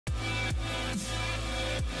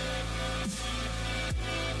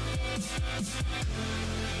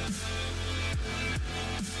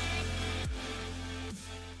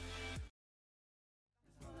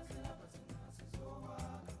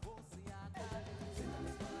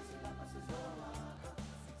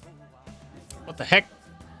What the heck?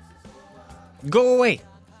 Go away,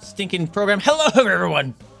 stinking program. Hello,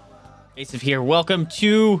 everyone. Vaesive here. Welcome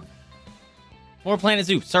to more Planet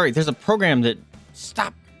Zoo. Sorry, there's a program that...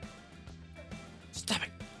 Stop. Stop it.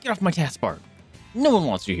 Get off my taskbar. No one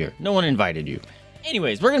wants you here. No one invited you.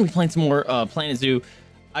 Anyways, we're going to be playing some more Planet Zoo.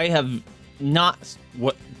 I have not...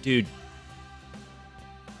 What? Dude.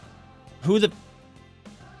 Who the...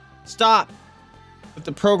 Stop with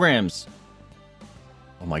the programs.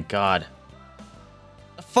 Oh my god.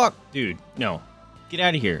 The fuck? Dude, no. Get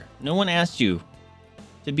out of here. No one asked you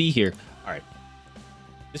to be here. Alright.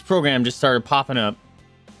 This program just started popping up.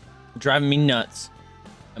 Driving me nuts.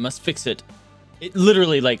 I must fix it. It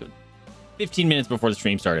literally, like, 15 minutes before the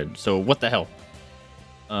stream started. So, what the hell?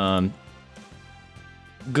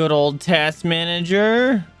 Good old task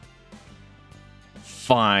manager.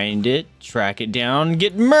 Find it. Track it down.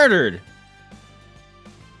 Get murdered.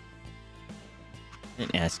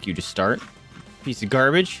 Didn't ask you to start. Piece of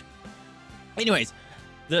garbage. Anyways,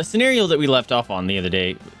 the scenario that we left off on the other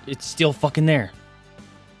day, it's still fucking there.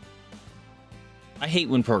 I hate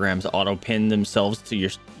when programs auto-pin themselves to your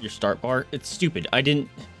start bar. It's stupid. I didn't...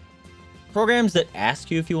 Programs that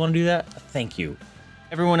ask you if you want to do that, thank you.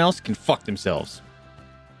 Everyone else can fuck themselves.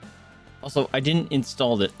 Also, I didn't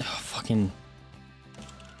install the... Oh, fucking...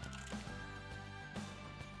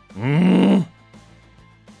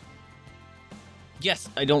 Yes,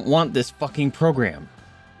 I don't want this fucking program.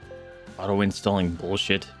 Auto-installing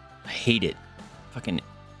bullshit. I hate it. Fucking...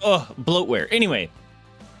 Ugh, bloatware. Anyway.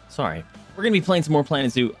 Sorry. We're gonna be playing some more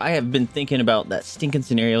Planet Zoo. I have been thinking about that stinking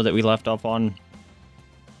scenario that we left off on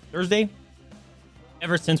Thursday.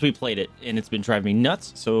 Ever since we played it, and it's been driving me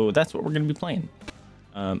nuts, so that's what we're gonna be playing.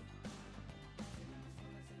 Did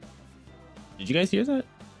you guys hear that?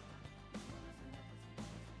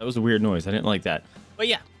 That was a weird noise. I didn't like that. But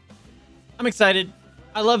yeah, I'm excited.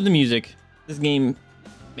 I love the music. This game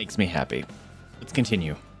makes me happy. Let's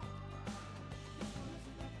continue.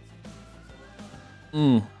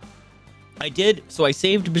 I did. So I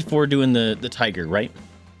saved before doing the tiger, right?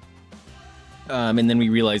 And then we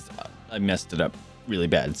realized I messed it up really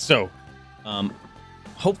bad. So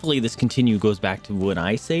hopefully this continue goes back to when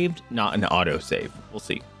I saved, not an auto save. We'll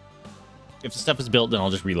see. If the stuff is built, then I'll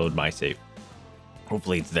just reload my save.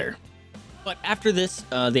 Hopefully it's there. But after this,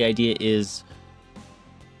 the idea is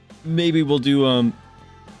maybe we'll do oh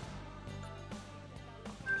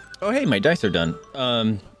hey, my dice are done.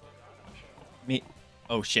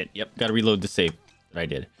 Oh shit, yep, gotta reload the save that I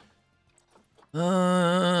did. What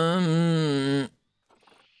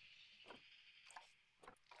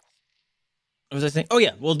was I saying? Oh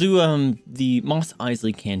yeah, we'll do the Mos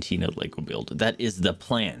Eisley Cantina Lego build. That is the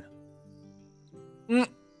plan.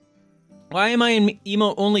 Why am I in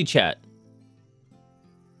emo only chat?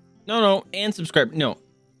 No, and subscribe. No.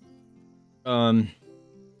 Emo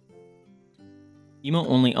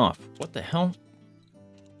only off. What the hell?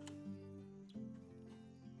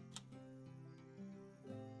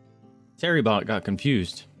 Terrybot got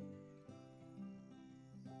confused.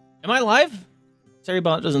 Am I live?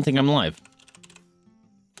 Terrybot doesn't think I'm live.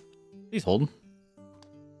 Please hold.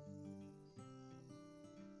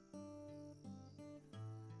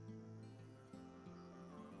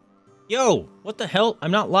 Yo, what the hell?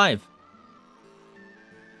 I'm not live.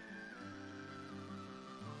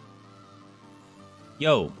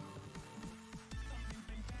 Yo.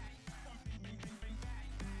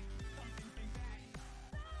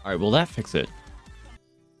 Alright, will that fix it?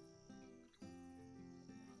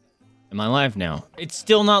 Am I live now? It's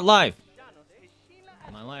still not live.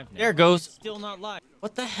 Am I live now? There it goes. Still not live.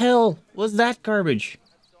 What the hell was that garbage?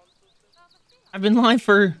 I've been live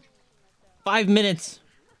for 5 minutes.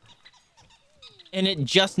 And it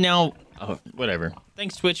just now... Oh, whatever.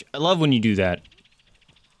 Thanks, Twitch. I love when you do that.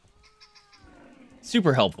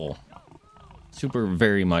 Super helpful. Super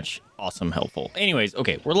very much awesome helpful. Anyways,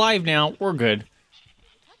 okay. We're live now. We're good.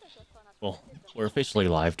 Well, we're officially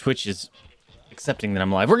live. Twitch is accepting that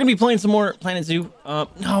I'm live. We're going to be playing some more Planet Zoo.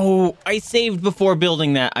 No, I saved before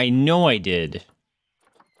building that. I know I did.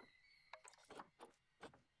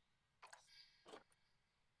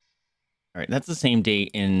 All right, that's the same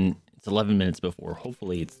date in... It's 11 minutes before.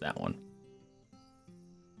 Hopefully it's that one.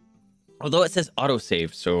 Although it says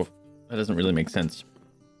autosave, so that doesn't really make sense.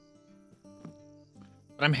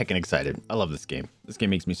 But I'm heckin' excited. I love this game. This game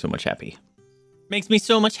makes me so much happy. Makes me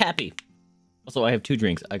so much happy. Also, I have 2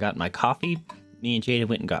 drinks. I got my coffee. Me and Jada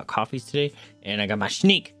went and got coffees today. And I got my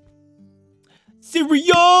sneak.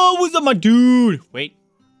 Cereal! What's up, my dude? Wait.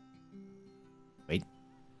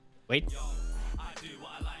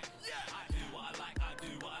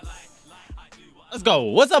 Let's go.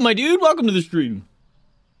 What's up, my dude? Welcome to the stream.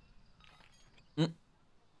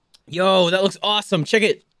 Yo, that looks awesome. Check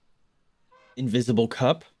it. Invisible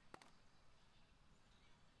cup.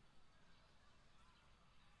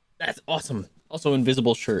 That's awesome. Also,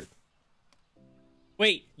 invisible shirt.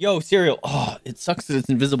 Wait, yo, cereal. Oh, it sucks that it's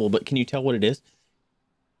invisible, but can you tell what it is?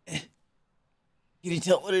 Can you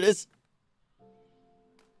tell what it is?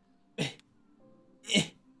 It's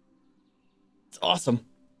awesome.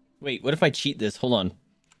 Wait, what if I cheat this? Hold on.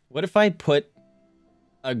 What if I put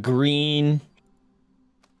a green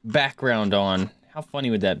background on? How funny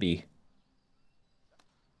would that be?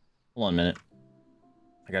 Hold on a minute.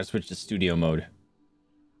 I gotta switch to studio mode.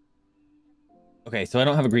 Okay, so I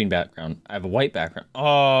don't have a green background. I have a white background.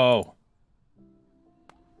 Oh!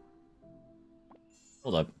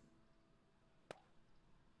 Hold up.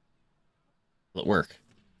 Will it work?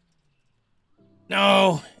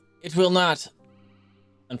 No! It will not.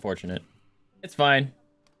 Unfortunate. It's fine.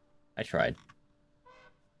 I tried.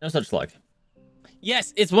 No such luck.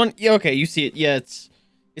 Yes, it's one. Yeah, okay, you see it. Yeah,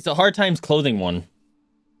 it's a Hard Times clothing one.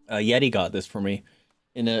 Yeti got this for me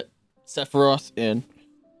in a Sephiroth and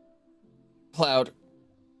Cloud.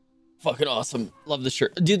 Fucking awesome. Love the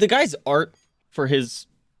shirt. Dude, the guy's art for his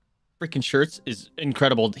freaking shirts is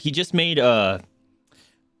incredible. He just made I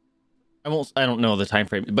don't know the time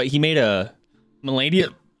frame, but he made a Melania.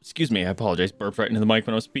 Excuse me, I apologize. Burped right into the mic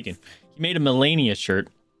when I was speaking. He made a Melania shirt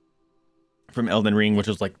from Elden Ring, which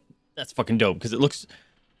was like, that's fucking dope because it looks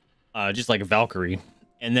just like a Valkyrie.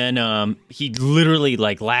 And then he literally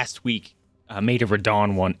like last week made a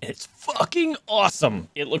Radon one. It's fucking awesome.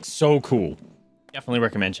 It looks so cool. Definitely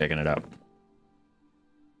recommend checking it out.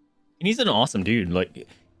 And he's an awesome dude. Like,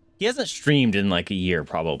 he hasn't streamed in like a year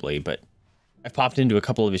probably, but I've popped into a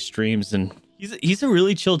couple of his streams and he's a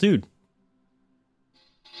really chill dude.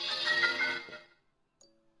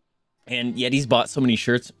 And yet he's bought so many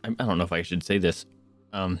shirts. I don't know if I should say this,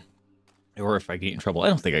 or if I get in trouble. I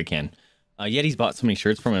don't think I can. Yet he's bought so many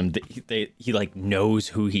shirts from him that he like knows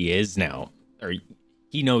who he is now, or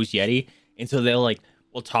he knows Yeti, and so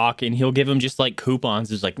we'll talk, and he'll give him just like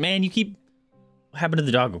coupons. It's like, man, what happened to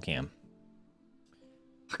the doggo cam?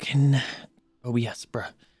 Fucking, oh yes,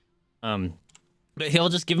 bruh. But he'll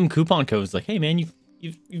just give him coupon codes like, hey man,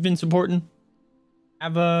 you've been supporting.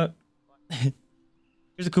 Have a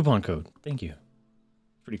here's a coupon code. Thank you.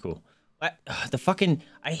 Pretty cool.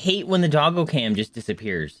 I hate when the doggo cam just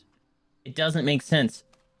disappears. It doesn't make sense,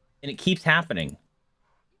 and it keeps happening.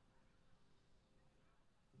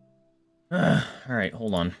 All right,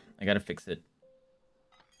 hold on. I gotta fix it.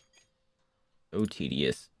 So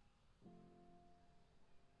tedious.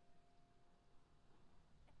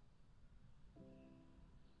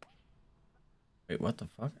 Wait, what the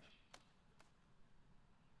fuck?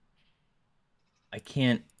 I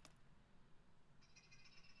can't.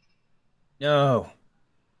 No.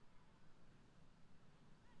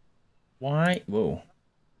 Why? Whoa.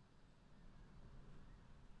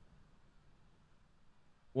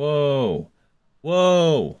 Whoa.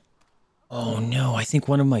 Whoa. Oh no, I think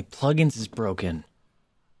one of my plugins is broken.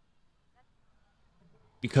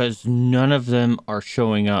 Because none of them are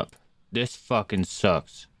showing up. This fucking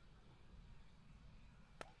sucks.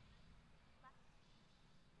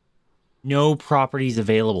 No properties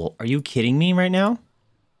available. Are you kidding me right now?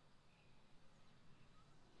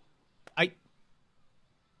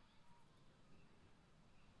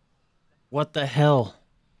 What the hell?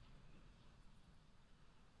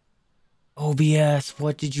 OBS,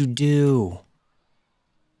 what did you do?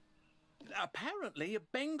 Apparently, a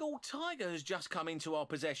Bengal tiger has just come into our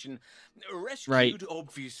possession. Rescued, right.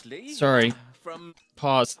 Obviously. Sorry. From...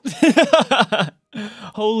 Pause.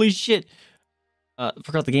 Holy shit.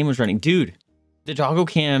 Forgot the game was running. Dude, the doggo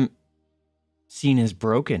cam scene is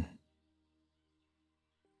broken.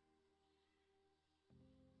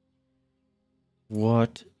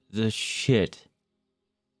 What the shit?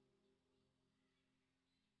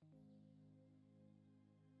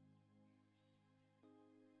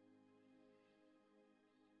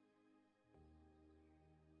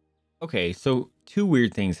 Okay, so two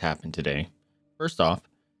weird things happened today. First off,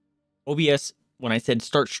 OBS, when I said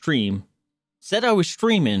start stream, said I was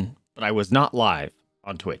streaming, but I was not live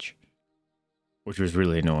on Twitch, which was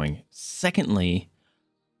really annoying. Secondly,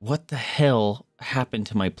 what the hell happened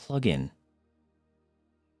to my plugin?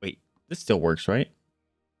 Wait, this still works, right?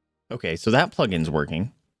 Okay, so that plugin's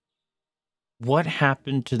working. What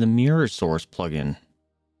happened to the mirror source plugin?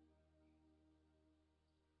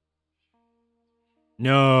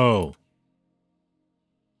 No.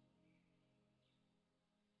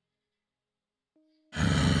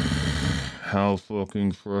 How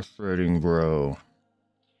fucking frustrating, bro.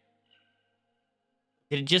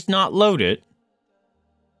 Did it just not load it?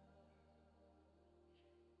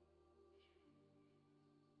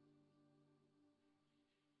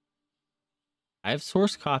 I have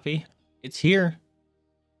source copy. It's here.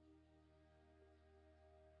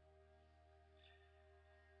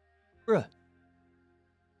 Bruh.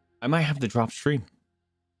 I might have to drop stream.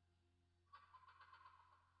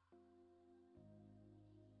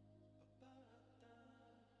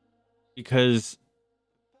 Because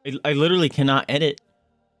I literally cannot edit.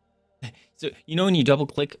 So, you know when you double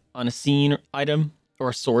click on a scene item or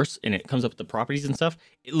a source and it comes up with the properties and stuff?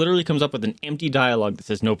 It literally comes up with an empty dialogue that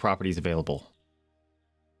says no properties available.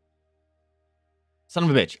 Son of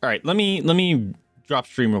a bitch. All right, let me drop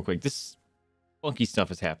stream real quick. This funky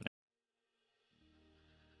stuff is happening.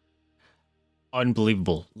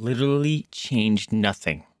 Unbelievable. Literally changed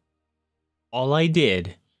nothing. All I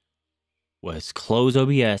did was close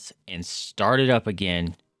OBS and start it up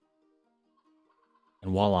again.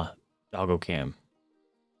 And voila, doggo cam.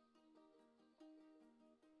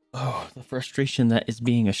 Oh, the frustration that is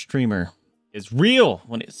being a streamer is real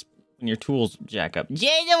when your tools jack up.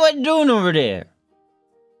 Yeah, what you doing over there?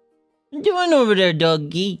 What you doing over there,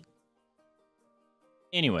 doggy?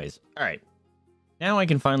 Anyways, all right. Now I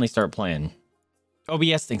can finally start playing.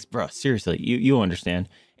 OBS thinks, bro, seriously, you understand.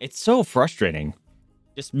 It's so frustrating.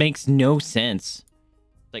 Just makes no sense.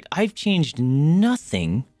 Like, I've changed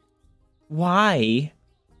nothing. Why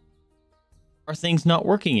are things not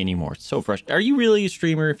working anymore? It's so frustrating. Are you really a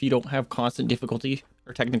streamer if you don't have constant difficulty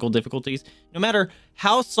or technical difficulties? No matter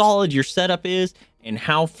how solid your setup is and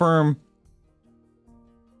how firm,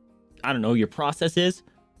 I don't know, your process is,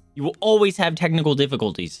 you will always have technical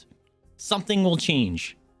difficulties. Something will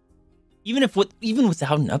change. Even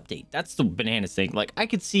without an update. That's the bananas thing. Like, I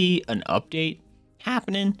could see an update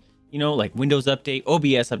happening, you know, like Windows update,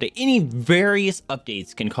 OBS update, any various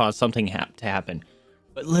updates can cause something to happen.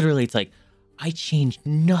 But literally, it's like, I changed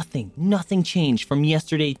nothing. Nothing changed from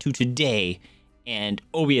yesterday to today, and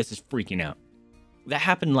OBS is freaking out. That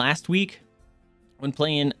happened last week when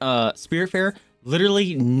playing Spiritfarer.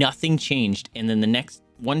 Literally nothing changed, and then the next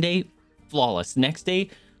one day, flawless. Next day,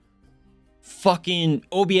 fucking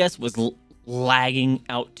OBS was lagging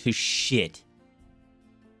out to shit.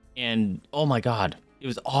 And oh my god, it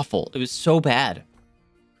was awful. It was so bad.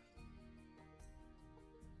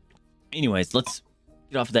 Anyways, let's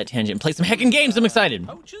get off of that tangent and play some heckin' games. I'm excited.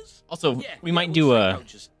 Also, Yeah, we might do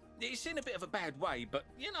It's in a bit of a bad way, but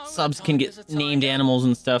you know, subs can get named animals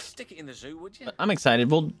and stuff. Stick it in the zoo, would you? But I'm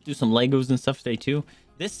excited. We'll do some Legos and stuff today too.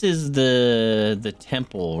 This is the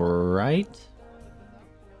temple, right?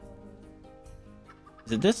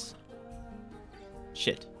 Is it this?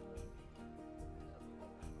 Shit.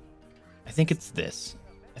 I think it's this.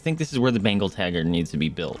 I think this is where the Bengal Tiger needs to be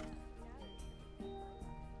built.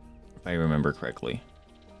 If I remember correctly.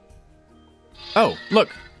 Oh, look.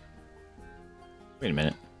 Wait a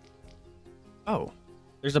minute. Oh,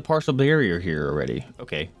 there's a partial barrier here already.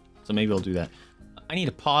 Okay, so maybe I'll do that. I need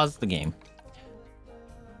to pause the game.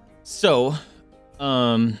 So,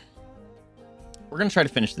 we're gonna try to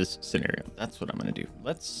finish this scenario. That's what I'm gonna do.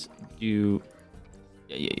 Let's do...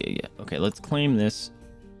 Yeah. Okay, let's claim this.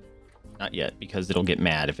 Not yet, because it'll get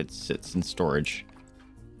mad if it sits in storage.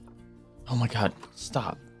 Oh my god,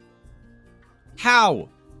 stop. How?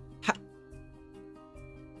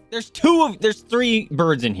 There's three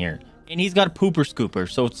birds in here, and he's got a pooper scooper,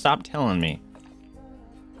 so stop telling me.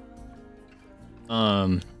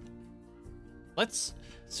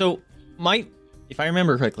 If I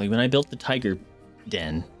remember correctly, when I built the tiger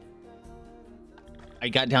den, I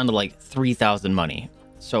got down to like 3,000 money.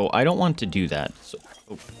 So I don't want to do that. So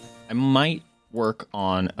I might work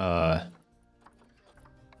on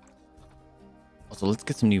also, let's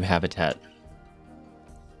get some new habitat.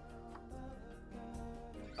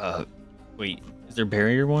 Wait, is there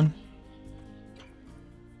barrier one?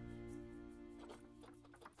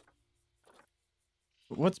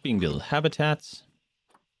 What's being built? Habitats,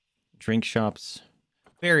 drink shops,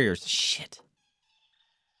 barriers. Shit.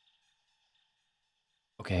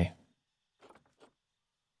 Okay.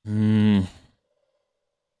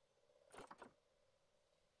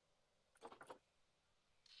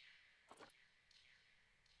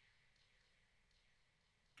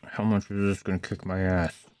 How much is this gonna kick my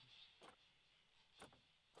ass?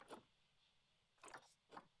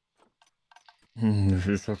 This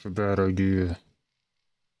is such a bad idea.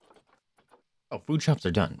 Oh, food shops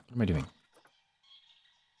are done. What am I doing?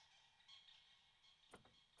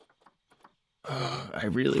 I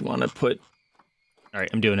really want to put... Alright,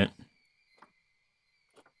 I'm doing it.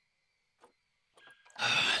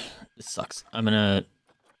 This sucks. I'm gonna...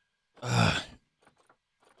 I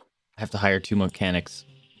have to hire 2 mechanics.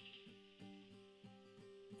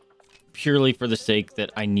 Purely for the sake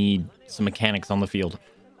that I need some mechanics on the field.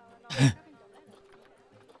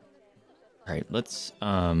 Alright, All right, let's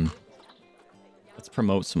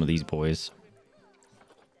promote some of these boys.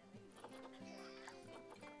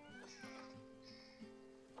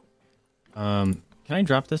 Can I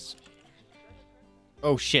drop this?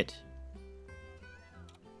 Oh shit.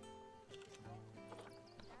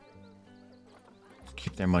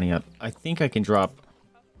 Keep their money up. I think I can drop.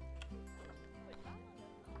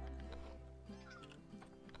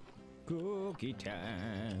 Cookie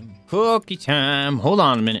time. Cookie time. Hold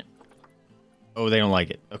on a minute. Oh, they don't like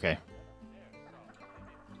it. Okay.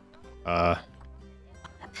 A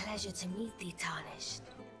pleasure to meet thee, Tarnished.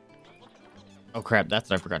 Oh crap, that's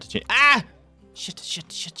what I forgot to change. Ah! Shit.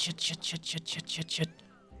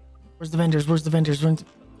 Where's the vendors?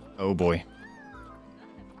 Oh boy.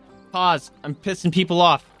 Pause. I'm pissing people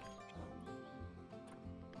off.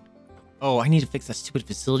 Oh, I need to fix that stupid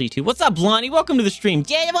facility too. What's up, Blondie? Welcome to the stream.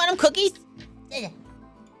 Yeah, you want them cookies? Yeah,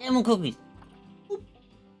 them cookies.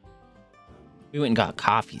 We went and got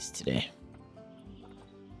coffees today.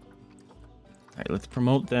 All right, let's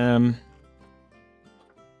promote them.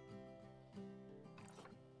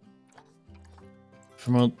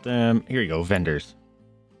 Promote them. Here you go, vendors.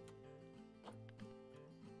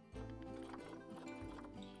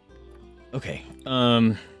 Okay.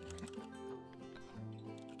 Ah.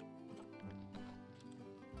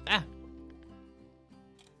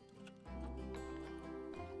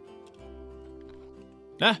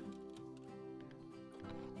 Ah.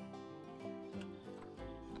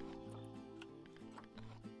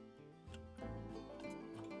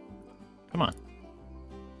 Come on.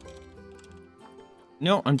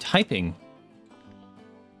 No, I'm typing.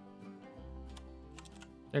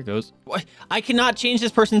 There it goes. What? I cannot change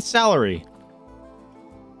this person's salary.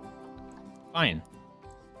 Fine.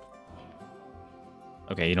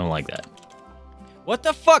 Okay, you don't like that. What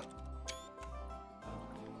the fuck?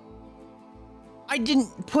 I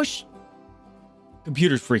didn't push.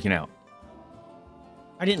 Computer's freaking out.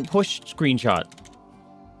 I didn't push screenshot.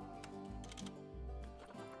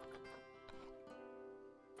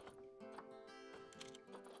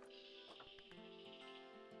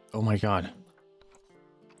 Oh my god.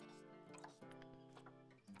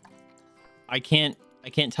 I can't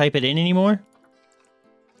type it in anymore?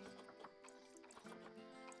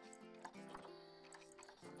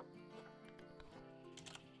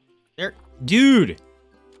 There, dude.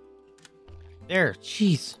 There,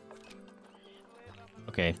 jeez.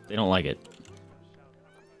 Okay, they don't like it.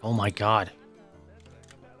 Oh my god.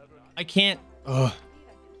 I can't. Ugh.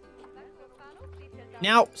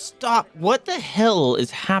 Now, stop. What the hell is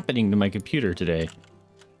happening to my computer today?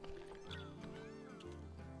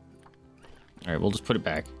 All right, we'll just put it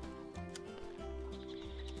back.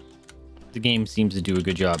 The game seems to do a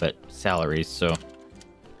good job at salaries, so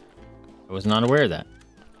I was not aware of that.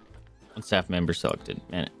 One staff member selected.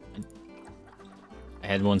 Man, I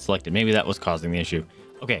had one selected. Maybe that was causing the issue.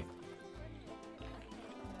 Okay.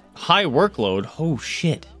 High workload. Oh,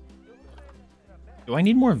 shit. Do I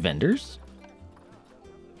need more vendors?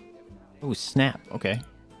 Oh, snap. Okay.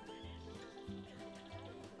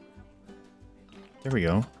 There we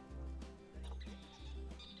go.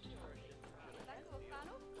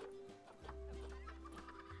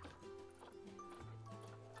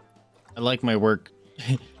 I like my work,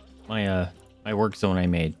 my work zone I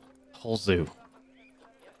made. Whole zoo.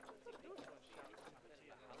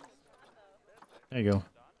 There you go. All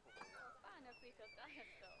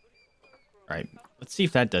right, let's see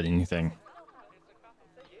if that did anything.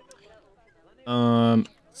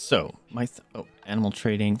 So my animal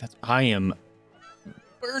trading. I am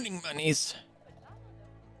burning monies.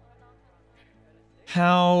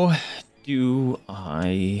 How do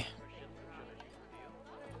I?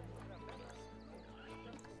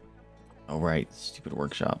 Oh, right. Stupid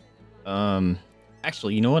workshop.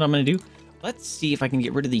 Actually, you know what I'm going to do? Let's see if I can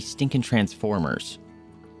get rid of these stinking transformers.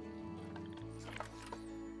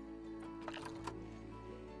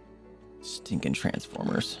 Stinking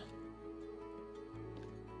transformers.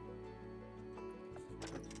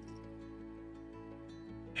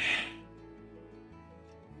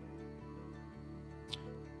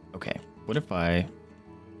 Okay. What if I...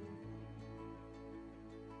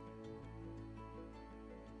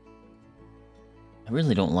 I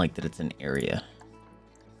really don't like that it's an area.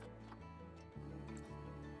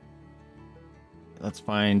 Let's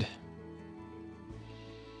find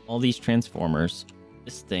all these transformers.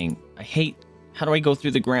 This thing. I hate... How do I go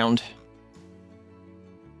through the ground?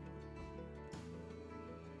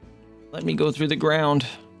 Let me go through the ground.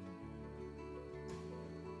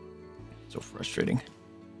 So frustrating.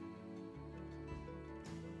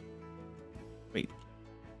 Wait.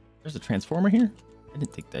 There's a transformer here? I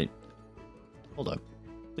didn't think that... Hold up.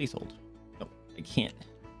 Please hold. No. I can't.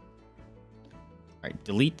 All right,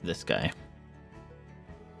 delete this guy.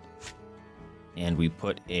 And we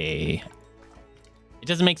put a... It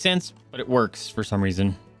doesn't make sense, but it works for some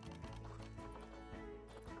reason.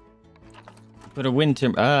 Put a wind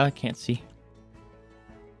timber... I can't see.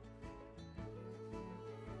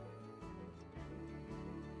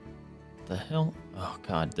 The hell? Oh,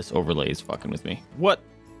 God, this overlay is fucking with me. What?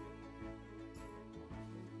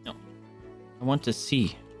 No. I want to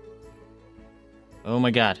see. Oh,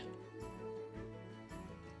 my God.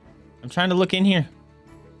 I'm trying to look in here.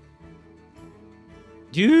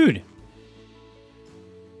 Dude.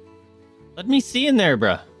 Let me see in there,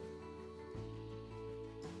 bruh.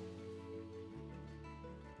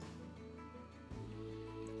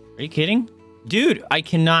 Are you kidding? Dude, I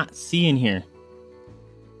cannot see in here.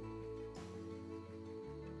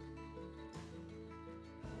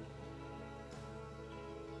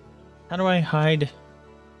 How do I hide?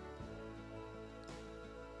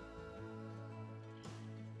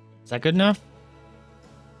 Is that good enough?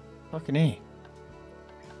 Fucking A.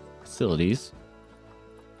 Facilities.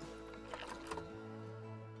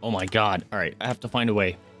 Oh my God. All right, I have to find a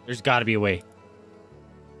way. There's got to be a way.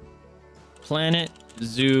 Planet,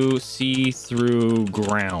 zoo, see through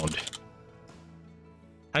ground.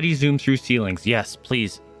 How do you zoom through ceilings? Yes,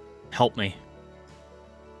 please. Help me.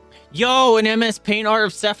 Yo, an MS Paint art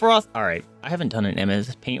of Sephiroth. All right, I haven't done an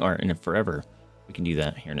MS Paint art in forever. We can do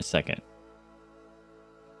that here in a second.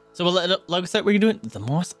 So what Lego set we're doing? The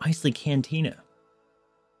Moss Eisley Cantina.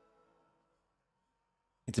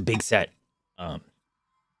 It's a big set.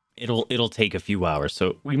 It'll take a few hours,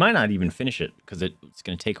 so we might not even finish it because it's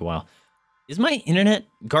gonna take a while. Is my internet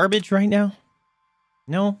garbage right now?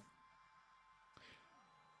 No.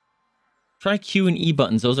 Try Q and E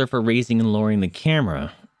buttons. Those are for raising and lowering the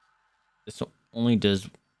camera. This only does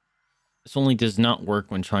not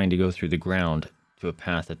work when trying to go through the ground to a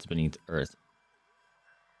path that's beneath Earth.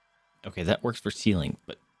 Okay, that works for ceiling,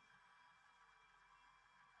 but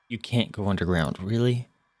you can't go underground, really?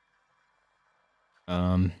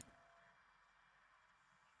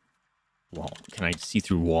 Well, can I see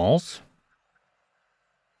through walls?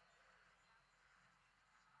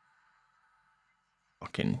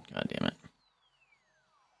 Fucking goddamn it!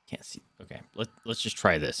 Can't see. Okay, let's just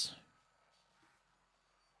try this.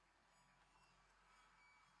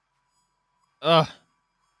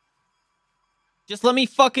 Just let me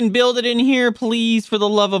fucking build it in here, please, for the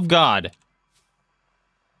love of God.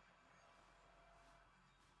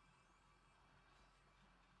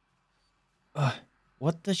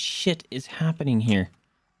 What the shit is happening here?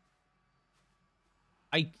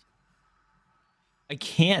 I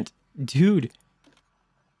can't, dude.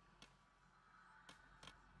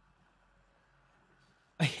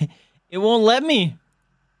 It won't let me.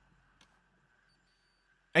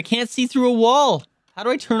 I can't see through a wall. How do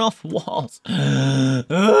I turn off walls?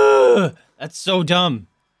 That's so dumb.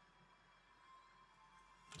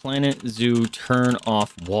 Planet Zoo, turn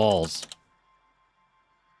off walls.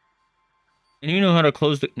 And you know how to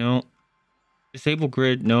close the... No. Disable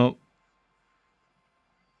grid. No.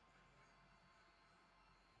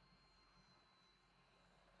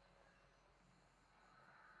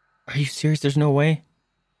 Are you serious? There's no way?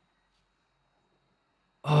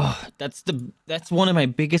 Oh, that's one of my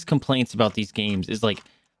biggest complaints about these games is like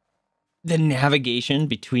the navigation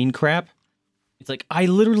between crap. It's like I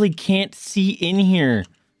literally can't see in here.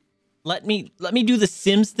 Let me do the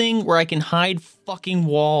Sims thing where I can hide fucking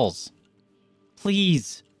walls.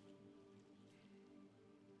 Please.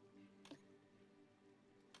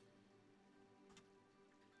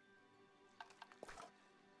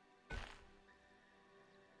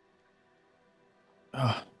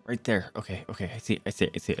 Oh, right there. Okay, I see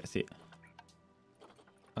it.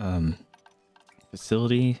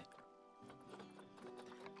 Facility.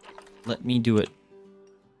 Let me do it.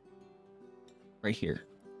 Right here.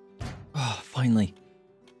 Oh, finally.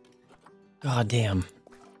 God damn.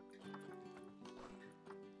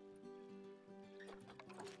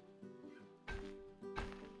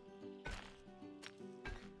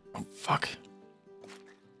 Oh, fuck.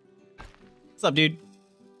 What's up, dude?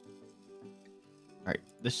 Alright,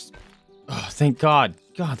 this... Oh, thank God.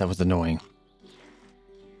 God, that was annoying.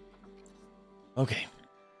 Okay.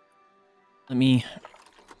 Let me...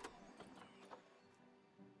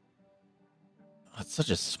 Oh, it's such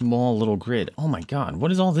a small little grid. Oh my God,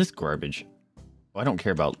 what is all this garbage? Oh, I don't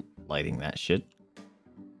care about lighting that shit.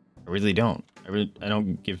 I really don't. I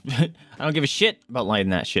don't give... I don't give a shit about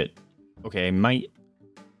lighting that shit. Okay, I might...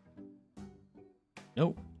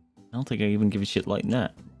 Nope. I don't think I even give a shit lighting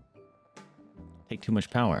that. Take too much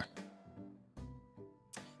power.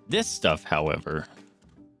 This stuff, however...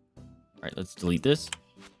 right, let's delete this.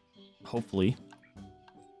 Hopefully,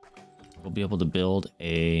 we'll be able to build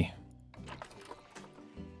a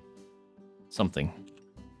something.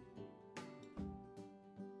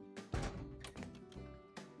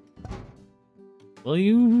 Will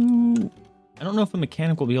you? I don't know if a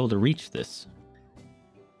mechanic will be able to reach this.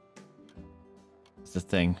 It's the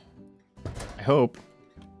thing. I hope.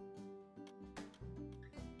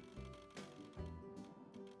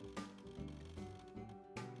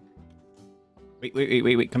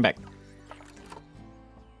 Wait, come back.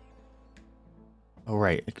 Oh,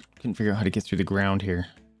 right. I couldn't figure out how to get through the ground here.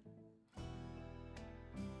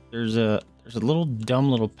 There's a little dumb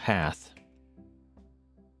little path.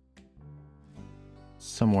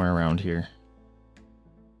 Somewhere around here.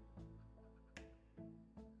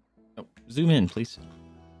 Oh, zoom in, please.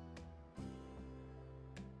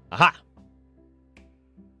 Aha!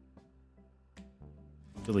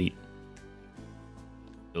 Delete.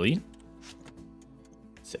 Delete?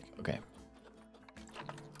 Sick, okay.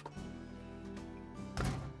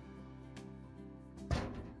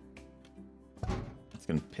 That's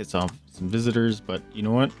gonna piss off some visitors, but you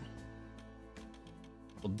know what?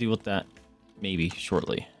 We'll deal with that maybe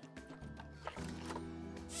shortly.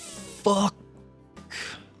 Fuck.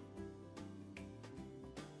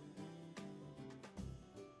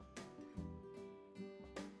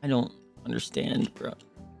 I don't understand, bro.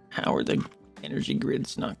 How are the energy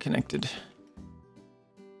grids not connected?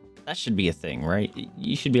 That should be a thing, right?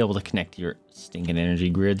 You should be able to connect your stinking energy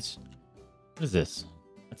grids. What is this?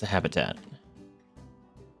 That's a habitat.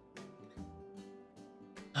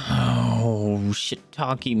 Oh,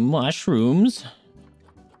 shiitake mushrooms.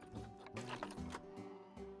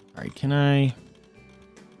 All right, can I...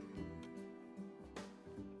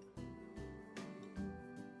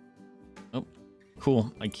 Oh,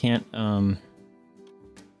 cool. I can't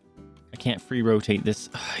free rotate this.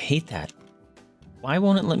 Ugh, I hate that. Why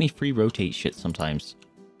won't it let me free rotate shit sometimes?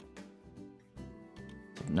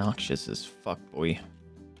 It's obnoxious as fuck, boy.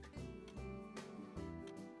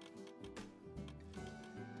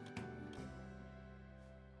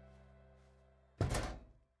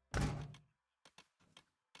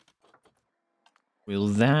 Will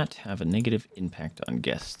that have a negative impact on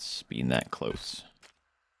guests being that close?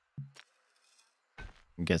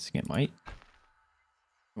 I'm guessing it might.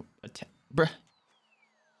 Oh, bruh.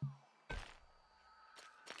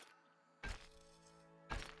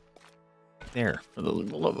 There, for the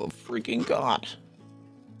love of freaking God.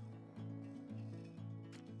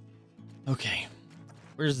 Okay.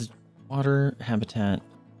 Where's the water habitat?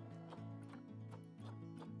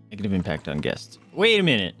 Negative impact on guests. Wait a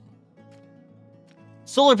minute.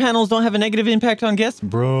 Solar panels don't have a negative impact on guests?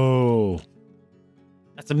 Bro.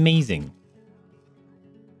 That's amazing.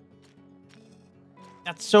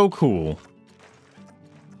 That's so cool.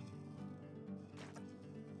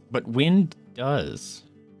 But wind does.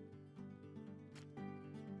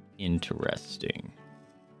 Interesting.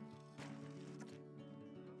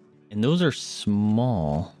 And those are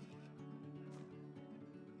small.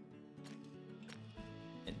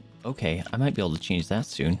 Okay, I might be able to change that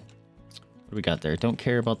soon. What do we got there? Don't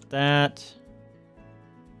care about that.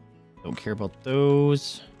 Don't care about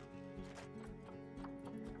those.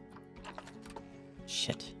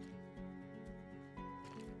 Shit.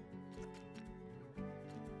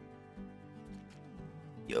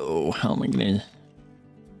 Yo, how am I gonna...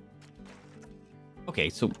 Okay,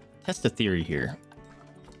 so test a theory here.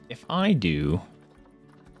 If I do...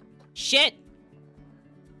 Shit!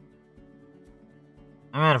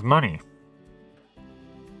 I'm out of money.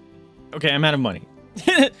 Okay, I'm out of money.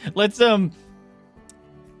 Let's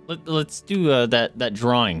do that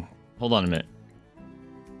drawing. Hold on a minute.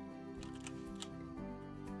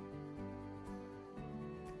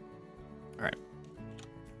 All right.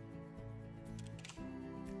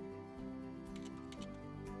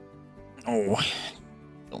 Oh,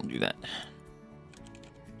 don't do that.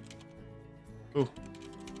 Oh.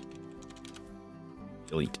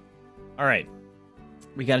 Delete. All right.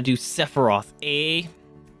 We got to do Sephiroth, eh?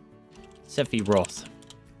 Sephiroth.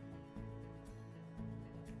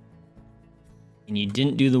 And you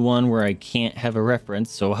didn't do the one where I can't have a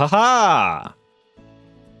reference, so haha!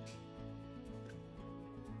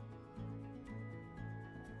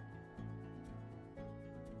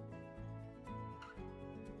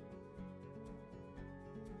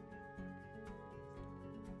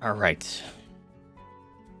 All right.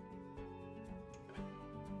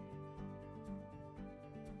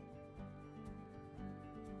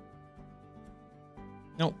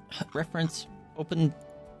 No, reference. Open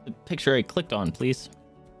the picture I clicked on, please.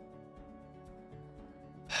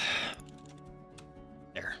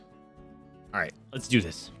 There. All right, let's do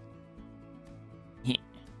this.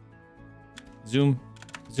 Zoom.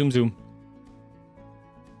 Zoom, zoom.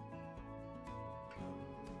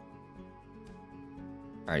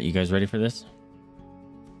 All right, you guys ready for this?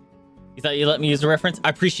 You thought you let me use a reference? I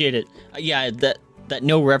appreciate it. Yeah, that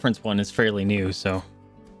no reference one is fairly new, so. All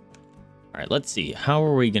right, let's see. How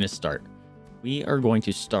are we going to start? We are going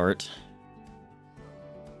to start.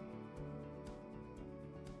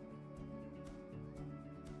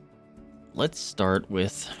 Let's start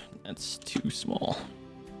with, that's too small.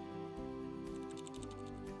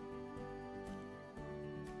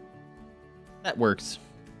 That works.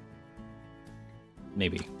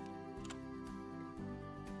 Maybe.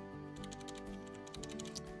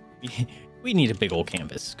 We need a big old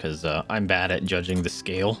canvas because I'm bad at judging the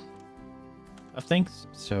scale of things.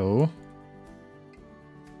 So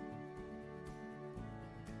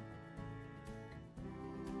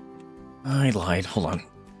I lied. Hold on.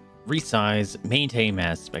 Resize, maintain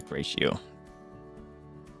aspect ratio.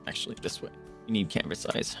 Actually, this way. You need canvas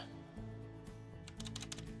size.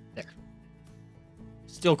 There.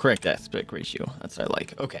 Still correct aspect ratio. That's what I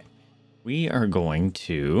like. Okay. We are going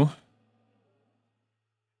to...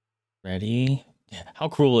 Ready? How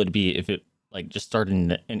cool would it be if it like just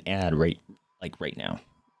started an ad right now?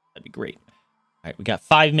 That'd be great. All right, we got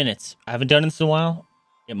 5 minutes. I haven't done this in a while.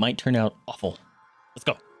 It might turn out awful. Let's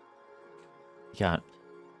go. We got.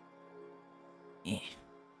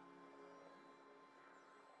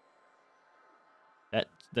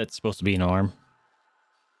 That's supposed to be an arm.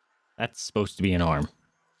 That's supposed to be an arm.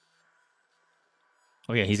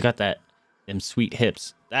 Oh yeah, he's got them sweet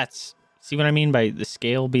hips. That's. See what I mean by the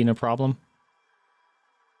scale being a problem?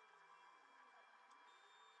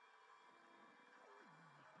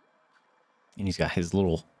 And he's got his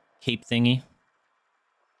little cape thingy.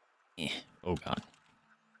 Oh, God.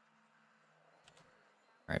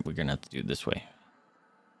 All right, we're going to have to do it this way.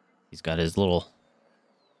 He's got his little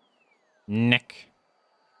neck.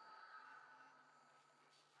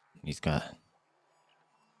 He's got a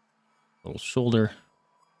little shoulder.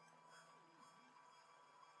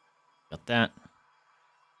 Got that.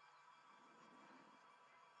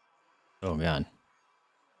 Oh, God.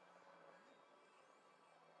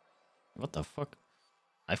 What the fuck?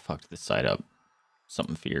 I fucked this side up.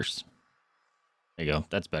 Something fierce. There you go.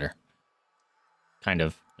 That's better. Kind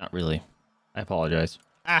of. Not really. I apologize.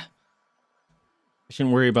 Ah! I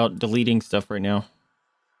shouldn't worry about deleting stuff right now.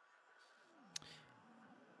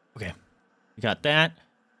 Okay. We got that.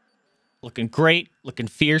 Looking great. Looking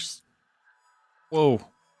fierce. Whoa.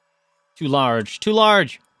 Too large. Too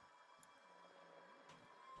large!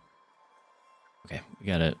 Okay. We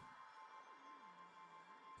got it.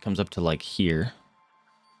 Comes up to like here.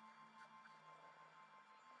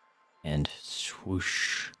 And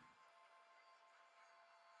swoosh.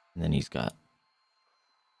 And then he's got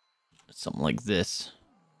something like this.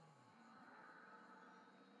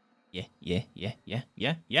 Yeah.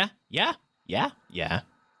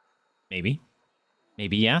 Maybe.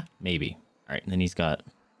 Maybe, yeah. Maybe. All right, and then he's got,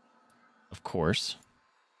 of course,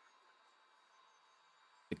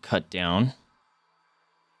 the cut down.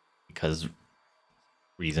 Because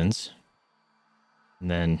reasons.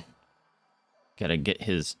 And then gotta get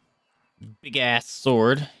his big ass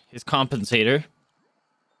sword, his compensator.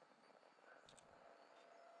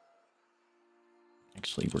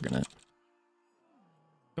 Actually, we're gonna...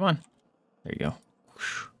 Come on. There you go.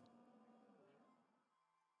 Whoosh.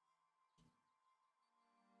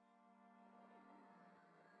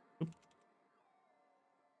 Oop.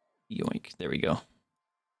 Yoink. There we go.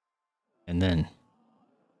 And then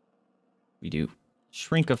we do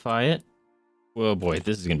shrinkify it. Oh boy,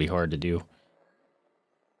 this is gonna be hard to do.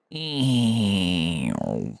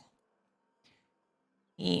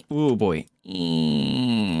 Oh boy.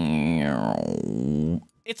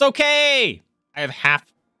 It's okay! I have half...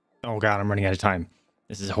 Oh god, I'm running out of time.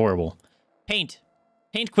 This is horrible. Paint!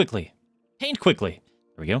 Paint quickly! Paint quickly!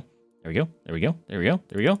 There we go. There we go. There we go. There we go.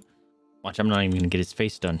 There we go. Watch, I'm not even gonna get his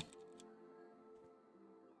face done.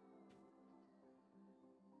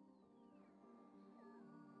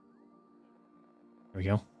 There we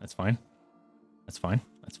go. That's fine. That's fine.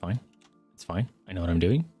 That's fine. It's fine. I know what I'm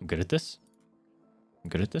doing. I'm good at this. I'm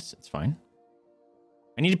good at this. It's fine.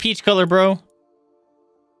 I need a peach color, bro.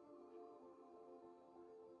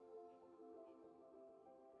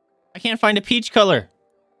 I can't find a peach color.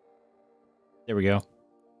 There we go.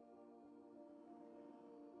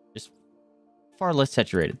 Just far less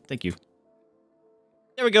saturated. Thank you.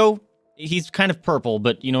 There we go. He's kind of purple,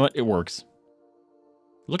 but you know what? It works.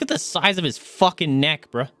 Look at the size of his fucking neck,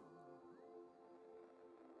 bruh.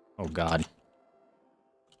 Oh, God.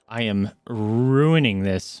 I am ruining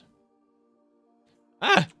this.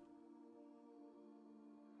 Ah!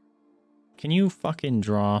 can you fucking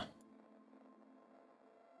draw?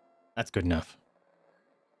 That's good enough.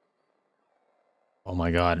 Oh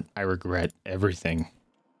my god, I regret everything.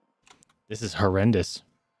 This is horrendous.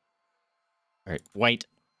 All right, white.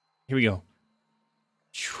 Here we go.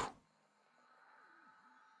 Shoo.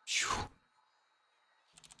 Shoo.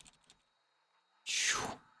 Shoo.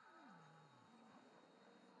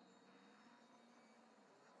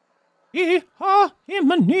 Hee-haw,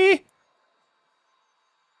 himany.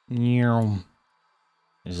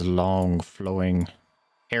 His long flowing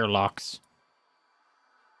hair locks.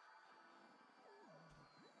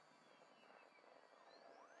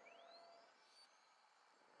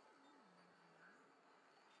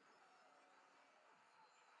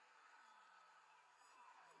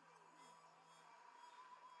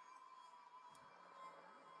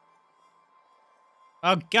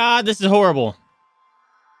 Oh god, this is horrible.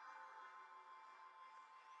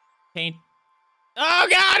 Paint. Oh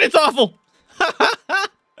god, it's awful.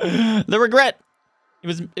 The regret.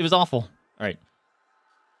 It was awful. All right.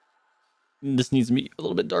 This needs to be a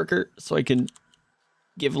little bit darker so I can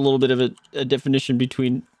give a little bit of a definition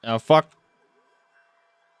between. Oh fuck.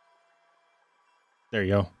 There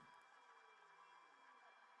you go.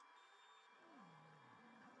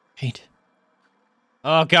 Paint.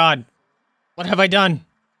 Oh god. What have I done?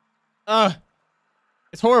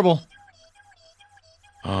 It's horrible.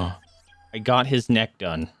 Oh, I got his neck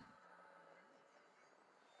done.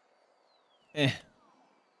 There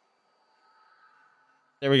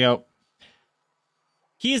we go.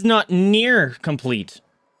 He is not near complete.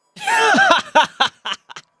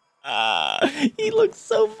 He looks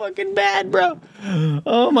so fucking bad, bro.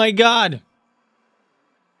 Oh my god.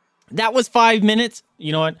 That was 5 minutes.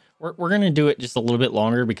 You know what? We're going to do it just a little bit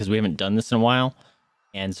longer because we haven't done this in a while.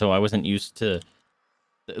 And so I wasn't used to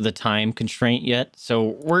the time constraint yet. So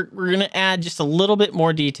we're going to add just a little bit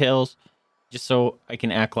more details just so I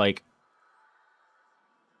can act like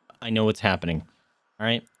I know what's happening. All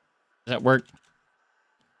right? Does that work?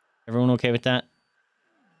 Everyone okay with that?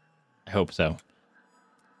 I hope so.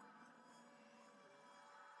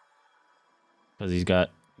 Because he's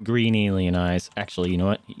got green alien eyes. Actually, you know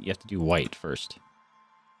what? You have to do white first.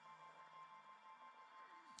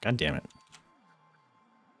 God damn it.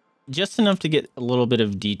 Just enough to get a little bit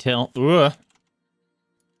of detail. Ugh.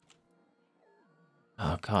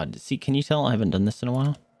 Oh, God. See, can you tell I haven't done this in a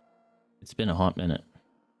while? It's been a hot minute.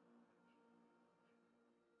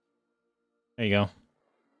 There you go.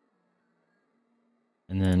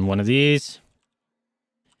 And then one of these.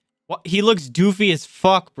 What? He looks doofy as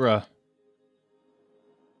fuck, bruh.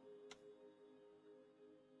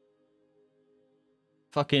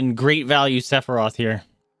 Fucking great value Sephiroth here.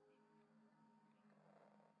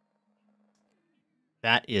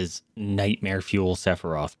 That is nightmare fuel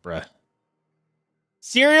Sephiroth, bruh.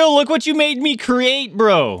 Serial, look what you made me create,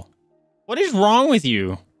 bro. What is wrong with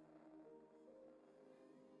you?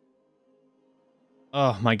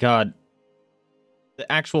 Oh my god.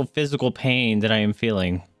 The actual physical pain that I am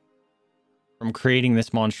feeling from creating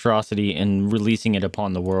this monstrosity and releasing it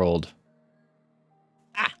upon the world.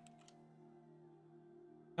 Ah!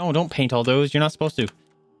 No, don't paint all those. You're not supposed to.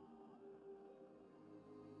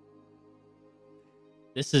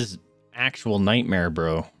 This is actual nightmare,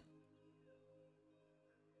 bro.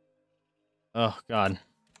 Oh, God.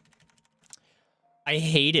 I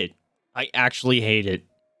hate it. I actually hate it.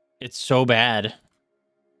 It's so bad.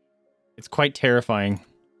 It's quite terrifying.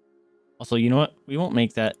 Also, you know what? We won't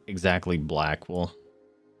make that exactly black. We'll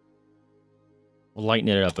lighten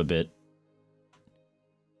it up a bit.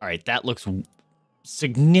 All right, that looks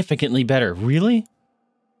significantly better. Really?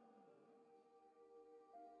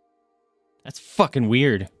 That's fucking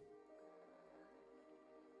weird.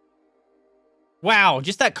 Wow,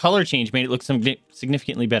 just that color change made it look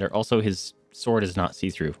significantly better. Also, his sword is not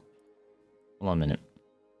see-through. Hold on a minute.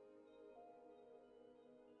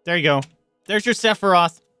 There you go. There's your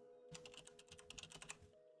Sephiroth.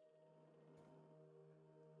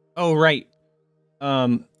 Oh, right.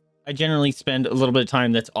 I generally spend a little bit of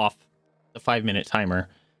time that's off the 5-minute timer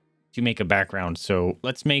to make a background. So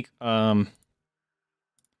let's make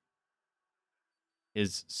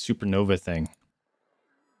his supernova thing.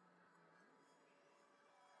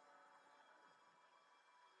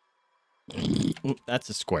 Ooh, that's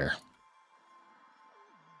a square.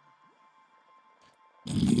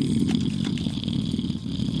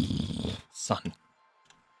 Son.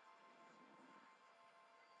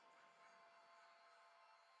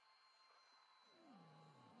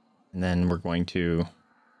 And then we're going to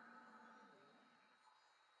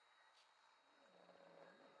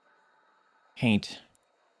paint.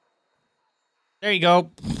 There you go.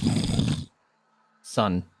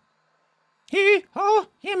 Sun. Hee haw,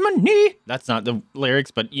 himiny. That's not the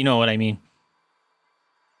lyrics, but you know what I mean.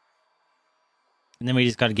 And then we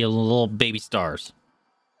just got to get little baby stars.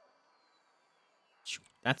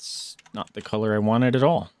 That's not the color I wanted at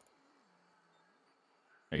all.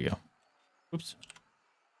 There you go. Oops.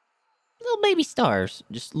 Little baby stars.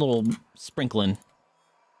 Just a little sprinkling.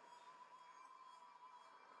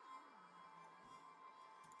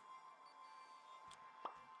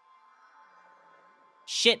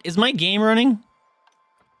 Shit, is my game running?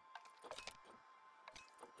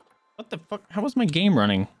 What the fuck? How was my game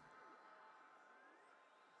running?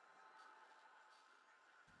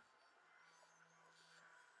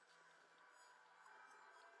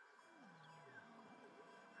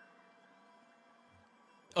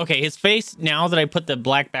 Okay, his face, now that I put the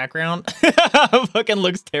black background, fucking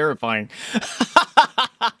looks terrifying.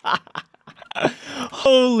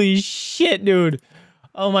 Holy shit, dude.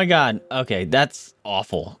 Oh my god. Okay, that's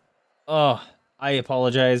awful. Oh, I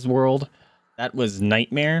apologize, world. That was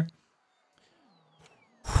nightmare.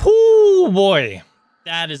 Whoo, boy.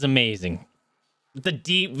 That is amazing. The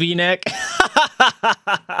deep V-neck.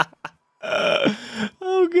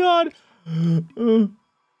 Oh god.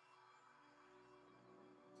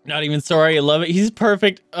 Not even sorry, I love it. He's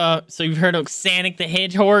perfect. So you've heard of Sonic the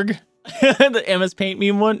Hedgehog? The MS Paint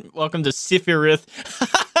meme one? Welcome to Sifirith.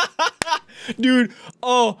 Dude,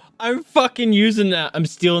 oh, I'm fucking using that. I'm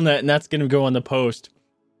stealing that, and that's gonna go on the post.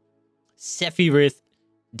 Sefirith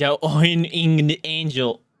the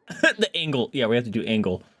Angel. The angle. Yeah, we have to do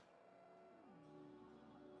angle.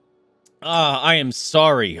 I am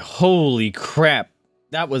sorry. Holy crap.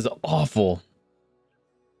 That was awful.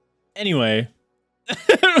 Anyway.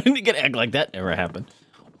 You can act like that never happened.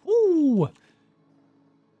 Woo!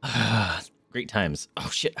 Great times. Oh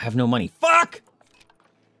shit, I have no money. Fuck!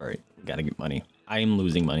 Alright, gotta get money. I am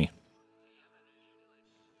losing money.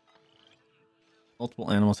 Multiple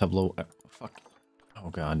animals have low... fuck. Oh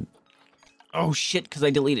god. Oh shit, because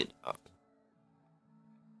I deleted. Oh.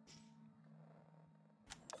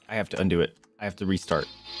 I have to undo it. I have to restart.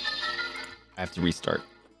 I have to restart.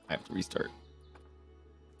 I have to restart.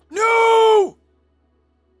 No!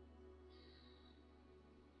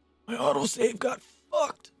 My autosave got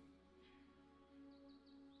fucked.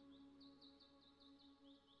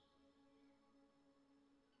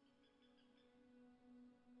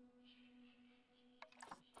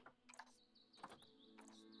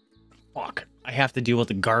 Fuck. I have to deal with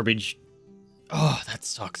the garbage. Oh, that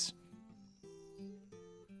sucks.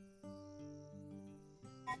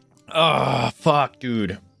 Oh, fuck,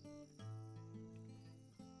 dude.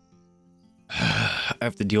 I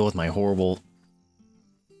have to deal with my horrible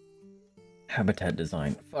habitat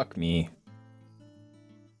design. Fuck me.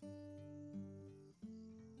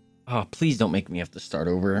 Oh, please don't make me have to start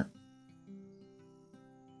over.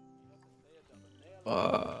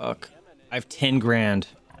 Fuck. I have 10 grand.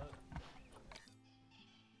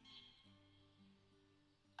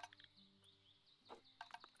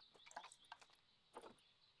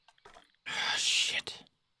 Shit.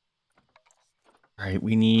 All right,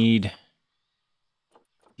 we need...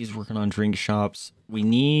 He's working on drink shops. We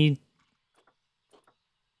need...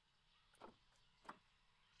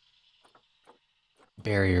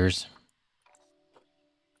 barriers.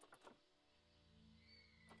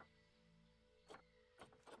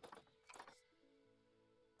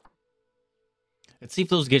 Let's see if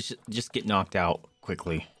those just get knocked out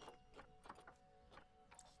quickly.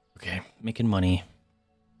 Okay, making money.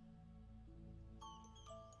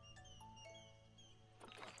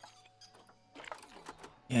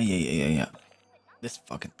 Yeah. This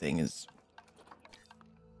fucking thing is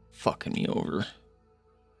fucking me over.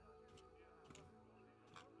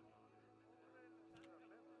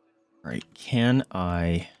 All right, can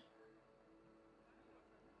I...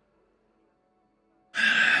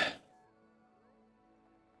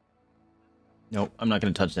 Nope, I'm not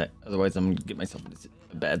going to touch that. Otherwise, I'm going to get myself in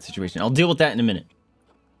a bad situation. I'll deal with that in a minute.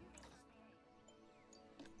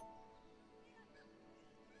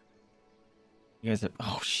 You guys have...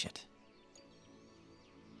 Oh, shit.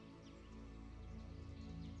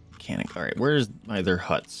 Mechanic. All right, where's my other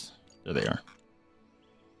huts? There they are.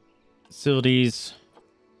 Facilities.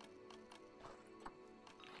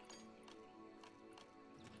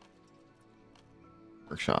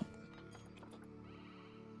 Workshop.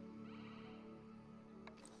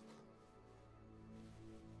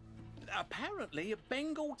 Apparently, a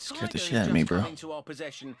Bengal tiger Scared the has shit out of me, just bro. come into our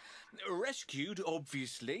possession. Rescued,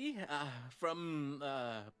 obviously, from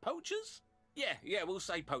poachers? Yeah, we'll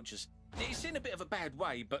say poachers. It's in a bit of a bad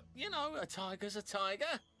way, but, you know, a tiger's a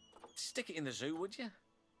tiger. Stick it in the zoo, would you?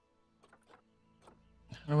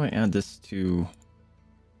 How do I add this to...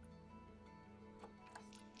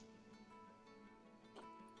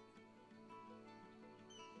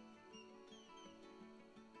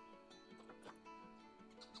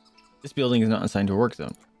 This building is not assigned to a work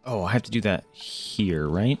zone. Oh, I have to do that here,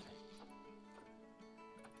 right?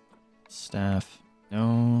 Staff.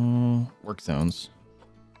 No. Work zones.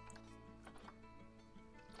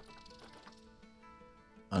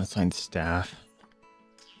 Unassigned staff.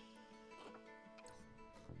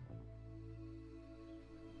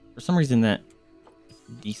 For some reason that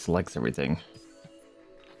deselects everything.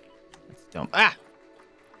 That's dumb. Ah!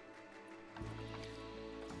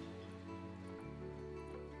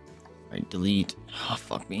 Alright, delete. Oh,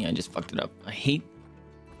 fuck me. I just fucked it up. I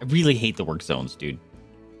really hate the work zones, dude.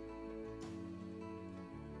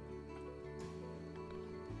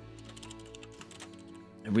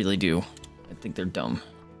 I really do. I think they're dumb.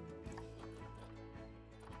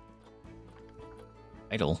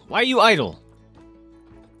 Idle. Why are you idle?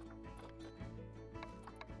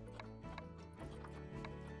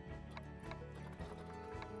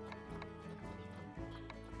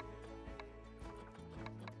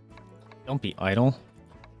 Don't be idle.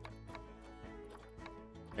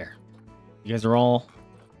 There. You guys are all...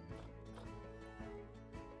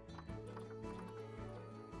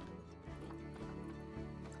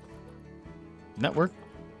 Did that work?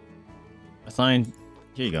 Assign.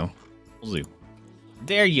 Here you go. Zoo.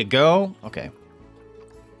 There you go. Okay.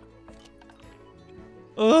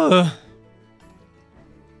 Ugh.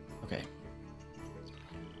 Okay.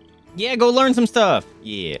 Yeah, go learn some stuff.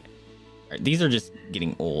 Yeah. All right, these are just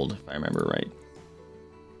getting old, if I remember right.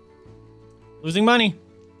 Losing money.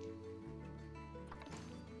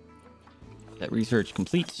 That research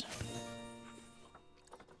complete.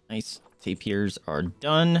 Nice. Tapirs are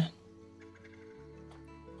done.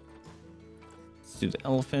 Let's do the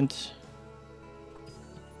elephant.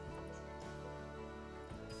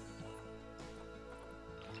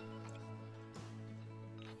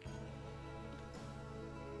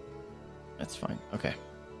 That's fine. Okay.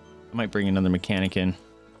 I might bring another mechanic in.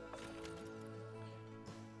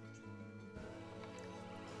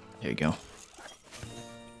 There you go.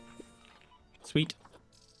 Sweet.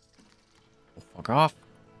 Oh, fuck off.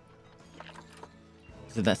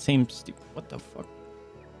 Is it that same what the fuck?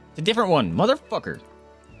 It's a different one, motherfucker.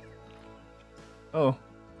 Oh.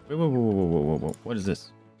 Wait, whoa. What is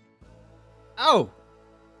this? Oh!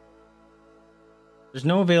 There's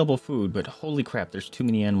no available food, but holy crap, there's too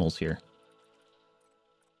many animals here.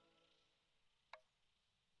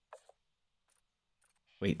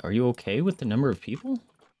 Wait, are you okay with the number of people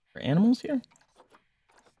or animals here?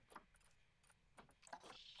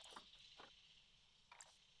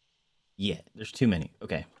 Yeah, there's too many.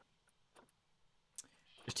 Okay.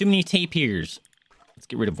 There's too many tapirs. Let's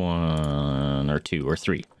get rid of 1 or 2 or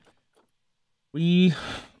 3. We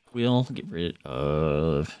will get rid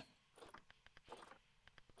of...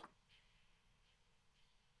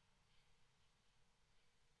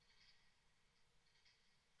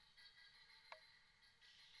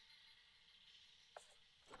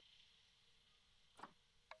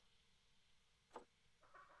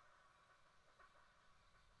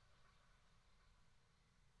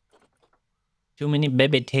 Too many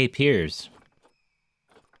baby tapirs.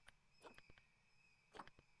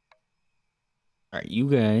 Alright, you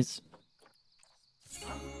guys.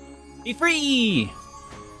 Be free!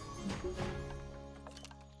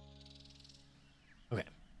 Okay.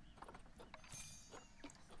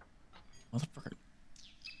 Motherfucker.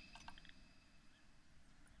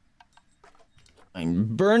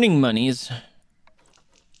 I'm burning monies.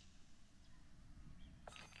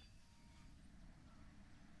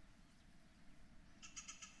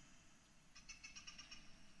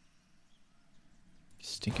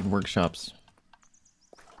 Stinking workshops.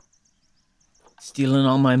 Stealing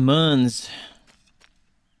all my muns.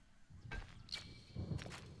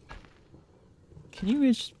 Can you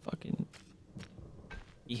just fucking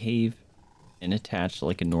behave and attach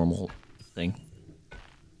like a normal thing?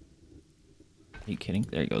 Are you kidding?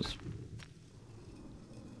 There he goes.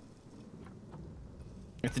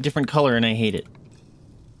 It's a different color and I hate it.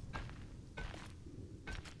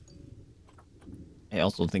 I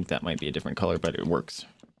also think that might be a different color, but it works.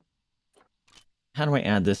 How do I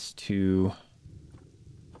add this to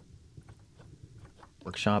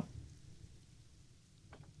workshop?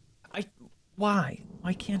 Why?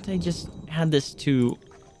 Why can't I just add this to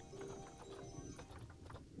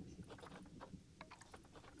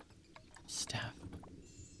staff?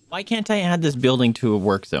 Why can't I add this building to a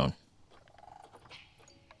work zone?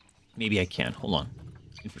 Maybe I can. Hold on.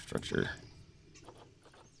 Infrastructure.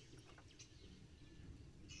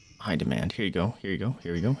 High demand. Here you go. Here you go.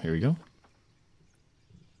 Here we go. Here we go.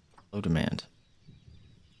 Low demand.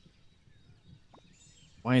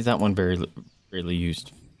 Why is that one very rarely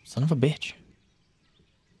used? Son of a bitch.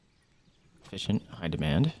 Efficient. High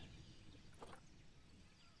demand.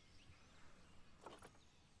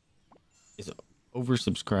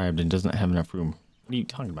 oversubscribed and doesn't have enough room. What are you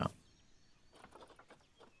talking about?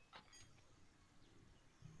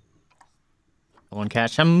 I want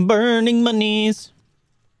cash. I'm burning monies.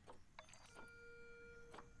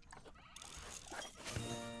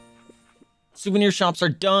 Souvenir shops are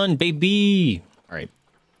done, baby. All right.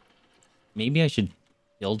 Maybe I should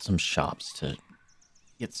build some shops to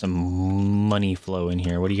get some money flow in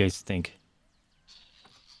here. What do you guys think?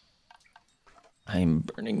 I'm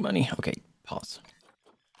burning money. Okay, pause.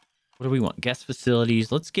 What do we want? Guest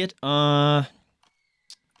facilities. Let's get,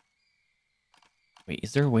 wait,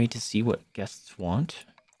 is there a way to see what guests want?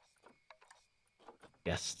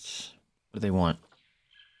 Guests. What do they want?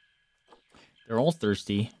 They're all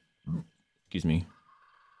thirsty. Excuse me.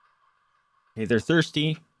 Okay, they're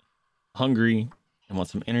thirsty, hungry, and want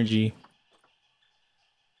some energy.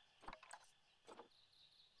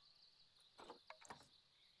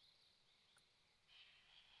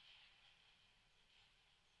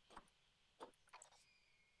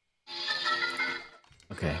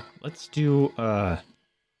 Okay, let's do, let's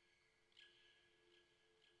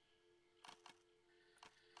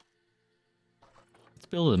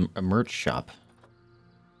build a merch shop.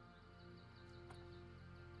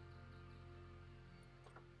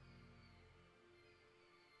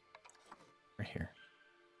 Right here.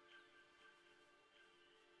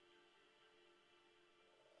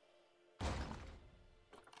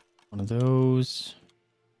 One of those.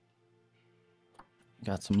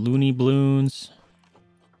 Got some loony balloons.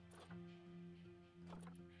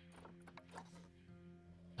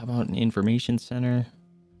 How about an information center?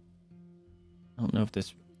 I don't know if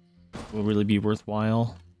this will really be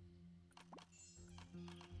worthwhile.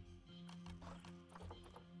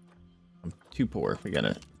 I'm too poor. We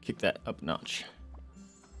gotta kick that up a notch.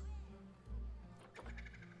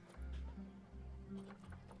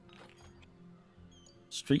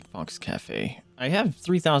 Street Fox Cafe. I have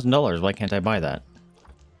 $3,000. Why can't I buy that?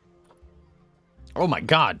 Oh my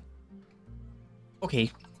god.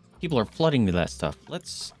 Okay. People are flooding me with that stuff.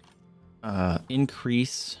 Let's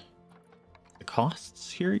increase the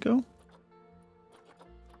costs. Here we go.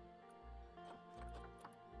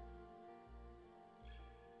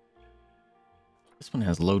 This one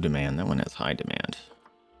has low demand. That one has high demand.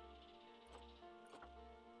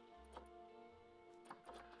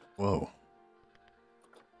 Whoa.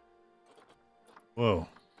 Whoa.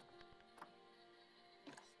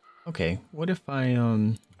 Okay, what if I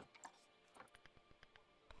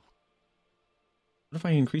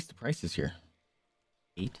increase the prices here?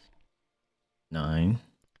 8, 9,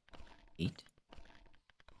 8,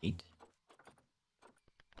 8,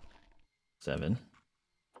 7.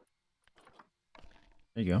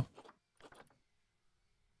 There you go.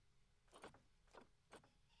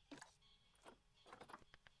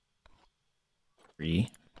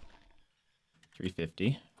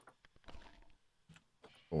 $350.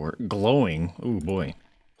 Or glowing. Ooh boy.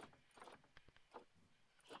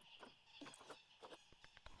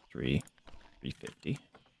 350.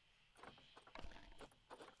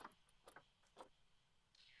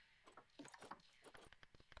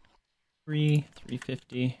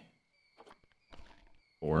 350.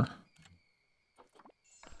 4.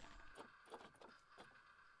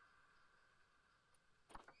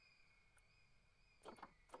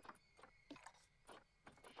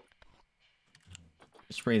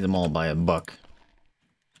 Just raise them all by $1.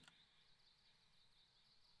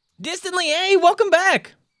 Distantly, hey, welcome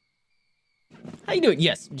back. How you doing?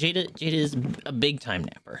 Yes, Jada is a big time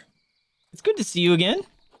napper. It's good to see you again.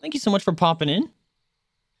 Thank you so much for popping in.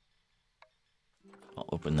 I'll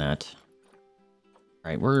open that.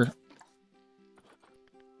 All right, we're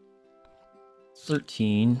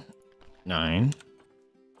 13, 9.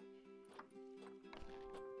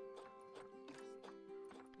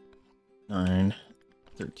 9,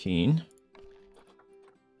 13.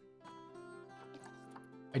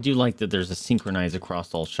 I do like that there's a synchronize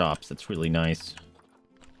across all shops. That's really nice.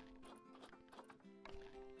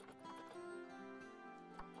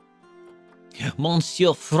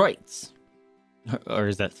 Monsieur Frites. Or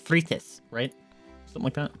is that Frites, right? Something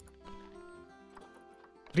like that.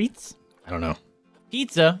 Frites? I don't know.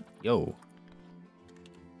 Pizza. Yo.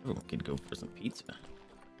 Oh, could go for some pizza.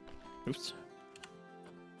 Oops.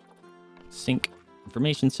 Sync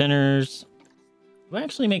information centers. Do I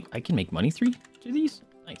actually make... I can make money through these?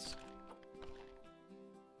 Nice.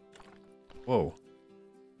 Whoa.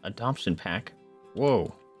 Adoption pack.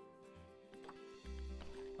 Whoa.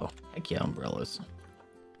 Oh, heck yeah, umbrellas.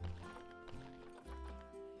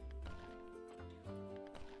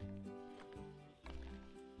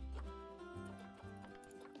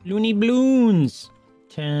 Looney Balloons.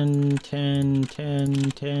 10, 10, 10,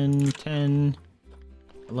 10, 10.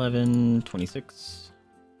 11, 26,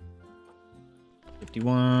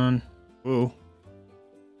 51. Ooh.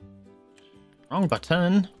 Wrong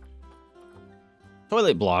button.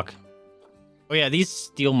 Toilet block. Oh yeah, these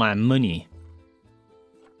steal my money.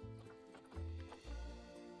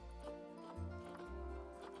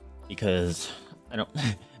 Because I don't...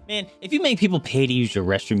 Man, if you make people pay to use your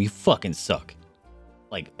restroom, you fucking suck.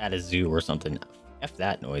 Like at a zoo or something. F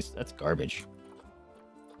that noise. That's garbage.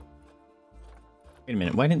 Wait a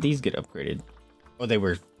minute. Why didn't these get upgraded? Oh, they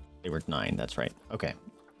were 9. That's right. Okay.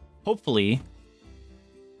 Hopefully...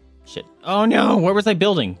 Shit. Oh no! Where was I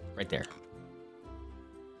building? Right there.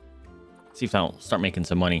 See if I'll start making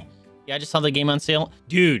some money. Yeah, I just saw the game on sale.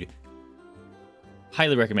 Dude!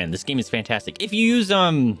 Highly recommend. This game is fantastic. If you use,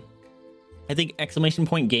 I think exclamation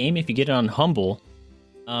point game, if you get it on Humble,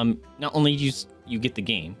 not only do you get the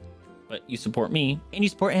game, but you support me, and you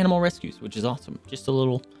support Animal Rescues, which is awesome. Just a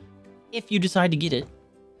little, if you decide to get it.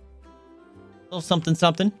 A little something,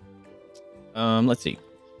 something. Let's see.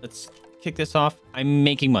 Let's kick this off. I'm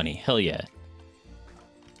making money. Hell yeah.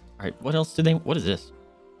 All right, what else what is this?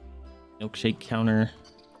 Milkshake counter.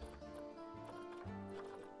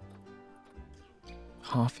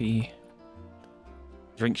 Coffee.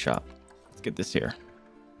 Drink shop. Let's get this here.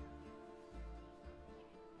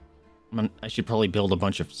 I should probably build a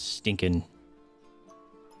bunch of stinking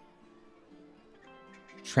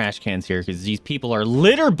trash cans here because these people are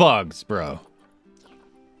litter bugs, bro.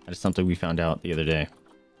 That is something we found out the other day.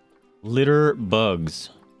 Litter bugs.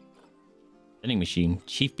 Vending machine.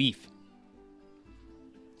 Chief beef.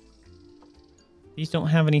 These don't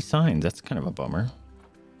have any signs. That's kind of a bummer.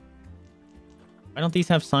 Why don't these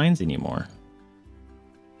have signs anymore?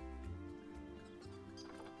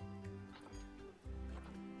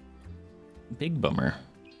 Big bummer.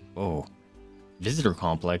 Oh. Visitor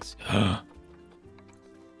complex.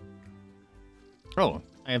 Oh,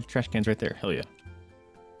 I have trash cans right there. Hell yeah.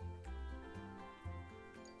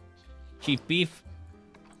 Chief beef.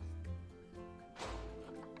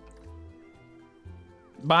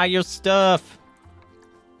 Buy your stuff.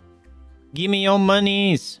 Give me your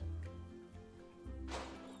monies.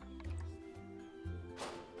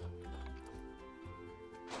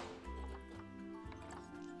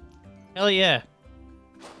 Hell yeah.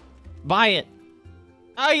 Buy it.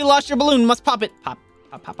 Oh, you lost your balloon. Must pop it. Pop.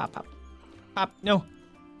 Pop, pop, pop, pop. Pop. No.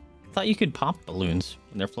 I thought you could pop balloons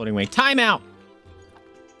when they're floating away. Time out.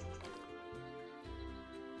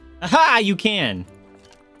 Aha, you can.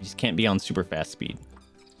 You just can't be on super fast speed.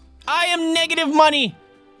 I am negative money.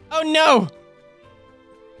 Oh, no.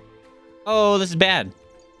 Oh, this is bad.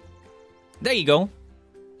 There you go.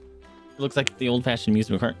 It looks like the old-fashioned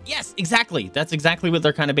amusement park. Yes, exactly. That's exactly what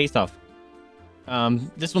they're kind of based off.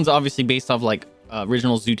 This one's obviously based off, like,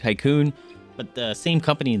 original Zoo Tycoon. But the same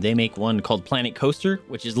company, they make one called Planet Coaster,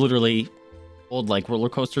 which is literally old, like, Roller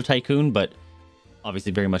Coaster Tycoon, but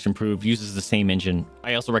obviously very much improved. Uses the same engine.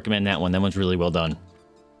 I also recommend that one. That one's really well done.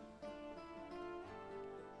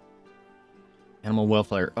 Animal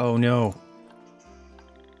welfare. Oh, no.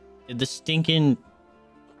 Did the stinking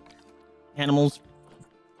animals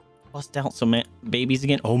bust out some babies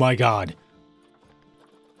again? Oh, my God.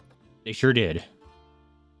 They sure did.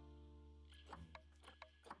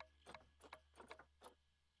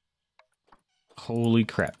 Holy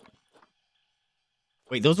crap.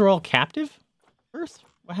 Wait, those are all captive births?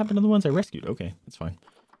 What happened to the ones I rescued? Okay, that's fine.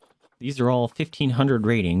 These are all 1,500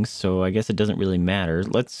 ratings, so I guess it doesn't really matter.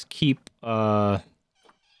 Let's keep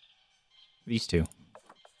these two.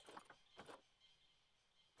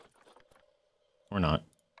 Or not.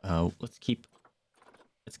 Let's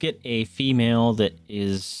get a female that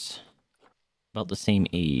is about the same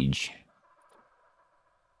age.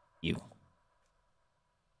 You.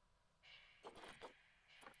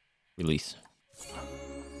 Release.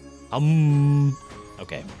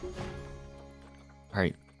 Okay.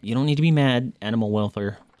 Alright. You don't need to be mad, animal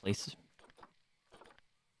welfare place.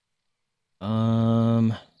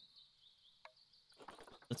 Let's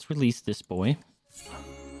release this boy.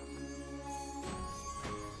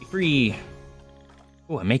 Be free.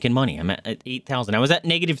 Oh, I'm making money. I'm at 8,000. I was at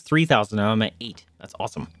negative 3,000. Now I'm at 8. That's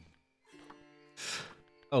awesome.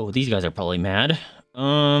 Oh, these guys are probably mad.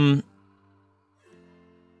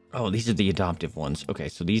 Oh, these are the adoptive ones. Okay,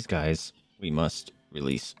 so these guys we must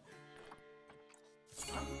release.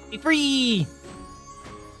 Be free!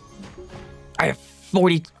 I have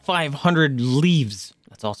 4,500 leaves.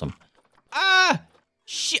 That's awesome. Ah!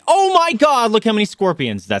 Oh my God! Look how many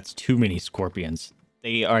scorpions. That's too many scorpions.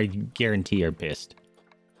 They are guarantee are pissed.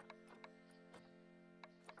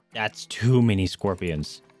 That's too many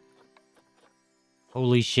scorpions.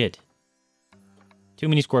 Holy shit. Too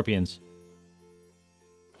many scorpions.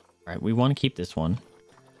 All right, we want to keep this one.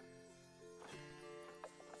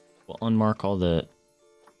 We'll unmark all the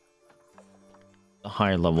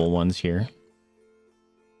higher level ones here.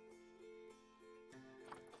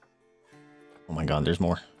 Oh my god, there's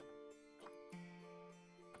more.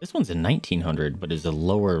 This one's a 1900, but is a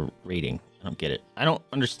lower rating. I don't get it. I don't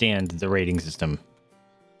understand the rating system.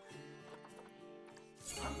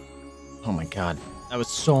 Oh my god. That was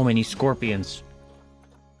so many scorpions.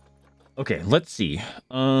 Okay, let's see.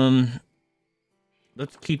 Let's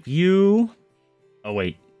keep you... Oh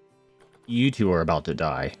wait. You two are about to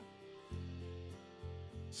die.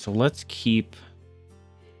 So let's keep...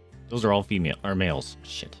 Those are all female, or males.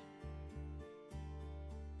 Shit.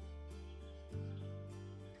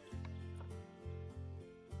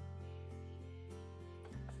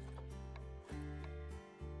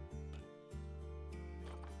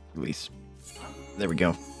 Release. There we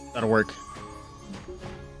go. That'll work.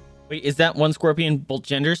 Wait, is that one scorpion both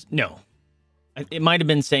genders? No. It might have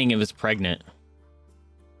been saying it was pregnant.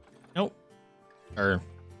 Nope. Or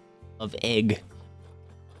of egg.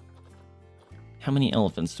 How many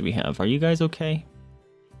elephants do we have? Are you guys okay?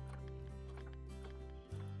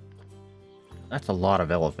 That's a lot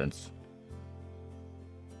of elephants.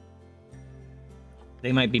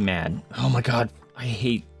 They might be mad. Oh my god. I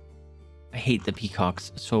hate the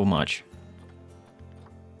peacocks so much.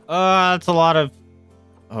 That's a lot of...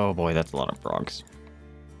 Oh boy, that's a lot of frogs.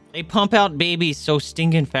 They pump out babies so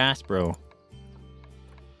stinking fast, bro.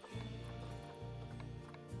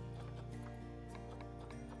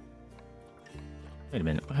 Wait a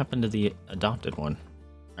minute, what happened to the adopted one?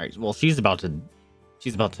 Alright, well, she's about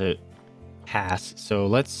to pass, so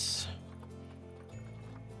let's...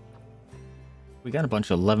 We got a bunch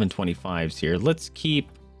of 1125s here. Let's keep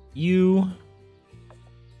you...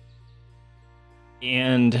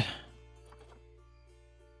 And...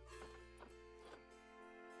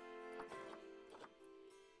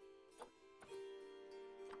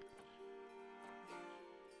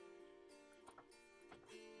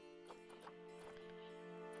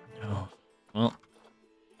 Oh, well.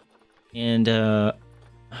 And,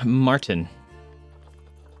 Martin.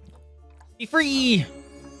 Be free!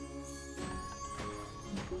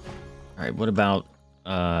 Alright, what about,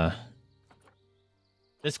 the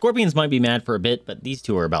scorpions might be mad for a bit, but these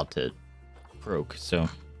two are about to croak, so...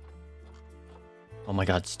 Oh my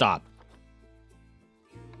god, stop.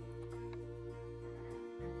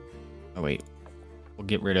 Oh wait. We'll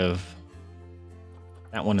get rid of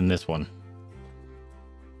that one and this one.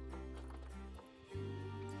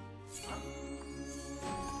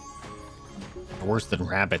 They're worse than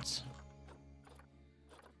rabbits.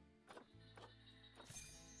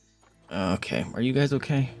 Okay, are you guys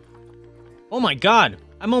okay? Oh my god!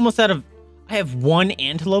 I'm almost out of... I have one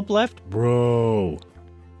antelope left? Bro. It's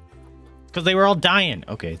because they were all dying.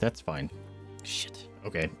 Okay, that's fine. Shit.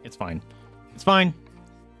 Okay, it's fine. It's fine.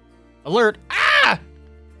 Alert! Ah!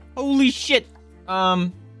 Holy shit!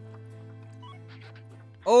 Oh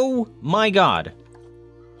my god.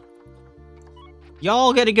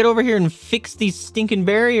 Y'all gotta get over here and fix these stinking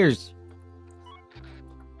barriers.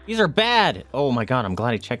 These are bad. Oh my god, I'm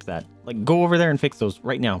glad I checked that. Like, go over there and fix those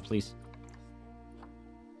right now, please.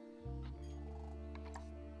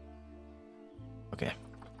 Okay.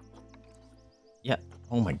 Yeah.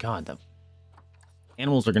 Oh my god, the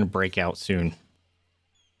animals are gonna break out soon.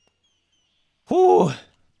 Whew!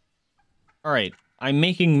 Alright, I'm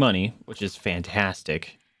making money, which is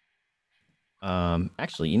fantastic.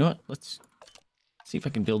 Actually, you know what? Let's see if I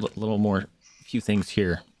can build a little more, a few things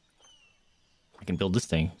here. I can build this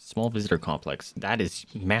thing. Small visitor complex. That is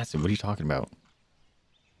massive. What are you talking about?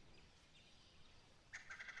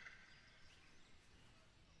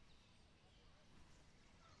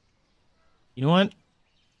 You know what?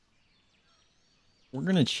 We're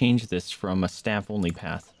going to change this from a staff-only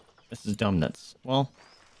path. This is dumb. That's... Well...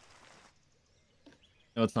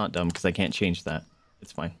 No, it's not dumb, because I can't change that.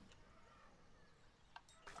 It's fine.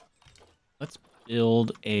 Let's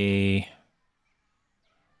build a...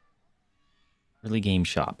 early game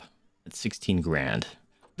shop. At 16 grand.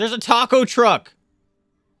 There's a taco truck!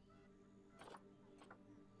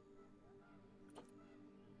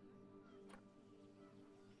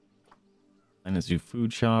 And a zoo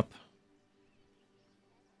food shop.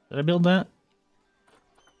 Did I build that?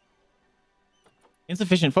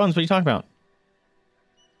 Insufficient funds? What are you talking about?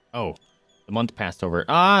 Oh, the month passed over.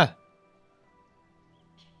 Ah!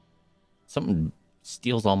 Something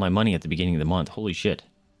steals all my money at the beginning of the month. Holy shit.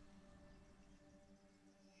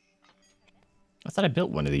 I thought I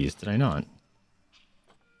built one of these. Did I not?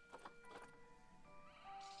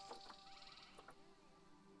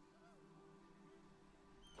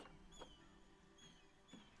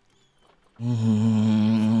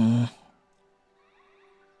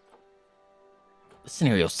 This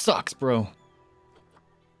scenario sucks, bro.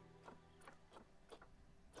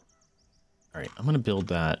 Alright, I'm gonna build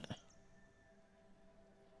that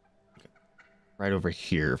right over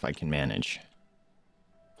here if I can manage.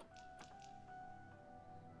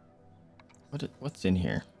 What's in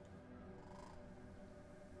here?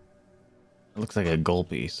 It looks like a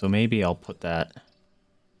gulpy, so maybe I'll put that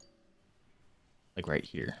like right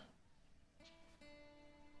here.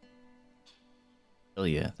 Hell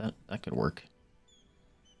yeah, that could work.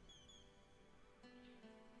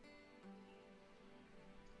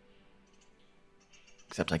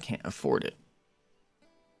 Except I can't afford it.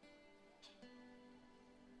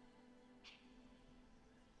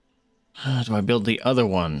 Do I build the other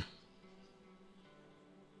one?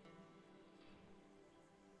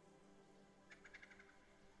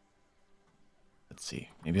 Let's see.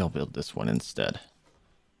 Maybe I'll build this one instead.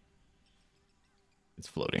 It's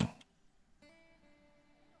floating.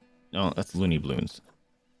 No, that's Looney Balloons.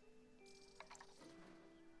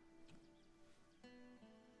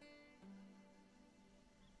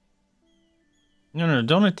 No,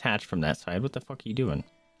 don't attach from that side. What the fuck are you doing,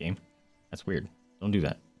 game? That's weird. Don't do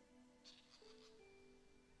that.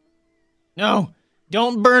 No!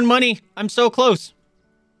 Don't burn money! I'm so close!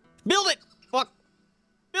 Build it! Fuck!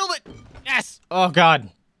 Build it! Yes! Oh, God.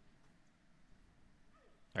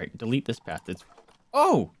 Alright, delete this path. It's...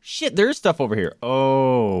 Oh! Shit, there is stuff over here.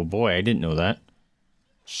 Oh, boy, I didn't know that.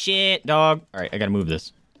 Shit, dog. Alright, I gotta move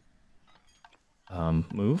this.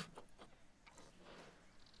 Move.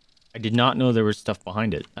 I did not know there was stuff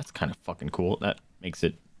behind it. That's kind of fucking cool. That makes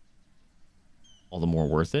it all the more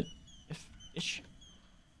worth it. Ish.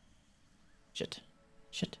 Shit.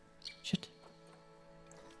 Shit. Shit.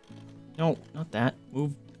 No, not that.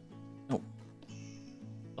 Move. No.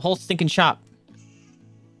 The whole stinking shop.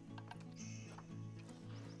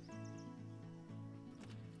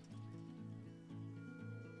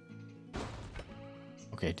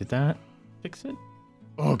 Okay, did that fix it?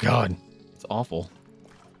 Oh, God. It's awful.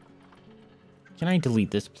 Can I delete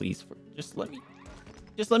this, please? Just let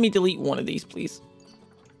me delete one of these, please.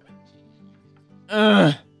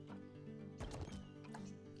 Annoying.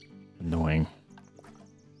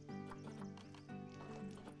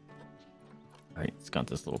 Alright, it's got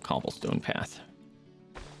this little cobblestone path.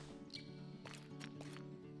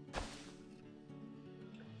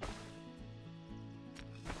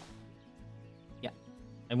 Yeah.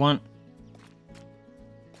 I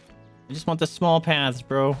just want the small paths,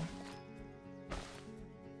 bro.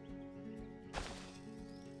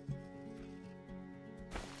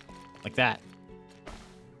 Like that.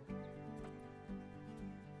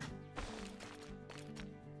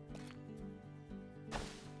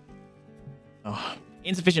 Oh,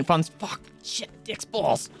 insufficient funds. Fuck. Shit. Dick's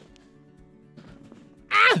balls.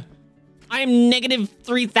 Ah! I am negative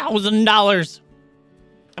 $3,000.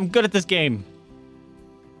 I'm good at this game.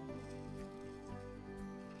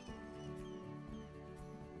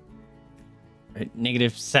 Right,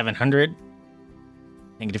 negative 700.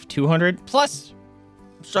 Negative 200. Plus...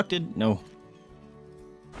 Obstructed? No.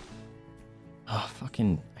 Oh,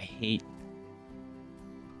 fucking... I hate...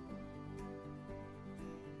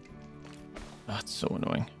 Oh, it's so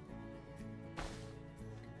annoying.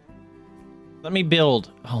 Let me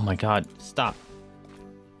build. Oh my god. Stop.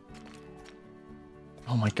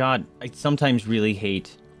 Oh my god. I sometimes really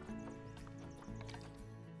hate...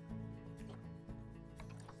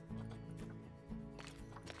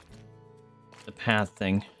 the path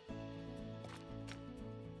thing.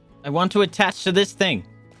 I want to attach to this thing.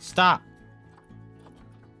 Stop.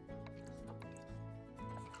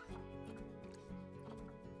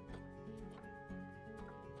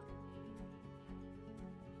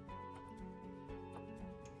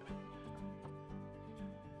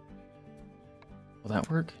 Will that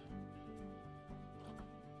work?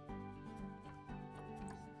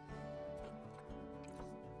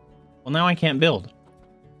 Well, now I can't build.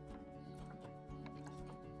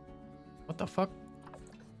 What the fuck?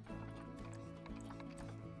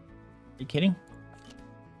 Are you kidding?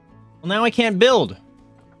 Well, now I can't build.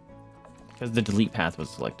 Because the delete path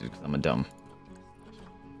was selected because I'm a dumb.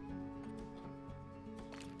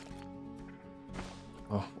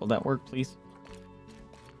 Oh, will that work, please?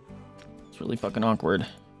 It's really fucking awkward.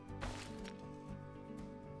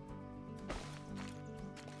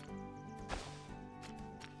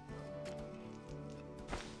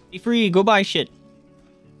 Be free, go buy shit.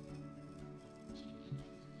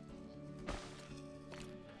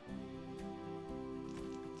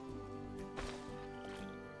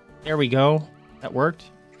 There we go. That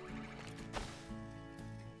worked.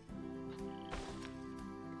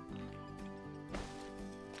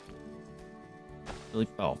 Really?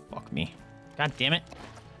 Oh, fuck me. God damn it.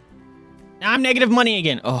 Now I'm negative money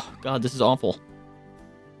again. Oh, God, this is awful.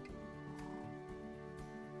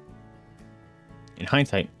 In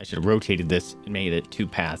hindsight, I should have rotated this and made it 2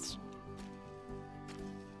 paths.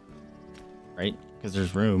 Right? Because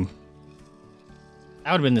there's room.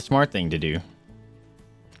 That would have been the smart thing to do.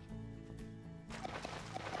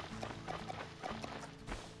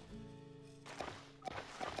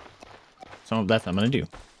 So that's what I'm going to do.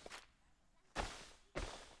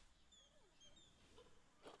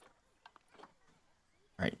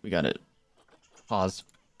 Alright, we got it. Pause.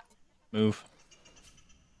 Move.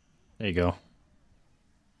 There you go.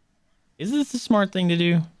 Is this the smart thing to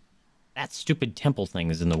do? That stupid temple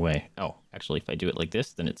thing is in the way. Oh, actually, if I do it like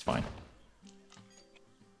this, then it's fine.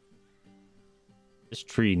 This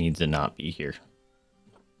tree needs to not be here.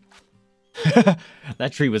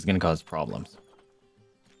 That tree was going to cause problems.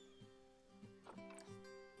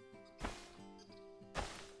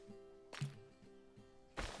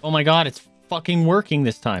 Oh my god, it's fucking working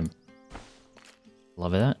this time.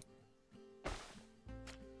 Love that.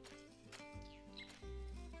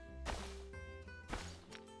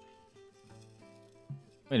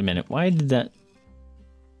 Wait a minute, why did that...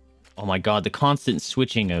 Oh my god, the constant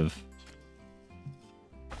switching of...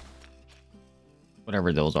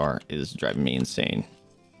 whatever those are is driving me insane.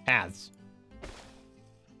 Paths.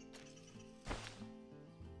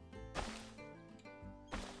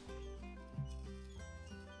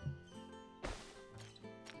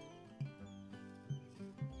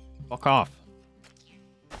 Fuck off.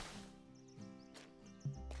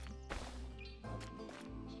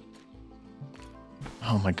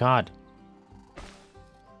 Oh my god.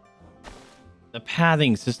 The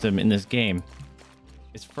pathing system in this game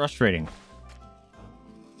is frustrating.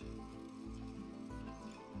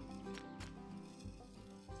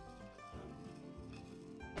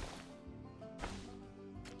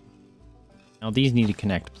 Now these need to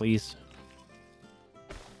connect, please.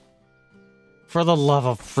 For the love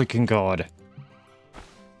of freaking God.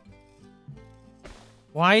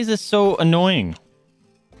 Why is this so annoying?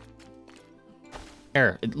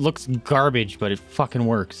 There, it looks garbage, but it fucking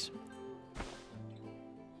works.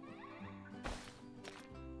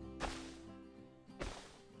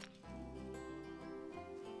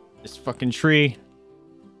 This fucking tree.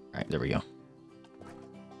 Alright, there we go.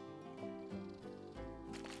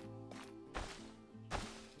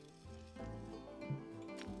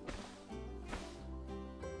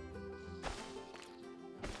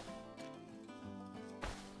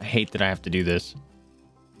 I hate that I have to do this.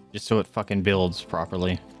 Just so it fucking builds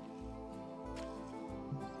properly.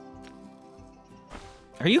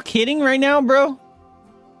 Are you kidding right now, bro?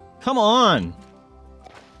 Come on.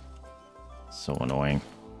 So annoying.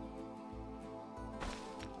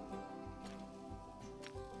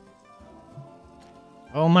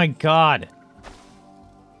 Oh my god.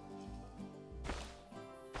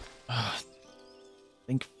 Ugh.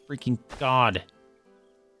 Thank freaking God.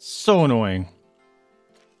 So annoying.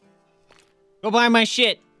 Go buy my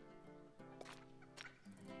shit.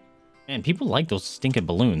 Man, people like those stinking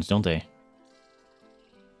balloons, don't they?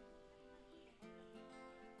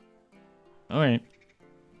 Alright.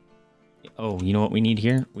 Oh, you know what we need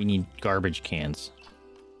here? We need garbage cans.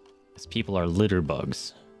 Because people are litter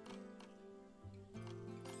bugs.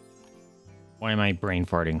 Why am I brain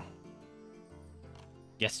farting?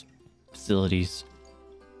 Yes. Facilities.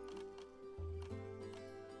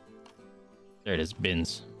 There it is.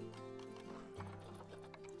 Bins.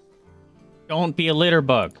 Don't be a litter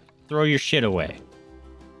bug. Throw your shit away.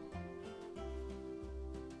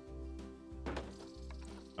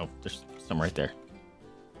 Oh, there's some right there.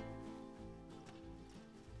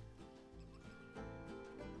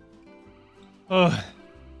 Ugh.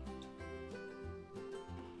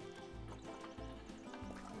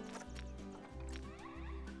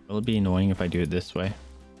 Will it be annoying if I do it this way?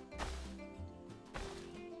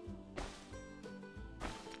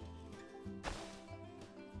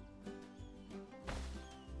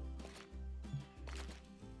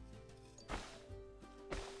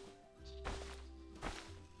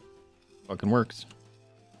 Fucking works.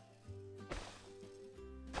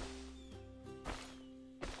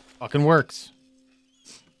 Fucking works.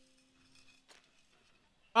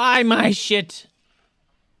 Buy my shit.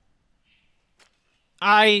 Oh,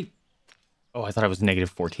 I thought I was negative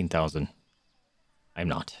 14,000. I'm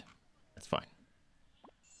not. That's fine.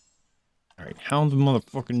 Alright, how the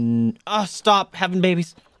motherfucking... Ah, stop having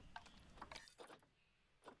babies.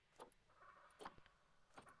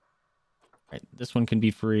 Alright, this one can be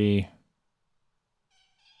free.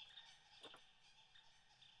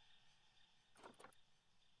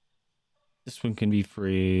 This one can be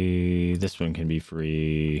free. This one can be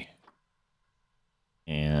free.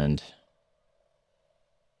 And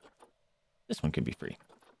this one could be free.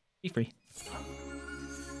 Be free.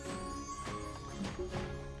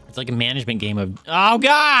 It's like a management game of... Oh,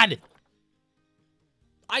 God!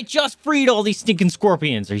 I just freed all these stinking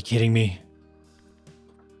scorpions. Are you kidding me?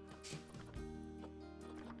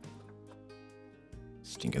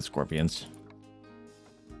 Stinking scorpions.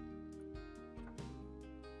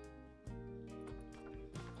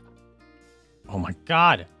 Oh, my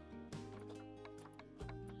God.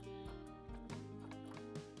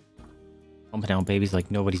 Pumping out babies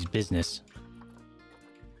like nobody's business.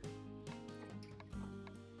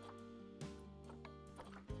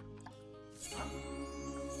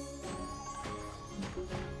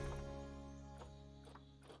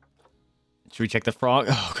 Should we check the frog?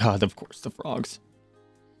 Oh, God, of course, the frogs.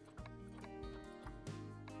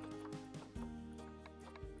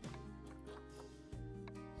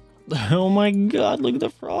 Oh, my God, look at the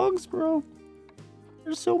frogs, bro.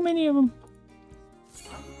 There's so many of them.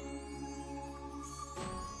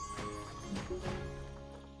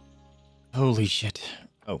 Holy shit.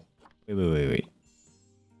 Oh, wait.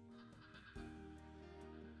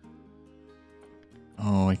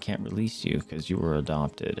 Oh, I can't release you because you were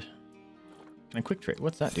adopted. Can I quick trade?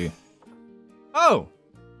 What's that do? Oh!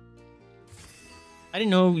 I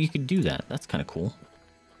didn't know you could do that. That's kind of cool.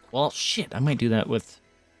 Well, shit, I might do that with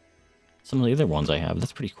some of the other ones I have.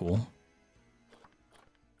 That's pretty cool.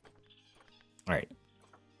 Alright.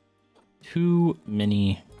 Too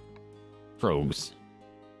many frogs.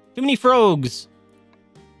 Too many frogs!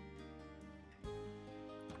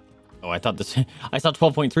 Oh, I thought this... I thought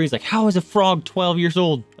 12.3 is like, how is a frog 12 years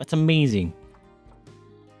old? That's amazing.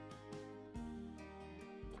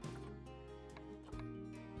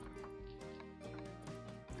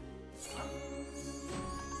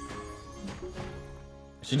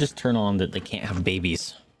 I should just turn on that they can't have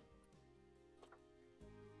babies.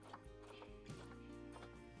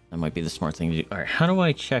 That might be the smart thing to do. Alright, how do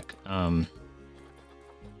I check...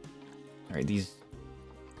 Alright, these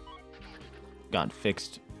got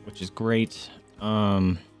fixed, which is great.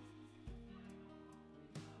 Welfare.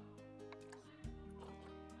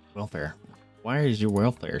 Why is your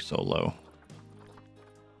welfare so low?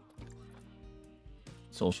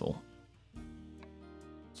 Social.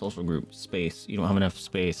 Social group. Space. You don't have enough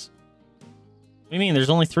space. What do you mean? There's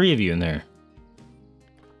only 3 of you in there.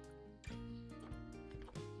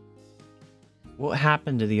 What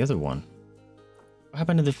happened to the other one? What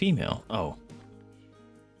happened to the female? Oh.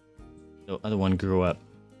 The other one grew up.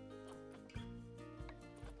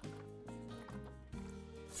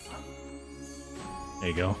 There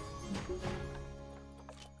you go.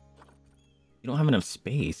 You don't have enough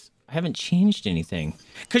space. I haven't changed anything.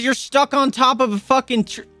 Because you're stuck on top of a fucking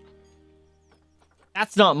tree.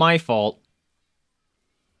 That's not my fault.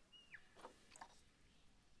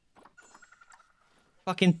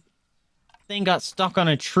 Fucking thing got stuck on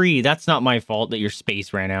a tree. That's not my fault that your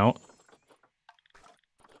space ran out.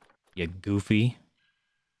 You goofy.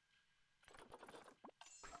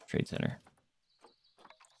 Trade center.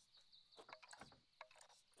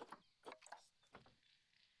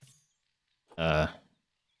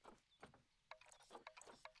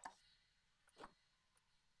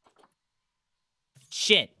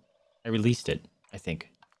 Shit. I released it, I think.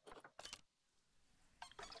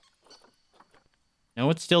 No,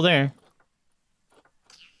 it's still there.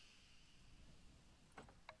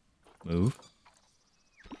 Move.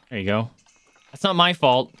 There you go. That's not my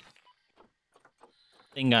fault.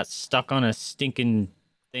 Thing got stuck on a stinking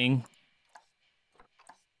thing.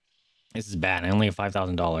 This is bad. I only have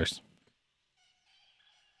 $5,000.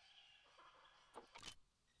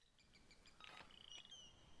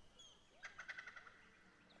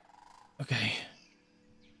 Okay.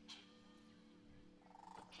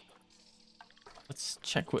 Let's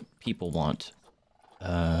check what people want.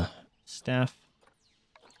 Staff.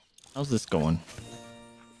 How's this going?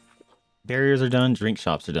 Barriers are done. Drink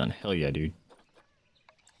shops are done. Hell yeah, dude.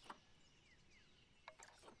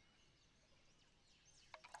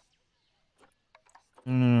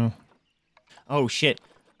 No. Oh shit.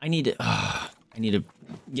 I need to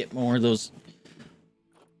get more of those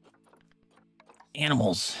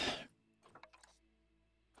animals.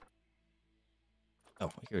 Oh,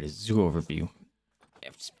 here it is. Zoo overview.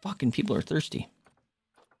 Fucking people are thirsty.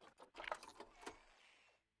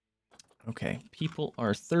 Okay, people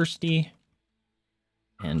are thirsty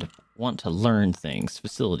and want to learn things.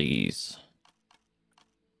 Facilities.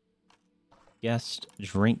 Guest,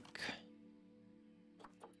 drink.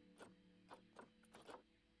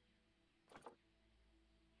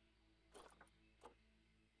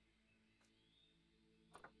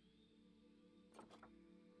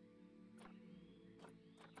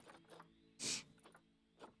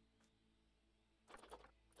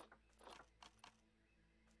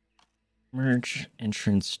 Merge,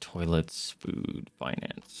 entrance, toilets, food,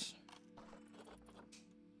 finance.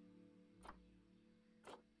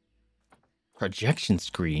 Projection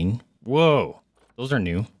screen? Whoa. Those are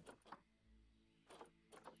new.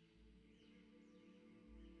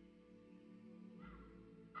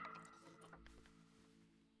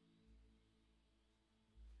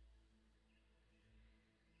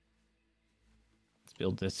 Let's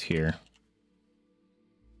build this here.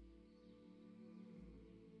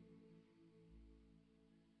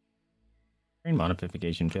 Train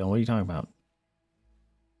modification fail. What are you talking about?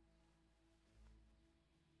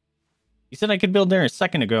 You said I could build there a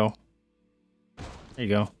second ago. There you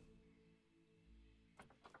go.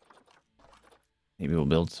 Maybe we'll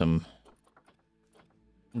build some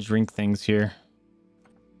drink things here.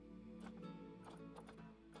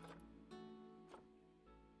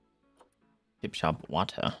 Tip shop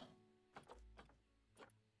water.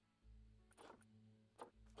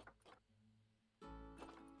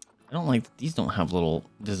 I don't like these. Don't have little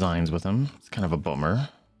designs with them. It's kind of a bummer.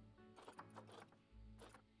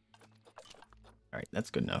 All right, that's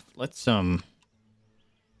good enough. Let's Oh,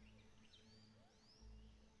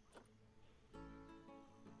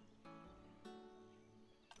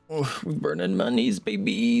 we're burning monies,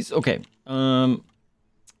 babies. Okay.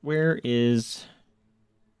 Where is?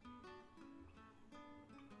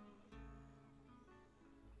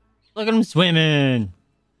 Look at them swimming.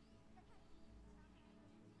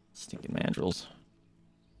 Stinking mandrills.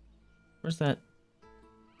 Where's that?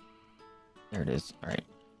 There it is. All right.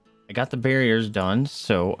 I got the barriers done,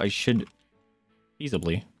 so I should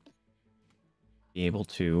feasibly be able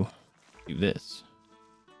to do this.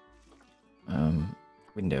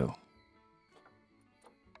 Window.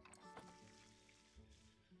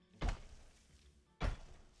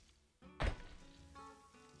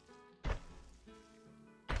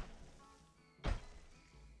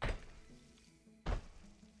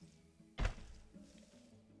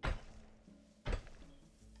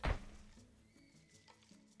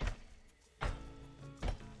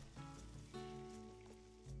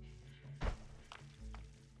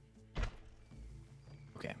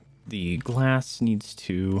 The glass needs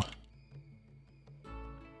to...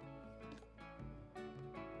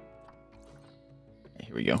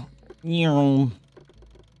 Here we go.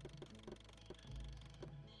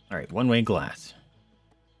 All right, one-way glass.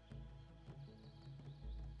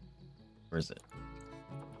 Where is it?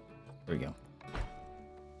 There we go.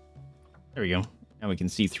 There we go. Now we can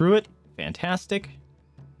see through it. Fantastic.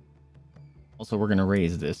 Also, we're going to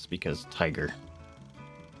raise this because tiger.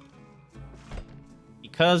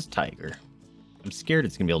 Because tiger. I'm scared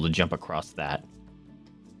it's gonna be able to jump across that.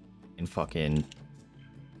 And fucking...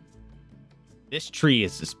 This tree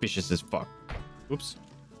is suspicious as fuck. Oops.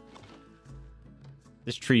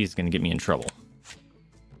 This tree is gonna get me in trouble.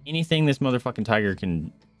 Anything this motherfucking tiger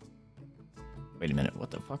can... Wait a minute,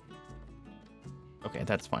 what the fuck? Okay,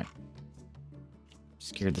 that's fine. I'm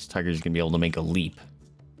scared this tiger is gonna be able to make a leap.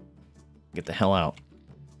 Get the hell out.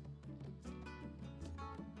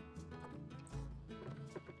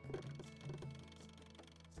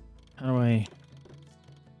 How do I...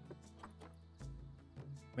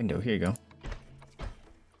 Window, here you go.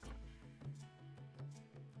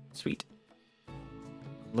 Sweet.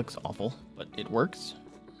 Looks awful, but it works.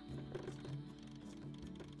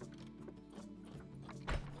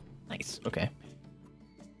 Nice, okay.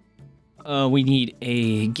 We need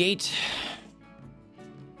a gate.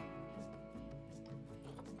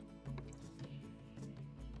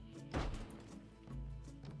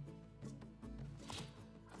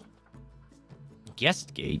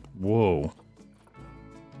 Guest gate? Whoa.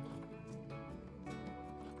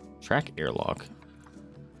 Track airlock.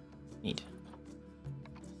 Neat.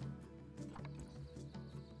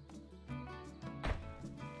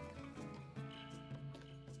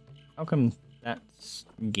 How come that's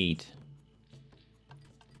gate?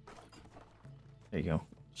 There you go.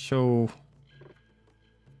 Show.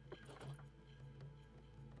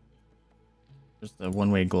 There's the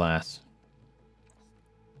one-way glass.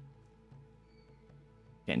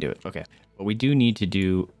 Can't do it. Okay. But we do need to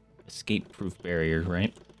do escape-proof barriers,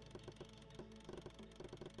 right?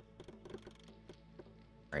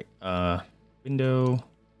 Right. Window.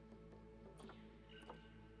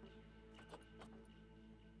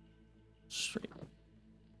 Straight.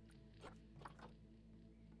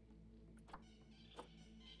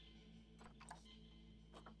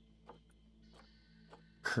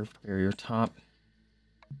 Curved barrier top.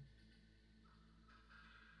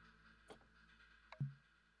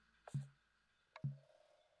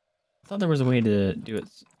 I thought there was a way to do it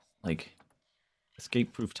like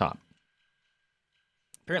escape proof top.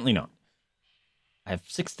 Apparently not. I have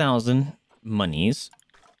 6,000 monies.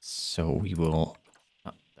 So we will...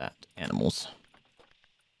 Not that. Animals.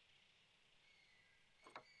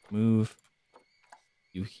 Move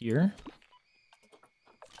you here.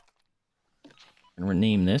 And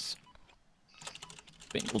rename this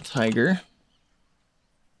Bengal Tiger.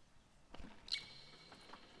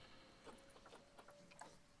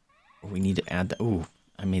 We need to add that. Ooh,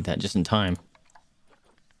 I made that just in time.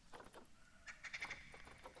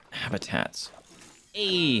 Habitats.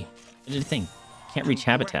 Hey, I did a thing. Can't reach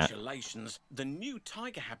habitat. Congratulations. The new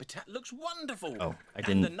tiger habitat looks wonderful. Oh, I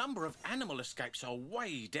And the didn't. number of animal escapes are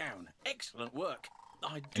way down. Excellent work.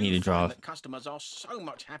 I need to do draw. find that customers are so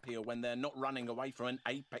much happier when they're not running away from an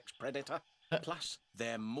apex predator. Plus,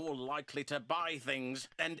 they're more likely to buy things.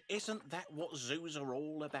 And isn't that what zoos are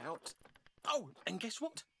all about? Oh, and guess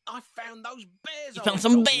what? I found those bears. You I found was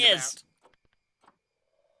some talking bears. about.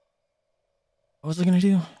 What was I gonna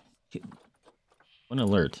do? One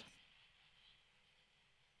alert.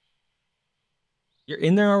 You're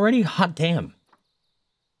in there already? Hot damn.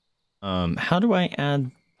 How do I add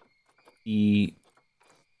the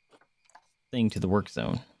thing to the work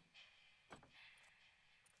zone?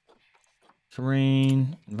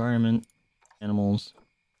 Terrain, environment, animals.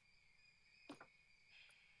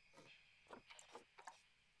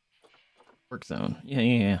 Work zone.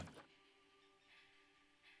 Yeah.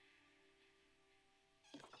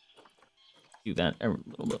 Do that a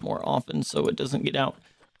little bit more often so it doesn't get out.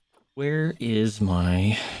 Where is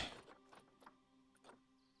my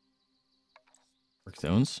work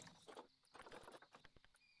zones?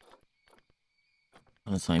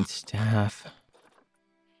 Unassigned staff.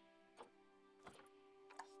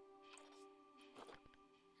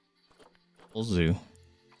 Full zoo.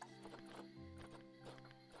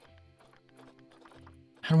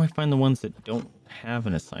 How do I find the ones that don't have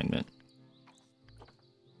an assignment?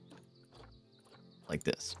 Like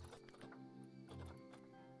this.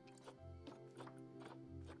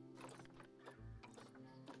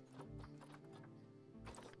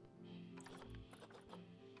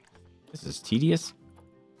 This is tedious.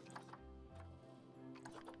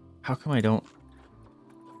 How come I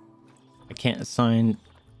can't assign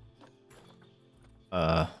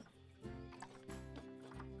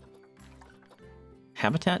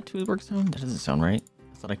habitat to the work zone? That doesn't sound right.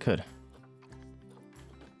 I thought I could.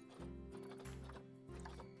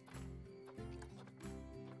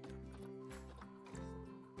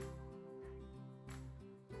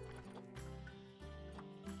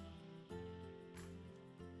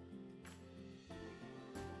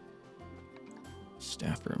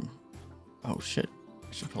 Staff room. Oh shit.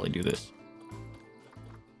 I should probably do this.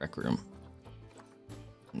 Rec room.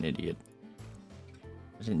 An idiot.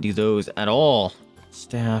 I didn't do those at all.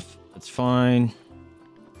 Staff, that's fine.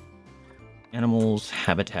 Animals,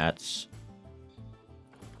 habitats.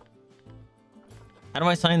 How do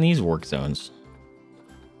I assign these work zones?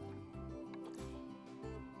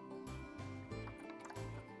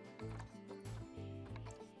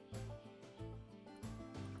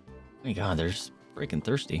 Oh my god, they're just freaking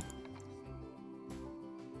thirsty.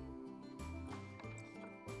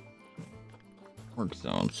 Work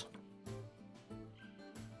zones.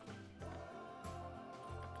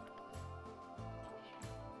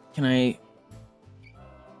 Can I...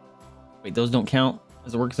 Wait, those don't count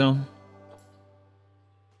as a work zone?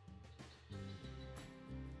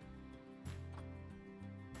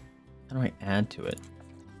 How do I add to it?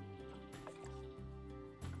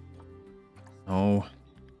 Oh.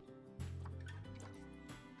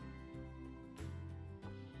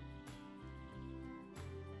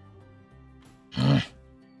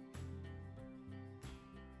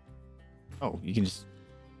 Oh, you can just...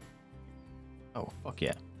 Oh, fuck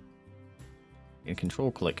yeah. And control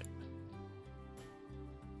click.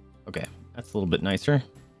 Okay, that's a little bit nicer.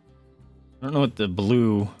 I don't know what the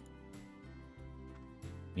blue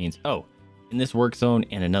means. Oh, in this work zone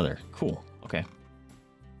and another. Cool. Okay.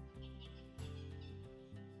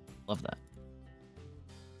 Love that.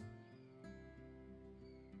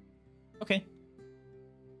 Okay.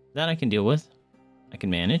 That I can deal with. I can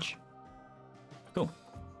manage. Cool.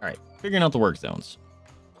 All right. Figuring out the work zones.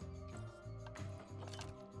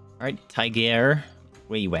 All right, Tiger.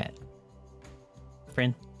 Where you at?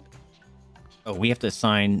 Friend? Oh, we have to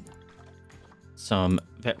assign some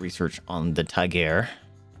vet research on the Tiger.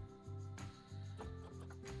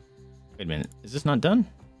 Wait a minute. Is this not done?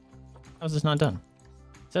 How is this not done?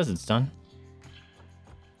 It says it's done.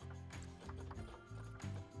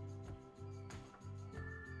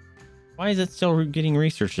 Why is it still getting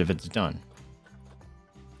researched if it's done?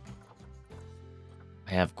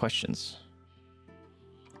 I have questions.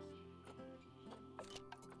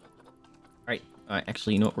 All right,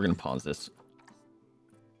 Actually, you know what? We're gonna pause this.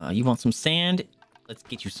 You want some sand? Let's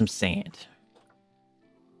get you some sand.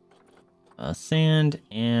 Sand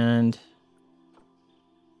and...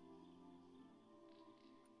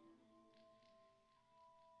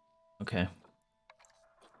 Okay.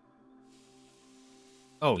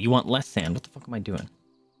 Oh, you want less sand? What the fuck am I doing?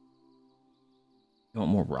 You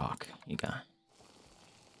want more rock? You got...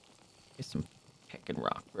 Get some heckin'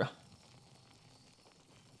 rock, bro.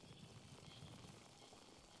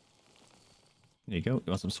 There you go. You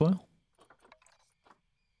want some soil?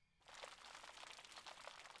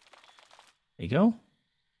 There you go. Want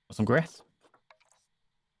some grass?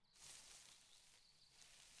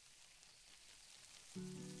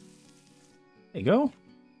 There you go.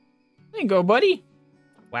 There you go, buddy.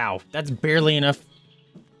 Wow, that's barely enough.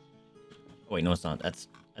 Oh, wait, no, it's not. That's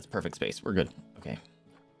perfect space. We're good. Okay.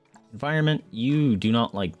 Environment, you do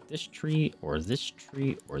not like this tree, or this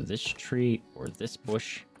tree, or this tree, or this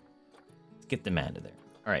bush. Let's get them out of there.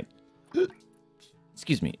 All right.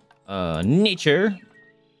 Excuse me. Nature.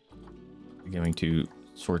 We're going to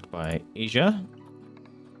sort by Asia.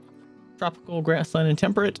 Tropical, grassland, and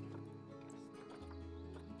temperate.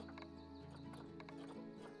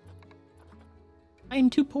 I'm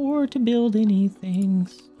too poor to build anything.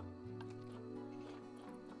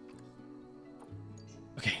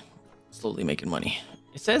 Okay, slowly making money.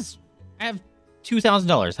 It says I have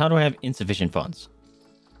 $2,000. How do I have insufficient funds?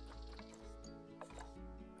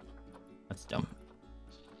 That's dumb.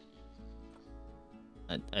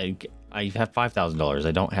 I have $5,000.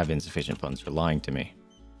 I don't have insufficient funds. You're lying to me.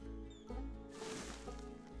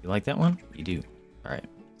 You like that one? You do. All right,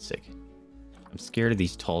 sick. I'm scared of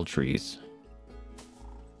these tall trees.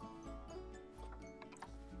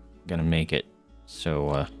 I'm gonna make it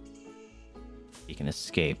so he can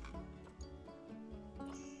escape.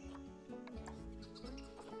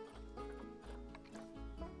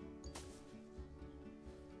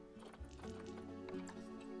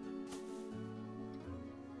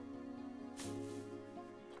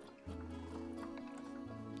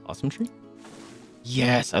 Blossom tree?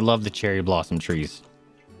 Yes, I love the cherry blossom trees.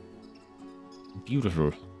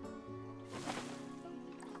 Beautiful.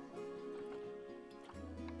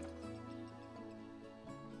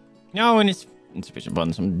 No, and it's insufficient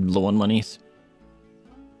funds. I'm low on monies.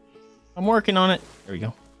 I'm working on it. There we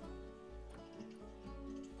go.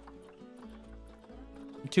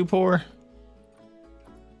 I'm too poor.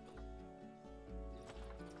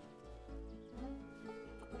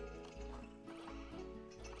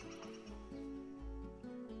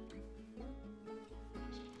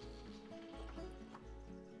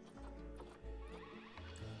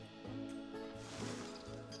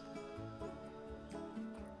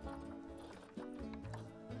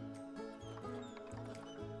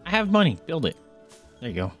 I have money. Build it. There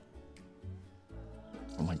you go.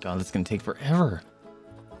 Oh my god, this is gonna take forever.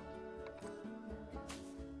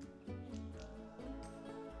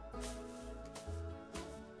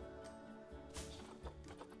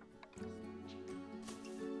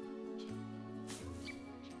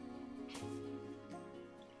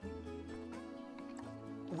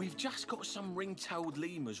 We've just got some ring-tailed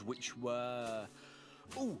lemurs which were...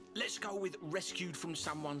 Oh, let's go with rescued from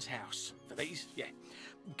someone's house. For these, yeah.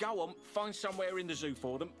 Go on, find somewhere in the zoo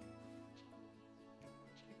for them.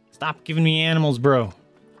 Stop giving me animals, bro.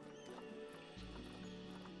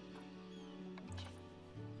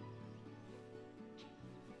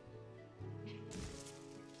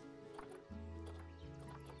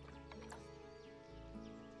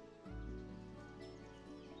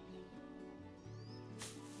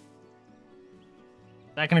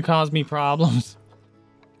 Is that gonna cause me problems?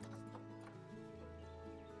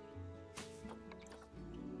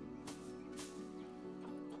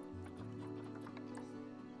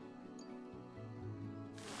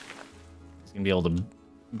 He's gonna be able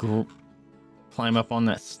to climb up on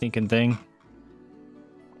that stinking thing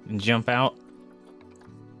and jump out.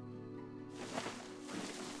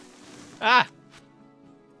 Ah!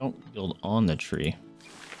 Don't build on the tree.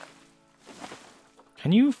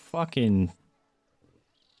 Can you fucking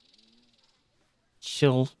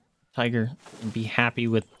chill, Tiger, and be happy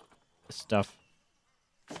with the stuff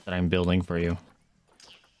that I'm building for you?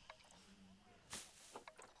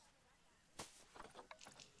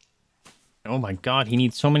 Oh my god, he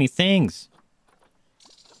needs so many things.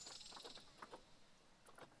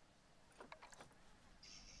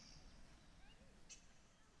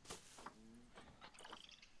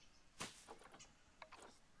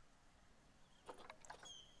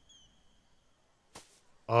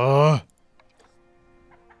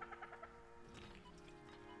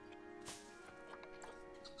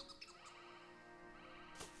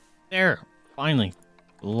 There, Finally.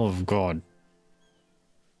 For the love of God.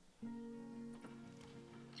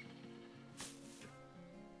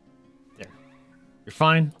 There. You're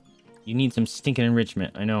fine. You need some stinking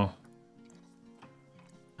enrichment. I know.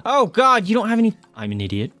 Oh, God. You don't have any... I'm an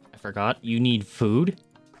idiot. I forgot. You need food?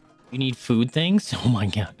 You need food things? Oh, my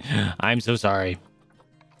God. I'm so sorry.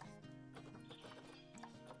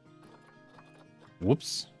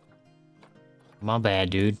 Whoops. My bad,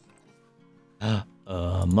 dude.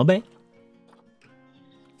 My bad.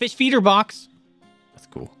 Fish feeder box. That's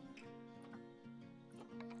cool.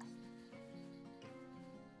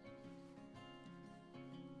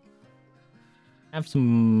 Have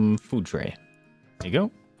some food tray. There you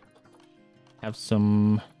go. Have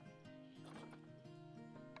some...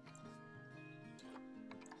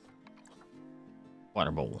 water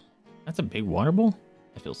bowl. That's a big water bowl?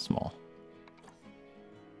 That feels small.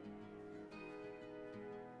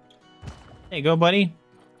 There you go, buddy.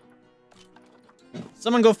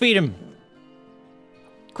 Someone go feed him.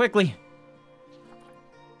 Quickly.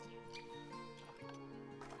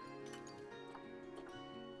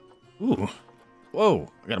 Ooh. Whoa.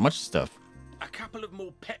 I got a bunch of stuff. A couple of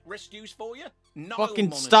more pet rescues for you? No Fucking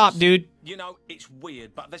monitors. stop, dude. You know, it's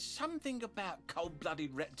weird, but there's something about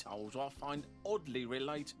cold-blooded reptiles I find oddly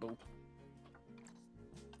relatable.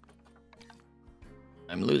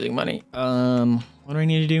 I'm losing money. What do I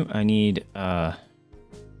need to do? I need, oh,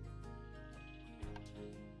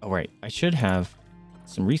 right. I should have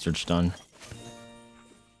some research done.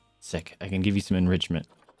 Sick. I can give you some enrichment.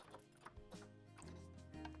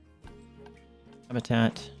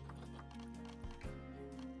 Habitat.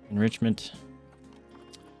 Enrichment.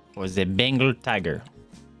 Was a Bengal tiger.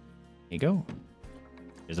 There you go.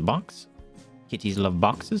 There's a box. Kitties love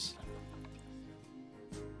boxes.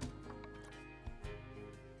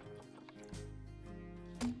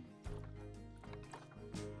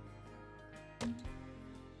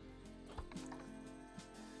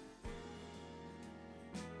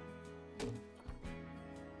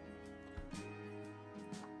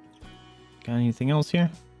 Got anything else here?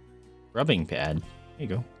 Rubbing pad. There you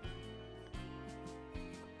go.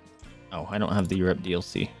 Oh, I don't have the Europe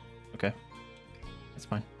DLC. Okay. That's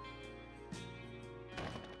fine.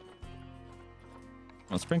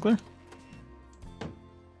 Want a sprinkler?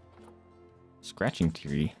 Scratching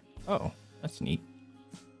tree. Oh, that's neat.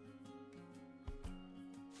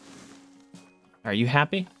 Are you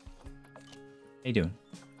happy? How you doing?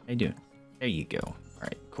 How you doing? There you go. All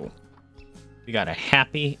right, cool. We got a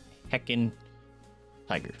happy heckin'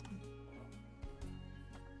 tiger.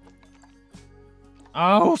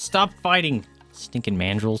 Oh, stop fighting, stinking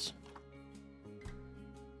mandrills.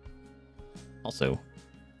 Also,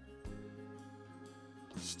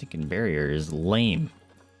 stinking barrier is lame.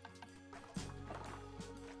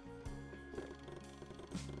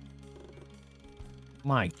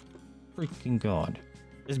 My freaking God.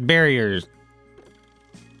 This barrier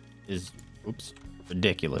is oops,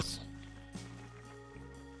 ridiculous.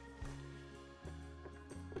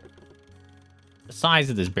 The size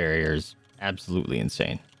of this barrier is absolutely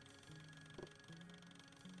insane.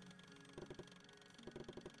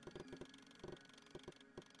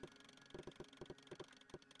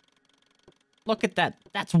 Look at that.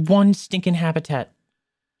 That's one stinking habitat.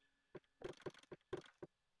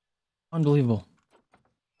 Unbelievable.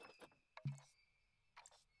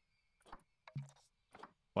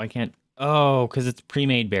 Why can't... Oh, because it's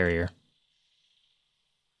pre-made barrier.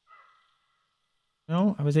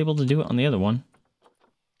 No, I was able to do it on the other one.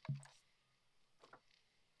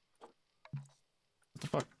 What the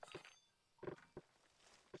fuck?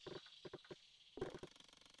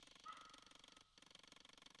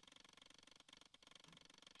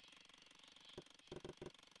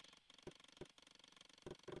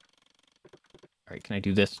 Alright, can I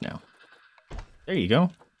do this now? There you go.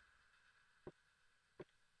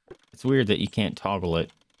 It's weird that you can't toggle it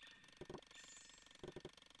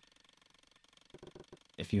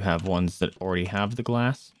if you have ones that already have the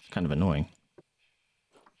glass. It's kind of annoying.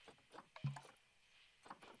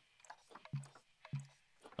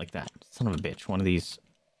 Like that. Son of a bitch. One of these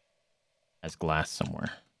has glass somewhere.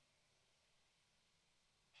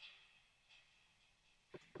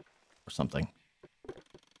 Or something.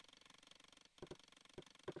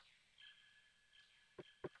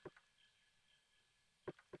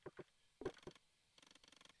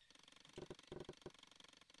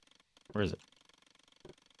 Where is it?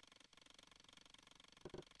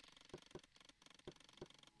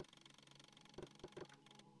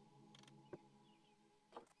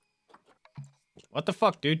 What the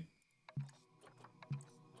fuck, dude?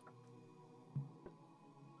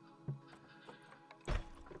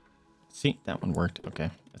 See, that one worked.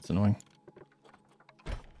 Okay, that's annoying.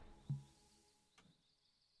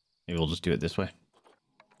 Maybe we'll just do it this way.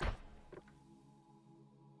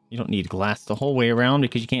 You don't need glass the whole way around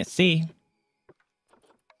because you can't see.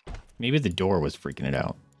 Maybe the door was freaking it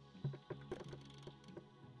out.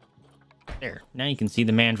 There. Now you can see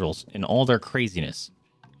the mandrels in all their craziness.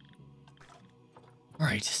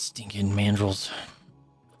 Alright, stinking mandrels.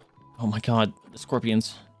 Oh my god, the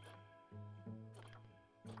scorpions.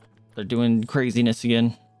 They're doing craziness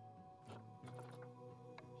again.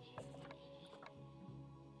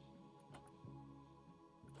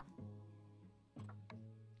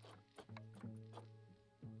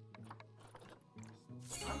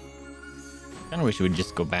 Kinda wish we would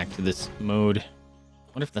just go back to this mode.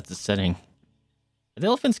 What if that's a setting? Are the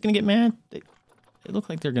elephants gonna get mad? They look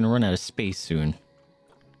like they're gonna run out of space soon.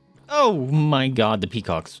 Oh my god, the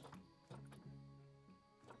peacocks.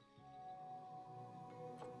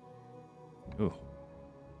 Ooh.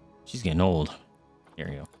 She's getting old. Here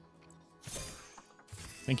you go.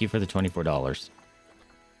 Thank you for the $24.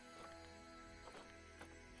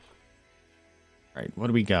 Alright, what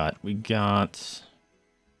do we got? We got...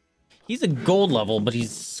 He's a gold level, but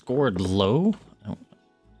he's scored low? I don't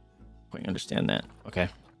quite understand that. Okay.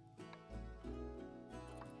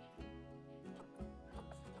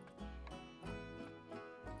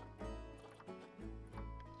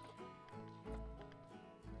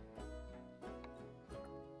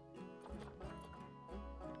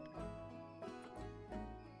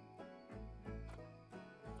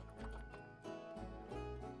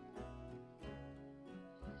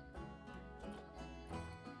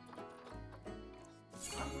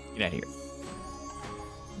 Get out of here.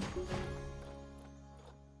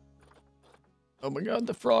 Oh my god,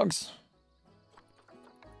 the frogs.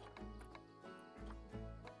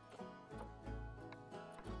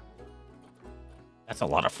 That's a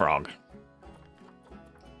lot of frog.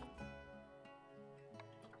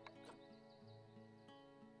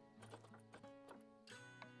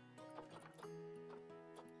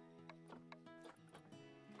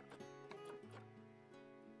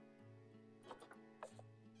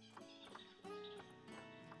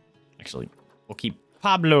 Actually, we'll keep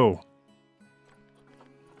Pablo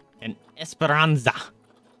and Esperanza.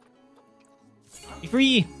 Be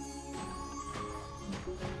free.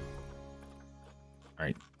 All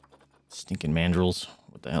right, stinking mandrels.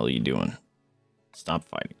 What the hell are you doing? Stop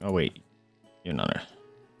fighting. Oh wait, you're not a...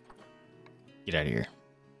 Get out of here.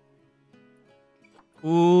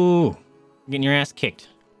 Ooh, getting your ass kicked.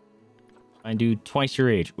 I do twice your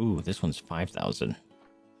age. Ooh, this one's 5,000.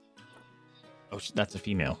 Oh, that's a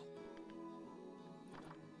female.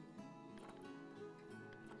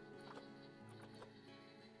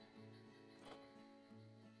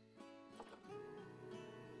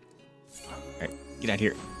 Alright, get out of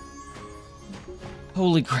here.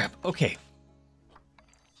 Holy crap. Okay.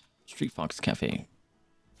 Street Fox Cafe.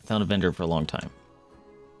 Without a vendor for a long time.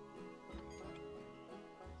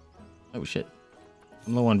 Oh shit.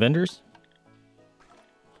 I'm low on vendors?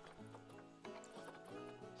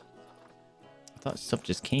 I thought stuff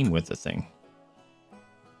just came with the thing.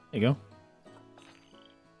 There you go.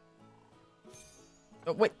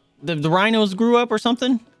 Oh, wait. The rhinos grew up or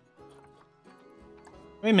something?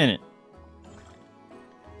 Wait a minute.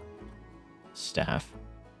 Staff.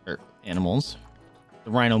 Or animals.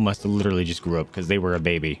 The rhino must have literally just grew up because they were a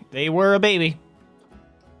baby. They were a baby.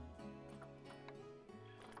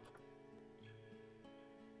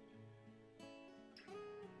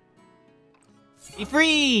 Be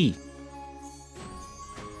free!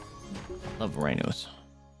 Love rhinos.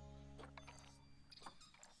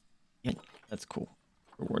 Yeah, that's cool.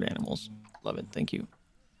 Reward animals. Love it. Thank you.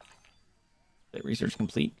 That research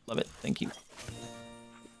complete. Love it. Thank you.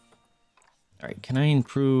 All right. Can I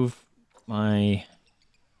improve my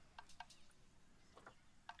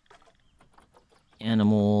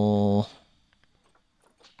animal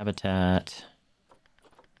habitat?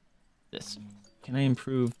 This. Can I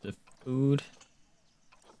improve the food?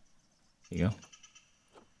 There you go.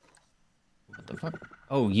 What the fuck?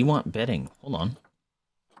 Oh, you want bedding. Hold on.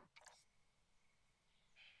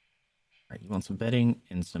 Alright, you want some bedding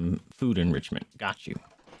and some food enrichment. Got you.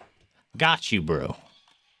 Got you, bro.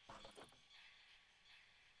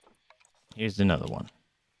 Here's another one.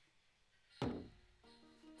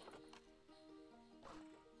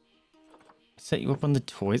 Set you up on the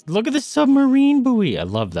toys. Look at the submarine buoy. I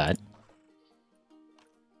love that.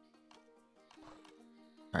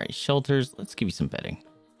 Alright, shelters. Let's give you some bedding.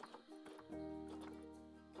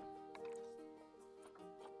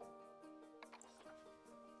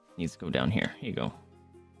 Needs to go down here. Here you go.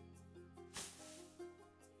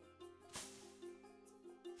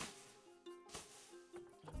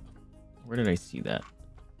 Where did I see that?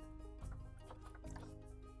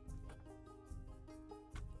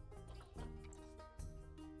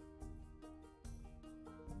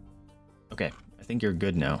 Okay, I think you're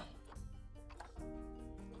good now.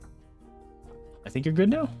 I think you're good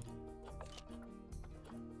now?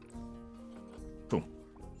 Cool.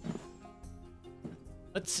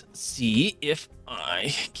 Let's see if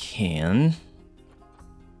I can...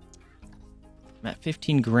 I'm at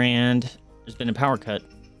 15 grand. There's been a power cut.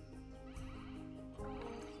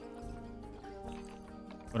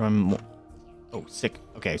 But I'm... Oh, sick.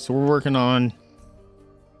 Okay, so we're working on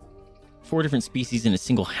 4 different species in a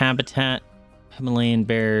single habitat. Himalayan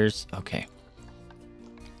bears. Okay.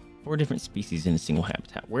 4 different species in a single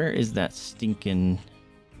habitat. Where is that stinking...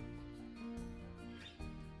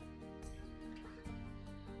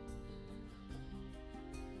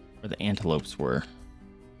 Where the antelopes were.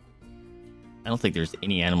 I don't think there's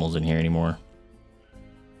any animals in here anymore.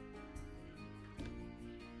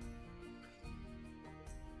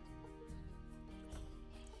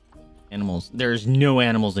 Animals. There's no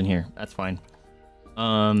animals in here. That's fine.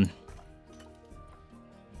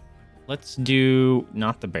 Let's do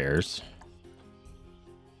not the bears.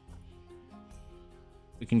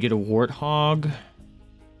 We can get a warthog.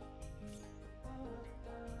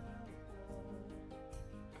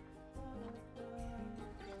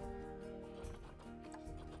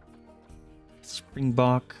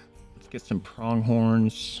 Springbok. Let's get some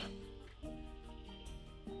pronghorns.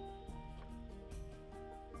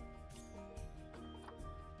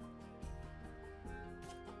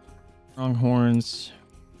 Pronghorns.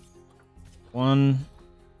 1.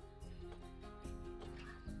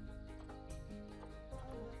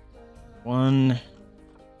 One.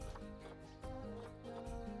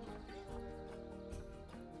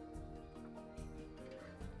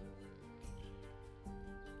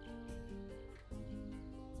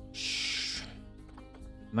 Shh.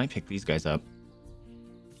 Might pick these guys up.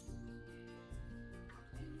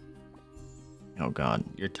 Oh god,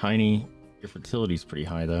 you're tiny. Your fertility's pretty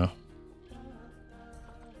high though.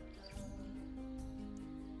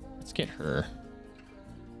 Let's get her.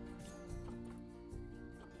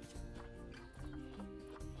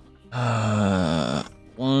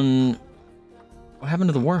 One. What happened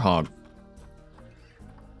to the warthog?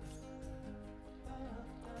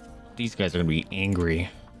 These guys are gonna be angry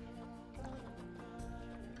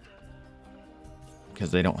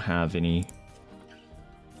because they don't have any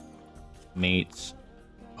mates.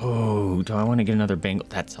 Oh, do I want to get another Bengal?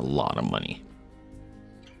 That's a lot of money.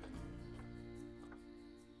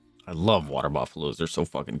 I love water buffaloes. They're so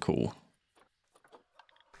fucking cool.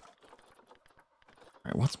 All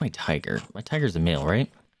right, what's my tiger? My tiger's a male, right?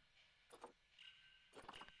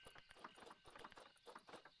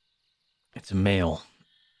 It's a male.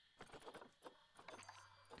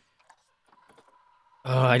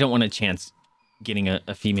 I don't want a chance getting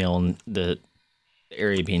a female in the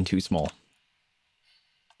area being too small.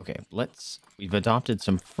 Okay, we've adopted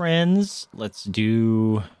some friends. Let's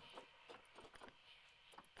do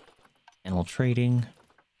animal trading,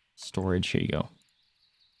 storage. Here you go.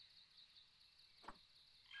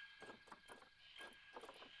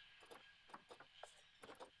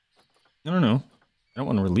 No. I don't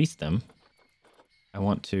want to release them. I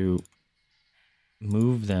want to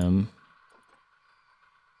move them.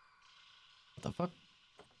 What the fuck?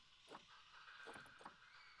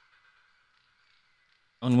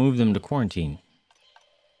 I want to move them to quarantine.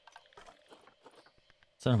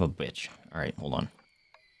 Son of a bitch. All right, hold on.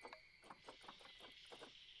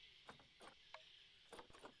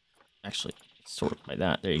 Actually, sort by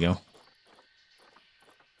that. There you go.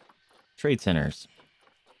 Trade centers.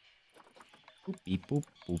 Boop, beep, boop,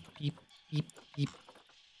 boop, beep, beep, beep.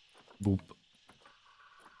 Boop.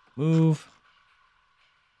 Move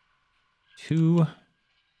to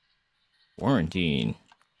quarantine.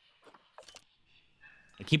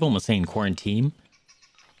 I keep almost saying quarantine.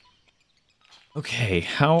 Okay,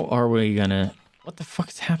 how are we gonna... What the fuck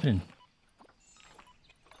is happening?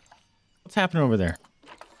 What's happening over there?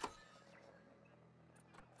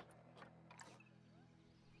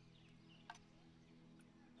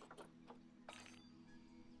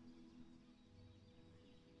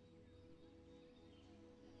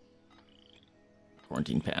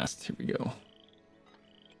 Quarantine passed. Here we go.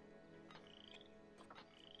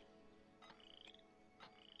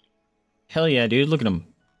 Hell yeah, dude. Look at him.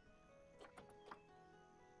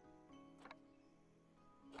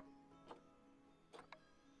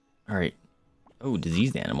 All right. Oh,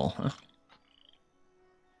 diseased animal, huh?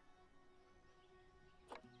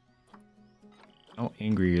 How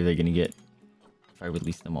angry are they going to get if I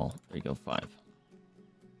release them all? There you go, 5.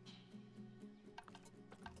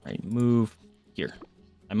 All right, move here.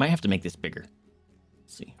 I might have to make this bigger.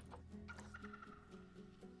 Let's see.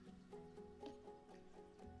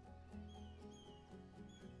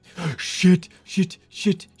 Shit, shit,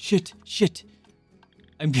 shit, shit, shit.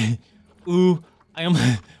 I'm... Ooh, I am...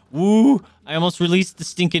 Woo! I almost released the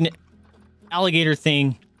stinking alligator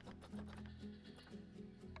thing.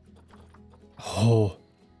 Oh.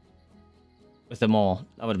 With them all.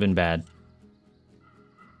 That would have been bad.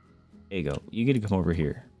 There you go. You get to come over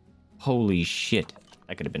here. Holy shit.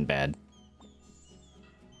 That could have been bad.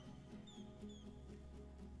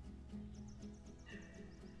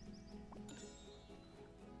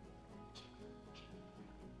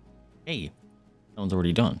 Hey. That one's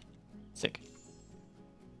already done. Sick.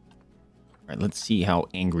 Alright, let's see how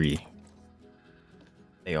angry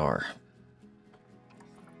they are.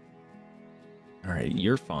 Alright,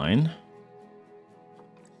 you're fine.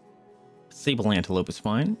 Sable antelope is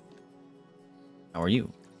fine. How are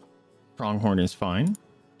you? Pronghorn is fine.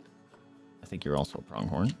 I think you're also a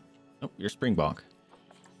pronghorn. Nope, you're springbok.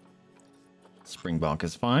 Springbok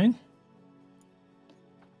is fine.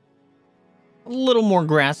 A little more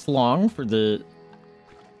grass long for the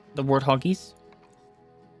warthoggies.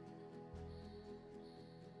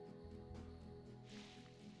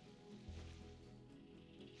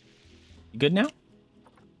 You good now? All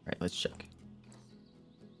right, let's check.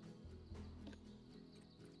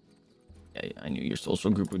 Yeah, I knew your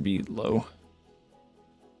social group would be low.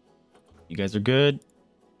 You guys are good.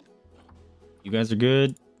 You guys are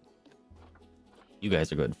good. You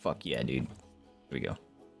guys are good. Fuck yeah, dude. Here we go.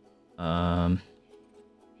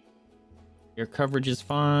 Your coverage is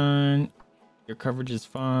fine. Your coverage is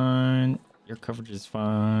fine. Your coverage is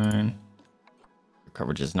fine. Your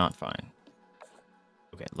coverage is not fine.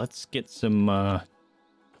 Okay, let's get some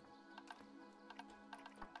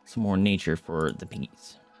more nature for the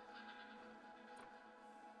piggies.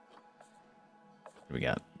 What do we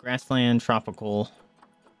got? Grassland, tropical,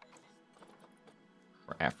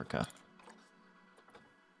 or Africa.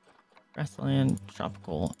 Grassland,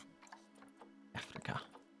 tropical, Africa.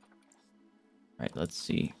 All right, let's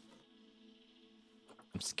see.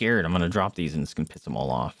 I'm scared. I'm gonna drop these and it's gonna piss them all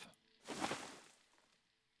off.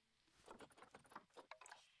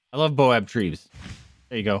 I love boab trees.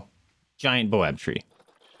 There you go. Giant boab tree.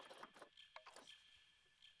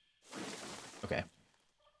 Okay.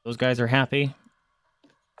 Those guys are happy.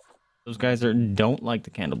 Those guys don't like the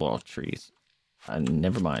candleball trees.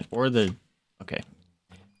 Never mind. Or the... Okay.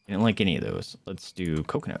 I didn't like any of those. Let's do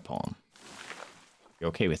coconut palm. You're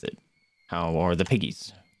okay with it. How are the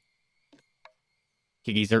piggies?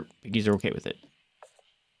 Piggies are okay with it.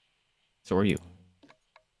 So are you.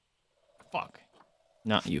 Fuck.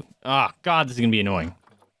 Not you. Ah, God, this is gonna be annoying.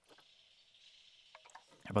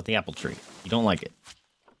 How about the apple tree? You don't like it.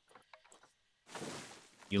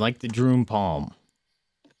 You like the droom palm.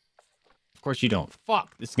 Of course you don't.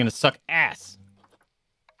 Fuck, this is gonna suck ass.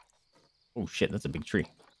 Oh shit, that's a big tree.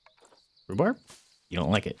 Rhubarb? You don't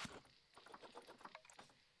like it.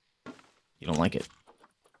 You don't like it.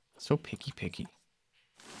 So picky. You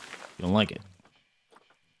don't like it.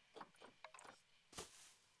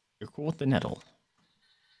 You're cool with the nettle.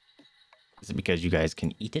 Is it because you guys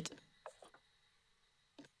can eat it?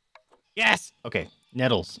 Yes! Okay,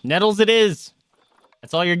 nettles. Nettles it is!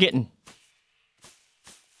 That's all you're getting.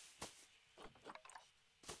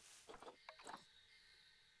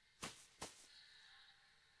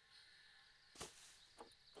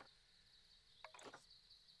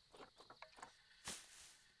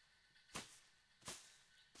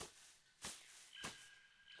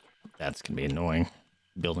 That's gonna be annoying,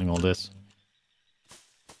 building all this.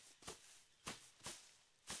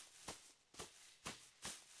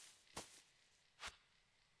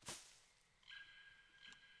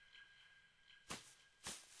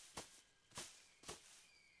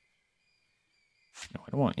 No, I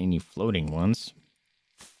don't want any floating ones.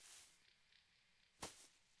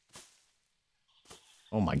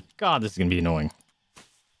 Oh my God, this is gonna be annoying.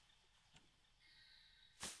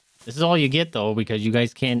 This is all you get though, because you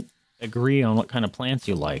guys can't agree on what kind of plants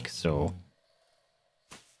you like, so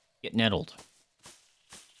get nettled.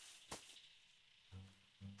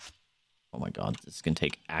 Oh my God, this is gonna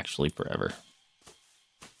take actually forever.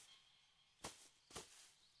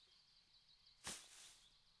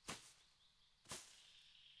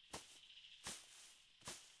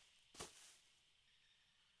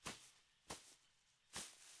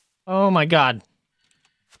 Oh my God.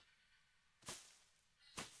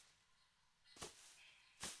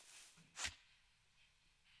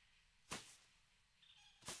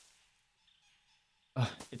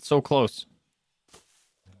 It's so close.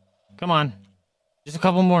 Come on. Just a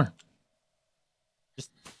couple more. Just...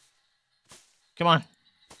 Come on.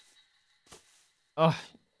 Oh,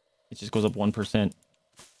 it just goes up 1%.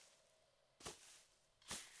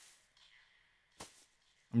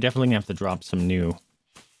 I'm definitely gonna have to drop some new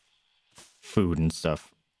food and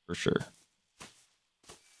stuff for sure.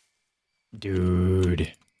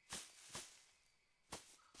 Dude.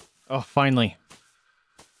 Oh, finally.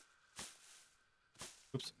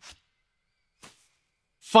 Oops.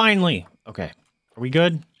 Finally. Okay. Are we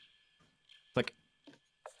good? Click.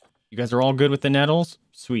 You guys are all good with the nettles?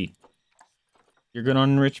 Sweet. You're good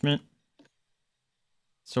on enrichment?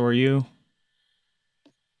 So are you.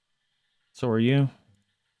 So are you.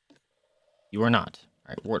 You are not.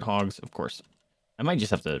 All right, warthogs, of course. I might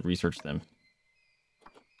just have to research them.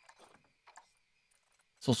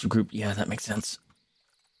 Social group, yeah, that makes sense.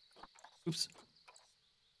 Oops.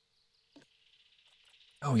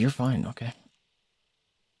 Oh, you're fine, okay.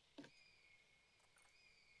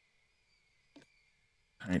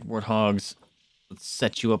 All right, warthogs. Let's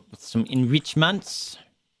set you up with some enrichments.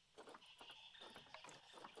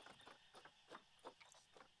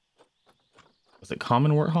 Was it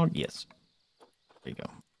common warthog? Yes. There you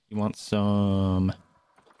go. You want some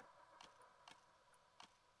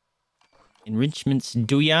enrichments,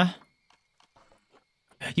 do ya?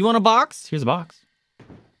 You want a box? Here's a box.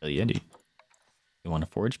 Hell yeah, dude. You want a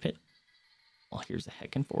forage pit? Well, here's a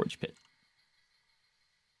heckin' forage pit.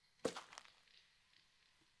 You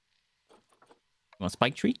want a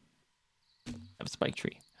spike tree? Have a spike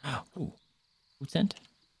tree. Ooh. Food scent?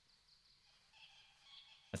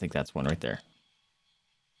 I think that's one right there.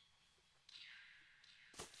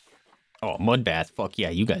 Oh, mud bath. Fuck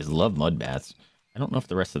yeah, you guys love mud baths. I don't know if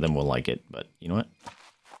the rest of them will like it, but you know what?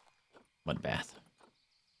 Mud bath.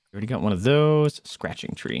 You already got one of those.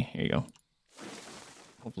 Scratching tree. Here you go.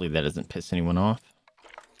 Hopefully that doesn't piss anyone off.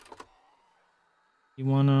 You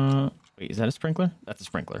wanna... Wait, is that a sprinkler? That's a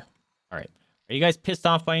sprinkler. Alright. Are you guys pissed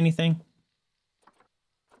off by anything?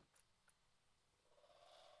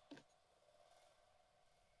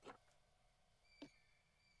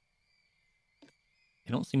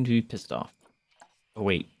 They don't seem to be pissed off. Oh,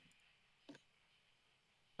 wait.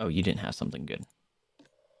 Oh, you didn't have something good.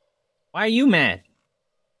 Why are you mad?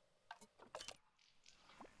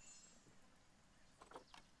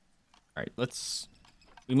 Alright, let's...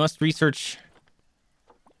 We must research...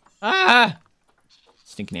 Ah!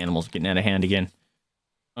 Stinking animals getting out of hand again.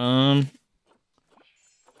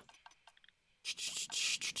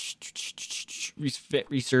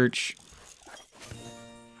 Research.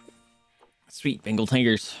 Sweet, Bengal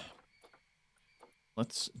tigers.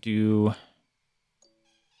 Let's do...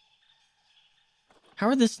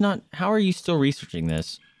 How are you still researching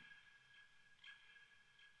this?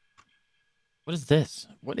 What is this?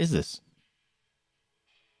 What is this?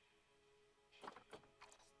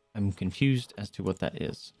 I'm confused as to what that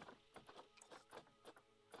is.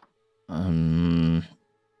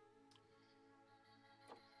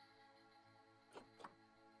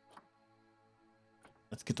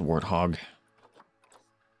 Let's get the warthog.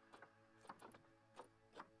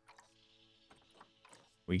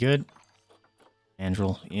 We good?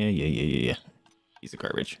 Andrel. Yeah. Piece of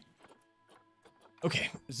garbage. Okay.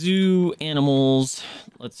 Zoo animals.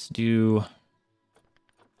 Let's do...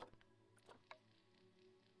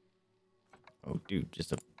 Oh, dude.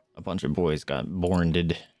 Just a bunch of boys got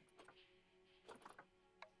bornded.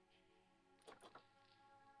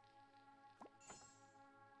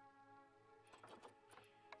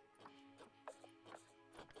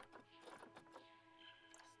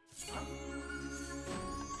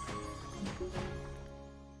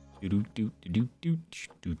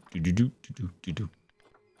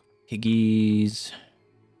 Piggies.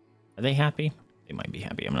 Are they happy? They might be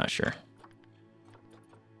happy. I'm not sure.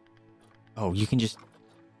 Oh, you can just...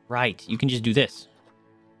 Right. You can just do this.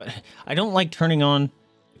 But I don't like turning on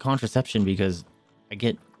the contraception because I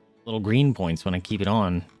get little green points when I keep it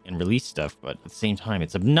on and release stuff. But at the same time,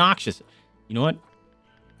 it's obnoxious. You know what?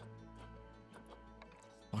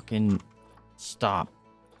 Fucking stop.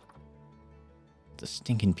 The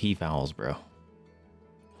stinking peafowls, bro.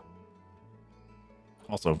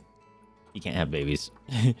 Also, he can't have babies.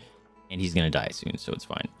 And he's gonna die soon, so it's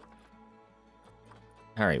fine.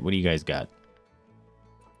 Alright, what do you guys got?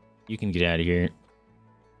 You can get out of here.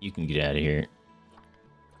 You can get out of here.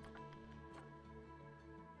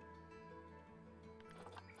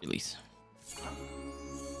 Release.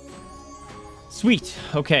 Sweet.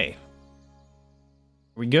 Okay.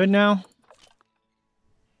 Are we good now?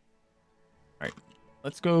 Alright.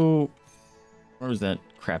 Let's go... Where was that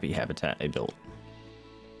crappy habitat I built?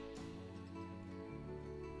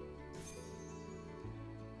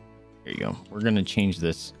 There you go. We're gonna change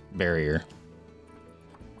this barrier.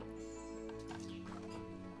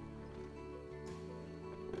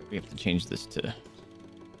 We have to change this to...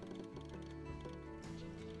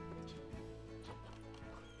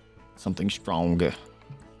 something strong.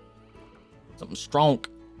 Something strong.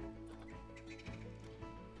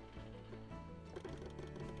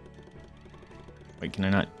 Wait, can I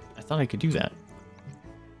not? I thought I could do that.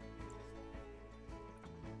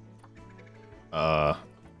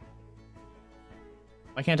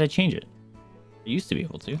 Why can't I change it? I used to be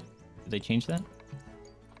able to. Did they change that?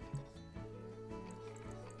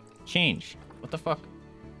 Change. What the fuck?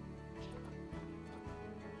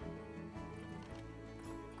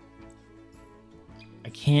 I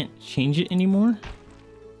can't change it anymore?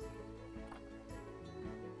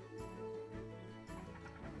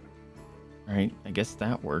 Alright, I guess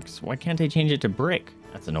that works. Why can't I change it to brick?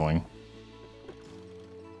 That's annoying.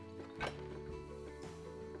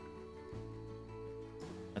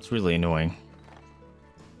 That's really annoying.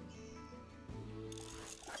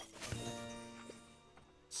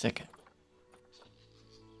 Sick.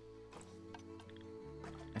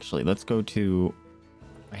 Actually, let's go to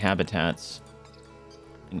my habitats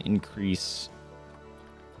and increase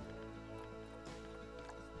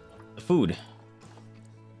the food.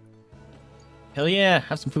 Hell yeah,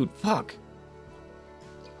 have some food. Fuck.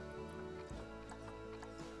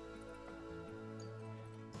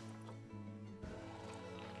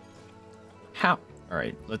 How? All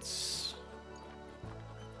right, let's.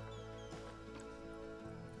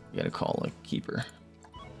 We gotta call a keeper.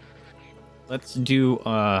 Let's do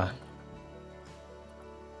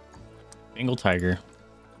Bengal tiger.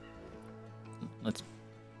 Let's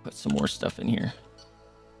put some more stuff in here.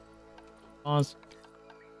 Pause.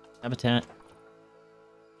 Habitat.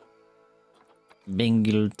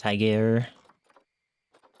 Bengal tiger.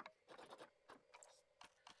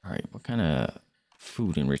 All right, what kind of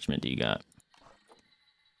food enrichment do you got?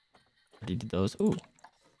 Already did those. Ooh,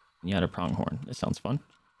 you had a pronghorn. This sounds fun.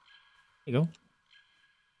 There you go.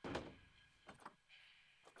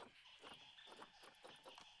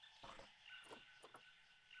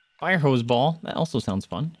 Fire hose ball. That also sounds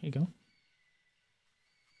fun. Here you go.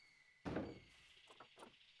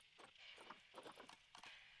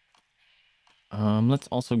 Let's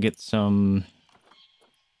also get some.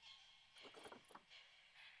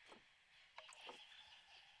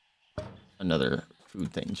 Another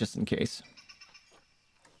food thing, just in case.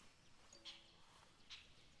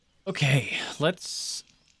 Okay, let's.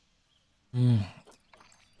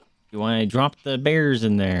 Do I drop the bears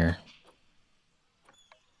in there?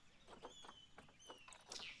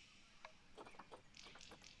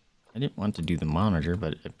 I didn't want to do the monitor,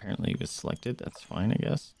 but apparently it was selected. That's fine, I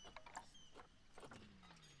guess.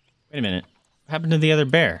 Wait a minute. What happened to the other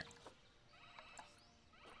bear?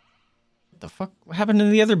 What the fuck? What happened to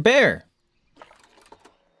the other bear?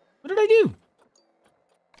 What did I do?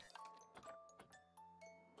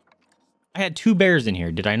 I had 2 bears in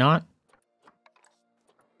here, did I not?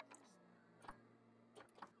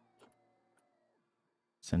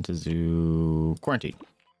 Sent to zoo. Quarantine.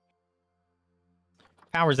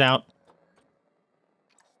 Power's out.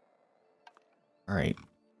 All right.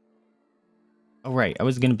 Oh, right. I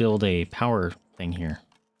was going to build a power thing here.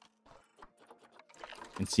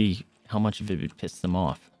 And see how much of it would piss them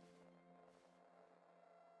off.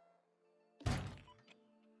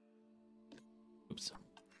 Oops.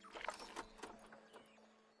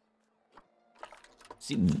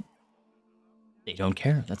 See, they don't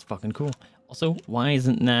care. That's fucking cool. Also, why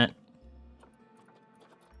isn't that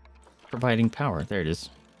providing power? There it is.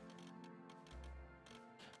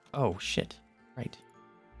 Oh, shit. Right.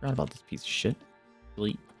 Forgot about this piece of shit.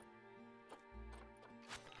 Delete.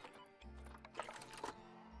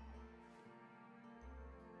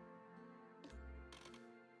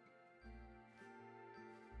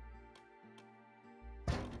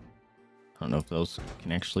 I don't know if those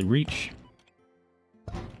can actually reach.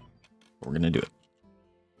 But we're gonna do it.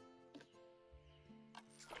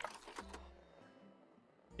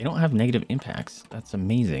 They don't have negative impacts. That's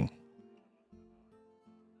amazing.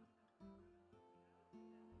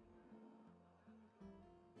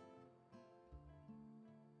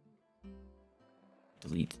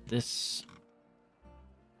 Delete this.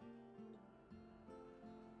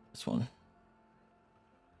 This one.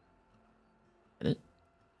 Edit.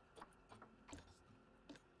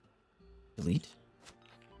 Delete.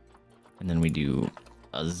 And then we do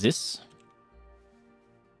this.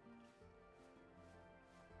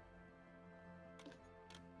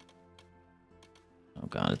 Oh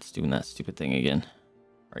god, it's doing that stupid thing again.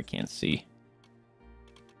 Or I can't see.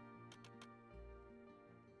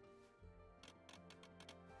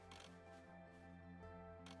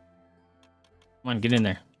 Come on, get in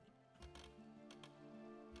there.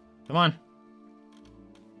 Come on.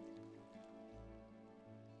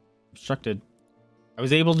 Obstructed. I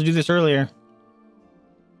was able to do this earlier.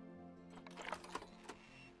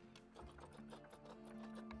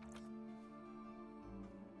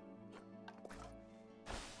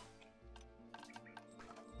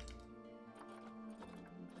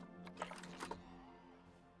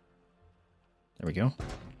 There we go. All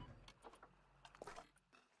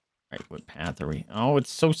right, what path are we? Oh, it's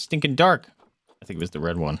so stinking dark. I think it was the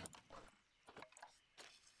red one.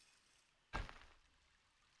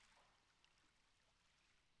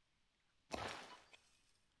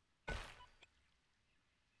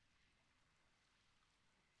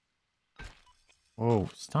 Whoa,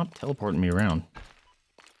 stop teleporting me around.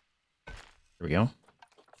 There we go. What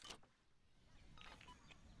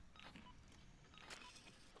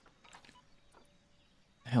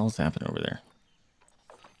the hell's happening over there?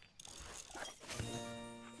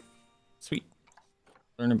 Sweet.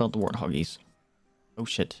 Learn about the warthoggies. Oh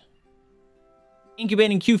shit.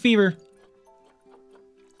 Incubating Q fever.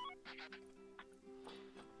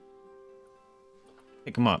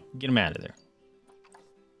 Pick him up. Get him out of there.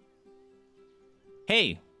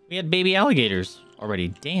 Hey, we had baby alligators already.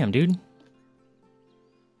 Damn, dude.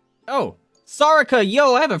 Oh, Sarika.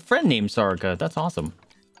 Yo, I have a friend named Sarika. That's awesome.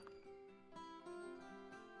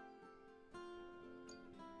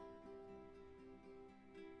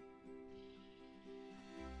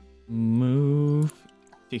 Move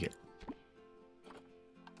to here.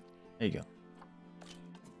 There you go.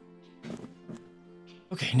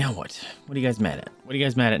 Okay, now what? What are you guys mad at? What are you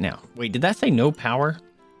guys mad at now? Wait, did that say no power?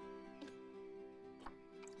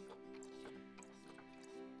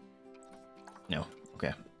 No.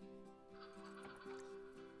 Okay.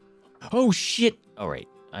 Oh, shit. All right.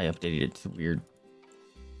 I updated it to weird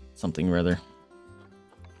something or other.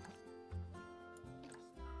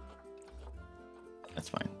 That's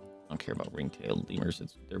fine. I don't care about ring-tailed lemurs.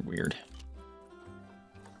 They're weird.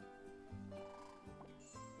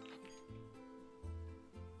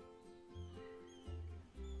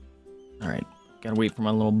 All right. Gotta wait for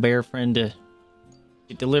my little bear friend to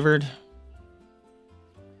get delivered.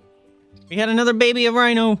 We had another baby of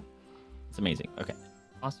rhino. It's amazing. Okay.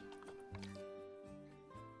 Awesome.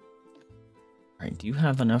 All right. Do you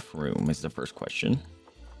have enough room is the first question.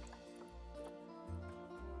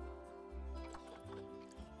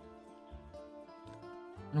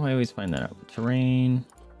 How do I always find that out? Terrain.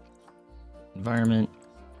 Environment.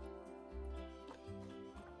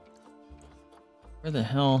 Where the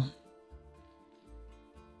hell?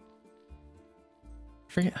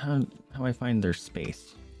 I forget how I find their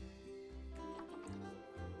space.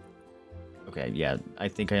 Okay, yeah, I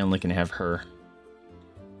think I only can have her.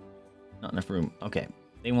 Not enough room. Okay,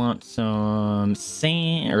 they want some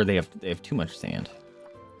sand, or they have too much sand.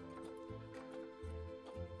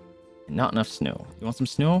 And not enough snow. You want some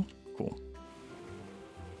snow? Cool.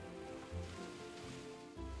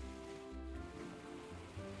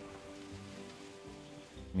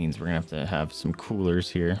 Means we're gonna have some coolers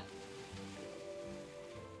here.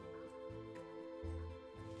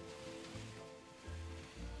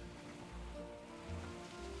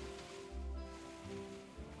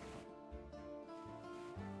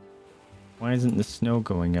 Why isn't the snow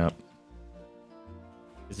going up?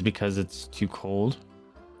 Is it because it's too cold?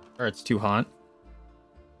 Or it's too hot?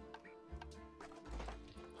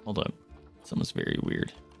 Hold up. Something's very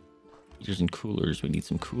weird. Heaters and coolers. We need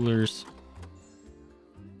some coolers.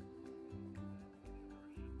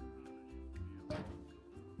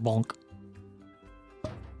 Bonk.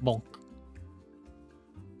 Bonk.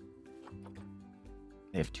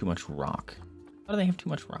 They have too much rock. How do they have too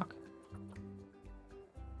much rock?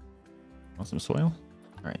 Want some soil?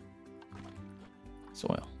 Alright.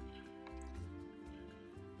 Soil.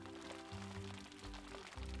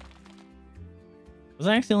 Was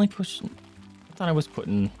I accidentally pushing? I thought I was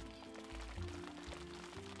putting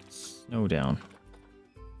snow down.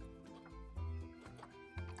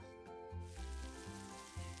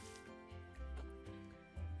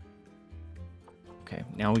 Okay,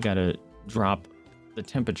 now we gotta drop the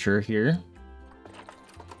temperature here.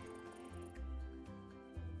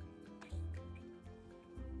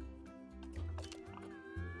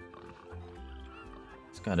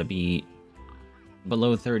 It's gotta be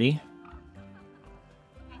below 30.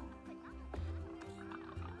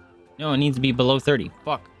 No, it needs to be below 30.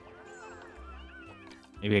 Fuck.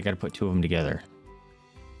 Maybe I gotta put two of them together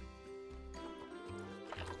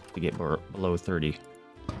to get below 30.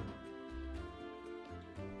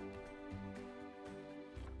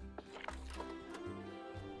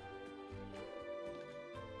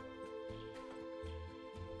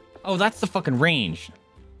 Oh, that's the fucking range.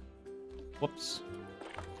 Whoops.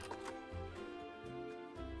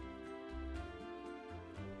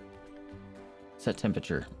 Set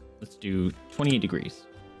temperature. Let's do 28 degrees.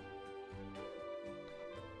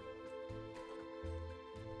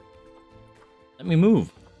 Let me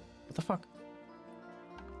move. What the fuck?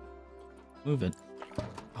 Move it.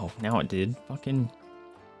 Oh, now it did. Fucking.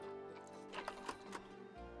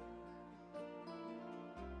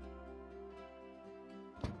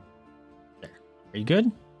 Are you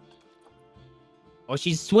good? Oh,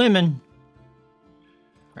 she's swimming.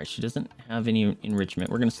 All right, she doesn't have any enrichment.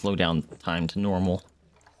 We're gonna slow down time to normal,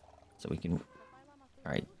 so we can.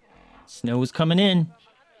 All right, snow's coming in.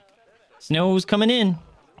 Snow's coming in.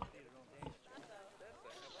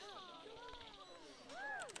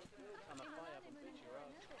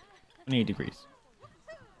 28 degrees.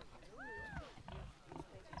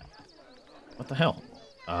 What the hell?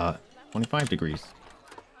 25 degrees.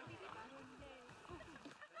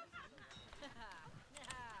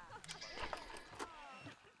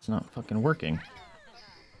 It's not fucking working.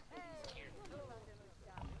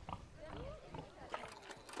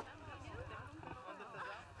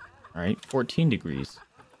 Alright, 14 degrees.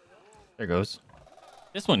 There goes.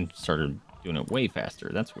 This one started doing it way faster.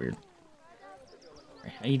 That's weird.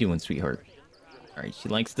 Alright, how you doing, sweetheart? Alright, she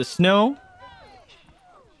likes the snow.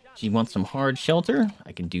 She wants some hard shelter.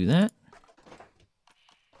 I can do that.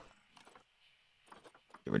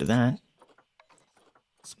 Get rid of that.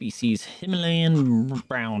 Species Himalayan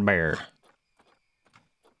brown bear.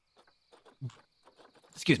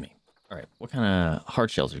 Excuse me. Alright, what kind of hard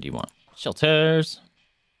shelter do you want? Shelters.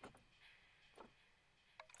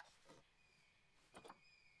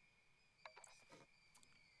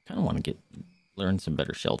 Kind of want to learn some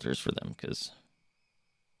better shelters for them, because...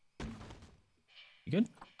 You good?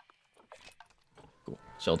 Cool.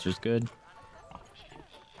 Shelter's good.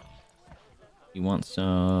 You want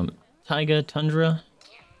some taiga, tundra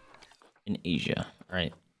in Asia. All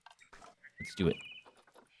right. Let's do it.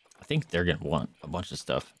 I think they're going to want a bunch of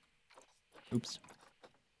stuff. Oops.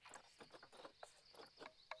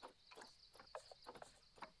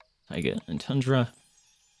 Taiga and tundra.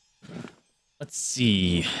 Let's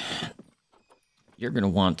see. You're going to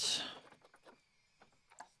want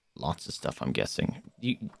lots of stuff, I'm guessing.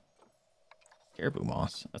 Caribou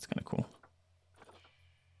moss. That's kind of cool.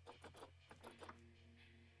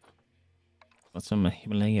 Want some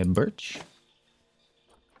Himalaya birch?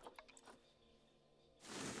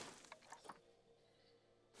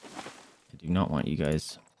 I do not want you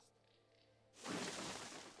guys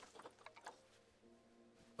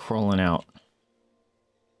crawling out.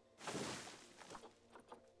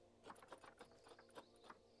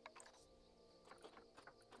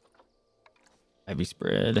 Ivy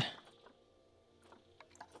spread.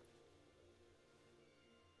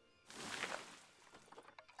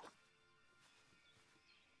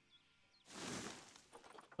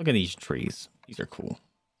 Look at these trees. These are cool.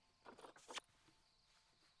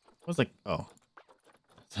 What's like? Oh,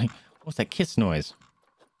 it's like, what's that kiss noise?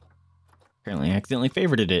 Apparently, I accidentally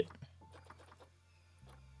favorited it.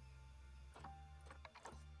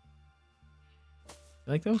 You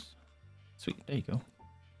like those? Sweet. There you go. All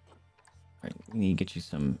right, we need to get you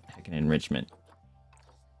some heckin' enrichment.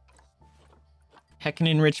 Heckin'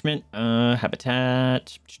 enrichment.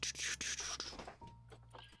 Habitat.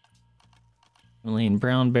 Himalayan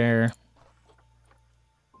brown bear.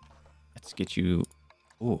 Let's get you...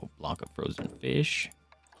 Ooh, block of frozen fish.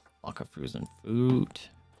 Block of frozen food.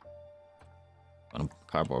 On a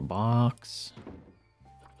cardboard box.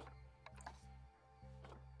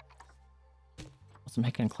 Some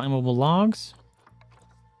heckin' climbable logs.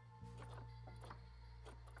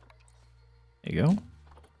 There you go.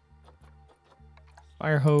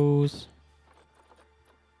 Fire hose.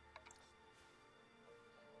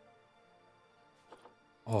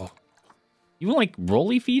 Oh. You want like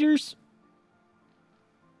rolly feeders?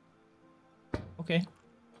 Okay.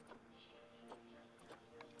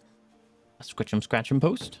 A scratch 'em, scratch 'em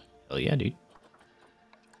post. Hell yeah, dude.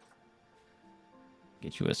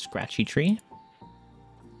 Get you a scratchy tree.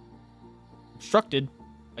 Obstructed?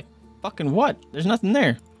 Like fucking what? There's nothing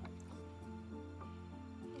there.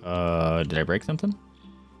 Did I break something?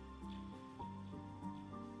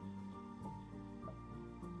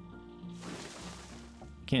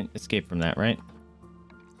 Can't escape from that, right?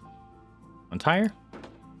 On tire?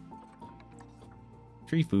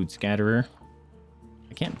 Tree food scatterer.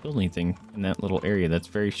 I can't build anything in that little area. That's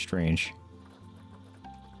very strange.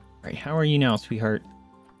 Alright, how are you now, sweetheart?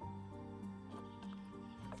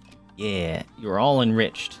 Yeah, you're all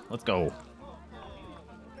enriched. Let's go.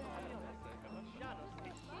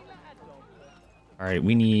 Alright,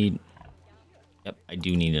 we need... Yep, I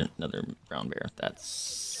do need another brown bear. That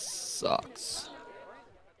sucks.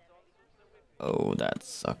 Oh, that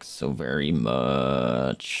sucks so very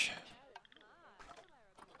much.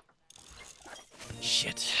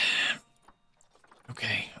 Shit.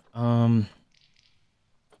 Okay, I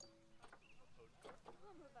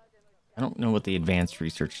don't know what the advanced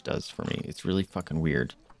research does for me. It's really fucking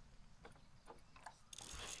weird.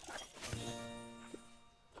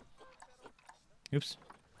 Oops.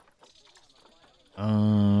 There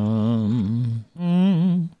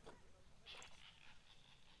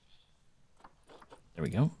we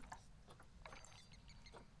go.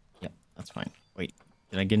 Yep, that's fine. Wait,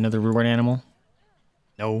 did I get another reward animal?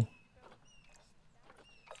 No. All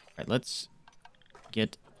right, let's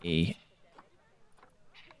get a...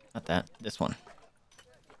 Not that, this one.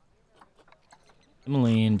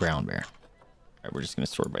 Himalayan brown bear. All right, we're just going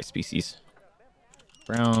to sort by species.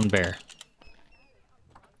 Brown bear.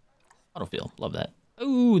 Autofill, love that.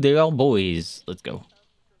 Ooh, they're all boys. Let's go.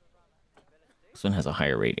 This one has a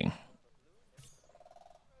higher rating.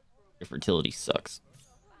 Your fertility sucks.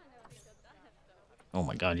 Oh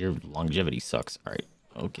my god, your longevity sucks. Alright,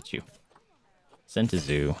 I'll get you. Sent to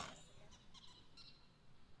zoo.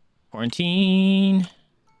 Quarantine.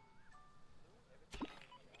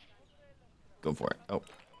 Go for it. Oh.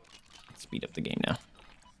 Speed up the game now.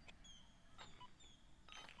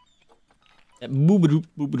 That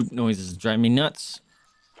boop noise is driving me nuts.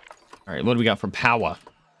 Alright, what do we got for power?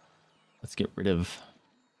 Let's get rid of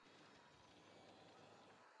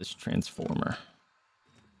this transformer.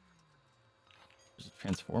 There's a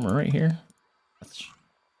transformer right here. That's,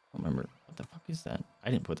 I don't remember. What the fuck is that?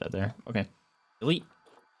 I didn't put that there. Okay. Delete.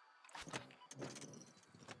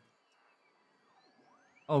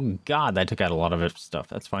 Oh god, that took out a lot of stuff.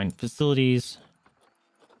 That's fine. Facilities.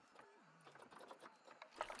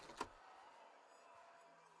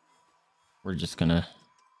 We're just gonna...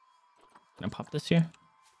 Can I pop this here?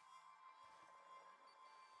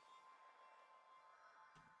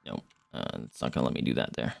 No, it's not gonna let me do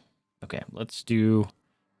that there. Okay, let's do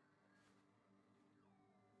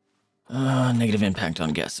negative impact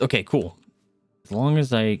on guests. Okay, cool. As long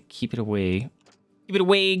as I keep it away, give it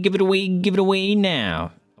away, give it away, give it away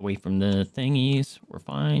now. Away from the thingies, we're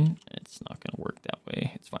fine. It's not gonna work that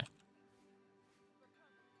way. It's fine.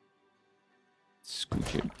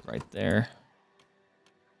 Scooch it right there.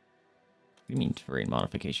 What do you mean terrain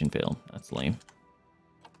modification failed? That's lame.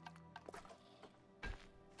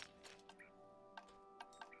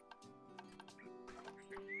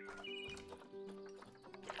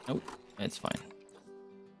 Nope, it's fine.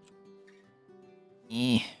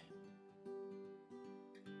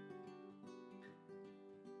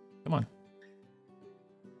 Come on.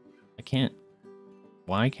 I can't...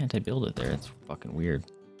 Why can't I build it there? It's fucking weird.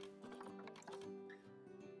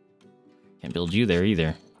 Can't build you there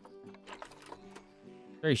either.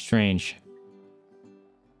 Very strange.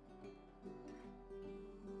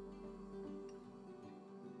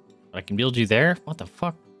 But I can build you there? What the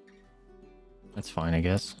fuck? That's fine, I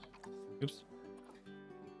guess. Oops.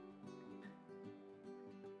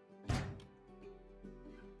 Oh,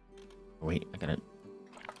 wait, I gotta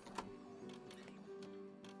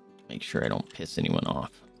make sure I don't piss anyone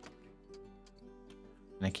off.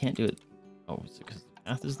 And I can't do it. Oh, is it because the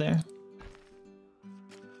path is there?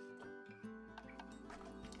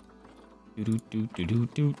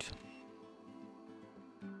 Doot.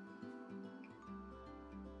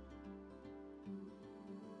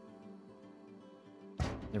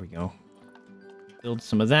 There we go. Build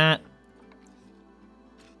some of that.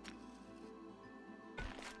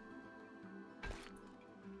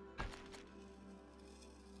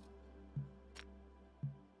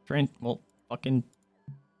 Terrain, well, fucking...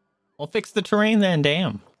 I'll fix the terrain then,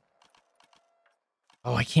 damn.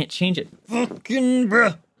 Oh, I can't change it. Fucking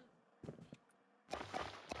bruh.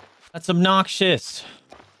 That's obnoxious.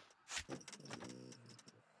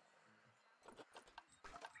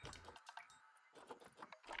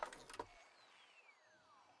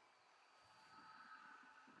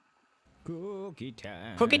 Cookie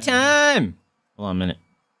time. Cookie time! Hold on a minute.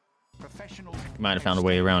 Might have found a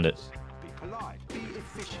way around it.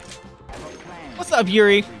 What's up,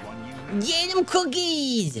 Yuri? Yeah, them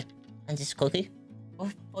cookies! And this cookie?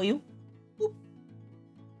 For you? Boop.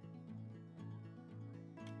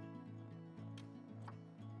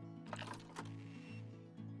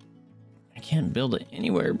 I can't build it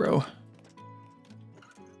anywhere, bro.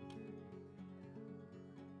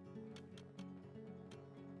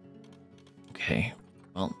 Okay,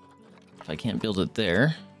 well, if I can't build it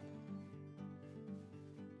there...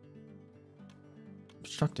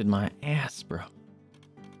 Obstructed my ass, bro.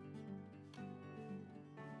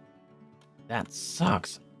 That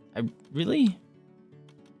sucks. I really...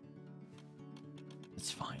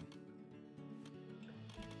 It's fine.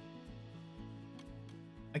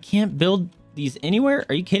 I can't build these anywhere?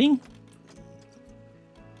 Are you kidding?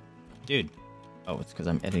 Dude. Oh, it's because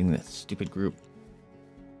I'm editing this stupid group.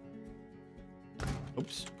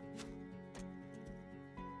 Oops.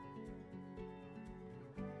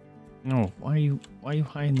 No, why are you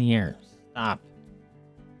high in the air? Stop.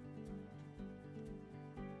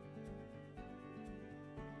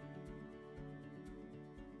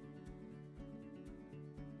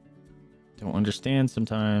 don't understand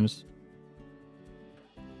sometimes.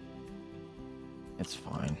 It's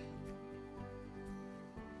fine.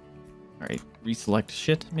 Alright, reselect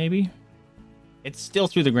shit, maybe? It's still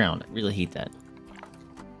through the ground. I really hate that.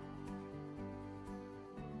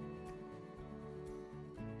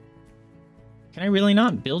 Can I really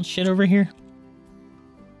not build shit over here?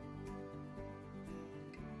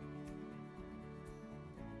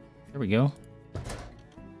 There we go.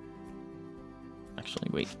 Actually,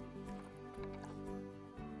 wait.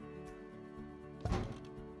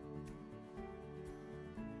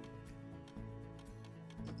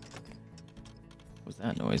 What was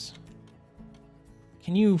that noise?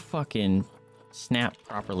 Can you fucking snap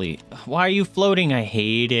properly? Why are you floating? I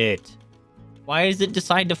hate it. Why does it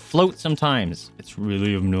decide to float sometimes? It's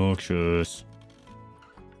really obnoxious.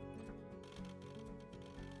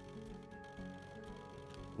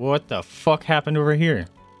 What the fuck happened over here?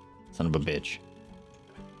 Son of a bitch.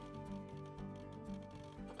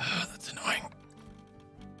 That's annoying.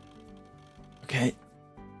 Okay.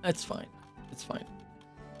 That's fine. It's fine.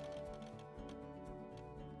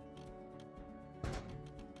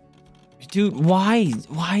 Dude, why?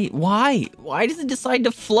 Why does it decide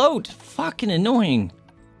to float? Fucking annoying.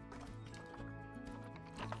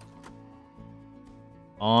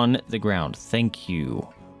 On the ground. Thank you.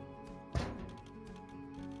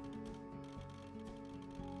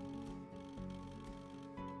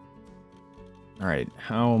 Alright,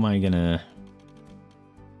 how am I gonna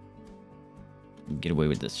get away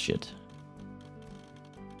with this shit?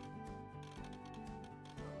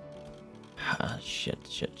 Ah, shit.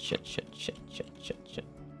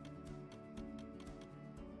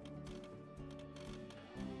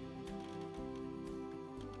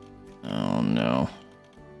 Oh no.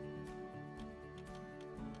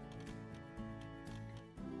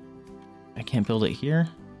 I can't build it here?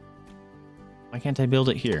 Why can't I build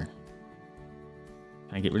it here?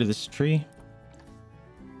 Can I get rid of this tree?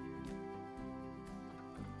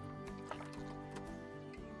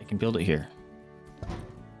 I can build it here.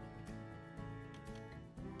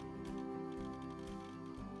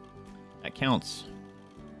 That counts.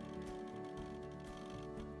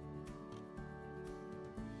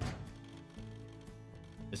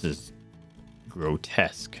 This is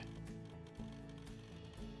grotesque.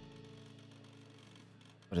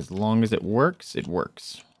 But as long as it works,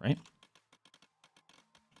 right?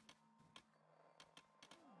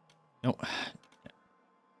 No.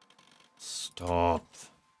 Stop.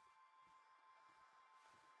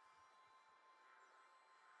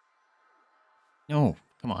 No,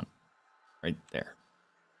 come on. Right there.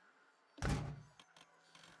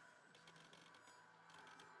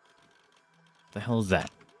 The hell is that?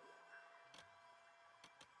 Is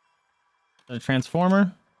that a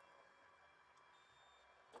transformer?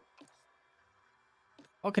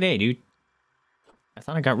 Okay, dude. I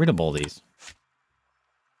thought I got rid of all these.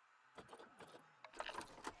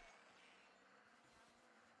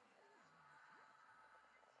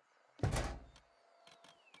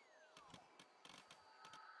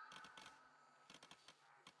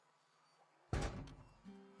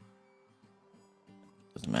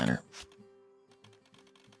 Doesn't matter.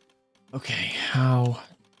 Okay, how?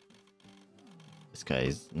 This guy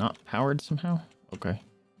is not powered somehow? Okay.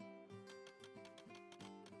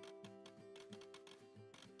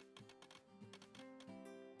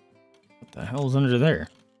 What the hell is under there?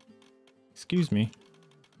 Excuse me.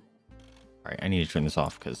 Alright, I need to turn this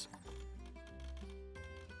off because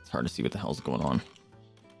it's hard to see what the hell's going on.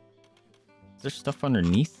 Is there stuff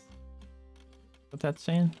underneath? What that's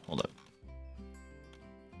saying? Hold up.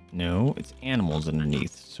 No, it's animals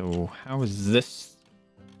underneath. So how is this?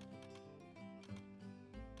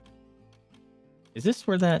 Is this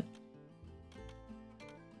where that?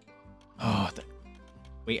 Oh,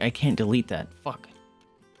 wait, I can't delete that. Fuck.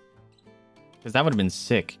 Because that would have been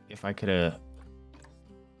sick if I could have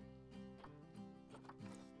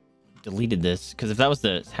deleted this. Because if that was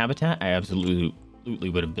the habitat, I absolutely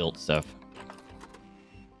would have built stuff.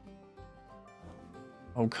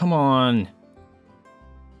 Oh, come on.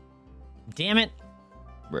 Damn it.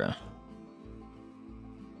 Bruh.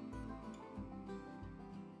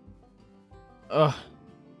 Ugh.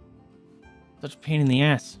 Such a pain in the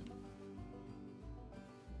ass.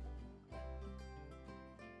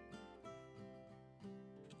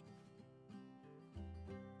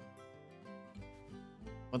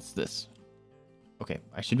 What's this? Okay,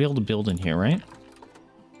 I should be able to build in here, right?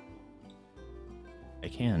 I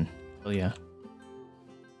can. Oh, yeah.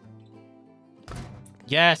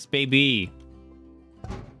 Yes, baby!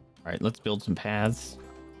 Alright, let's build some paths.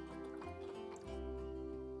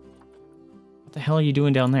 What the hell are you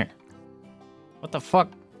doing down there? What the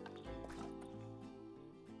fuck?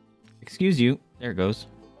 excuse you. There it goes.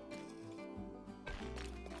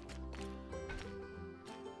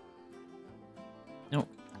 No.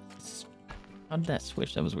 How did that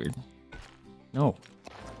switch? That was weird. No.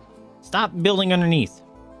 Stop building underneath.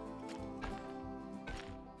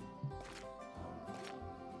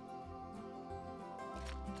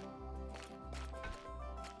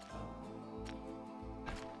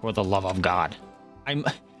 For the love of God.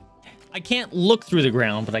 I can't look through the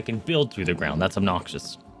ground, but I can build through the ground. That's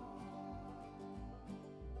obnoxious.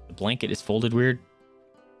 The blanket is folded weird.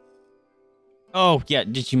 Oh, yeah.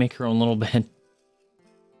 Did she make her own little bed?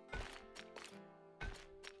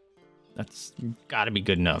 That's got to be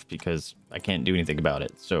good enough because I can't do anything about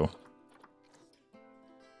it. So.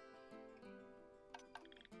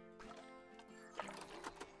 All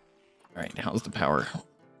right. How's the power?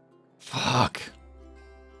 Fuck.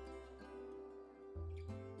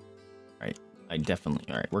 All right. I definitely.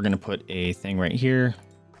 All right. We're going to put a thing right here.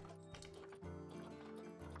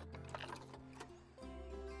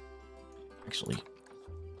 Actually,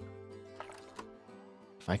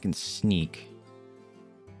 if I can sneak.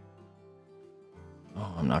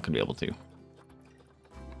 Oh, I'm not going to be able to.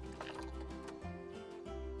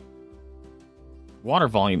 Water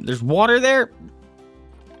volume. There's water there?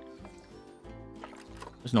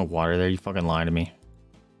 There's no water there. You fucking lie to me.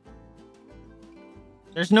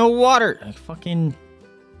 There's no water. I fucking...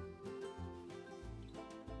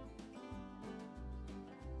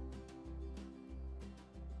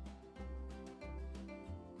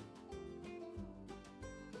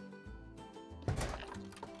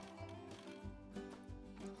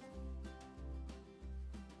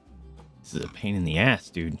 This is a pain in the ass,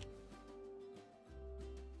 dude.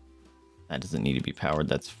 That doesn't need to be powered.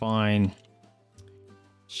 That's fine.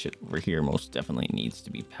 Shit over here most definitely needs to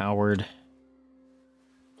be powered.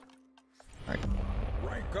 All right.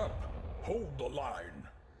 Rank up. Hold the line.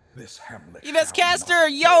 This hamlet. Yves Caster,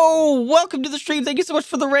 yo! Welcome to the stream. Thank you so much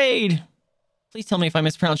for the raid. Please tell me if I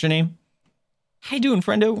mispronounced your name. How you doing,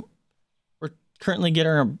 friendo? We're currently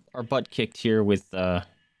getting our butt kicked here with Planet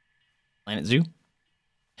Zoo.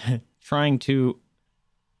 Trying to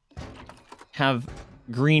have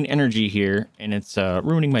green energy here, and it's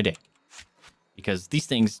ruining my day. Because these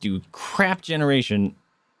things do crap generation,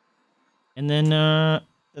 and then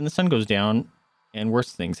the sun goes down, and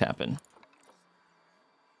worse things happen.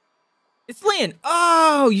 It's Lynn!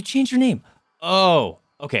 Oh, you changed your name. Oh,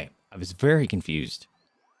 okay. I was very confused.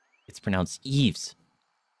 It's pronounced Eves.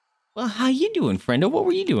 Well, how you doing, friendo? What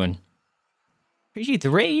were you doing? Appreciate the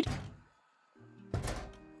raid.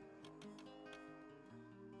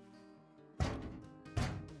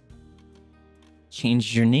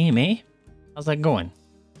 Changed your name, eh? How's that going?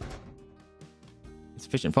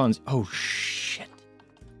 Insufficient funds. Oh, shit.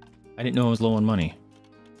 I didn't know I was low on money.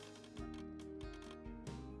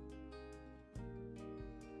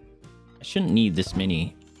 I shouldn't need this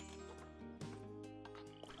many.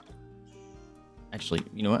 Actually,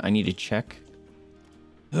 you know what? I need to check.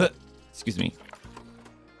 Excuse me.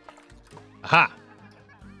 Aha!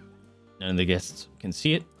 None of the guests can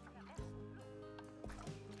see it.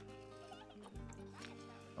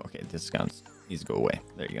 Okay, discounts needs to go away.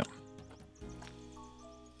 There you go.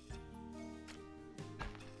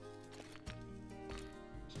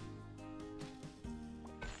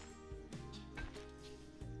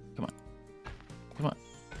 Come on. Come on.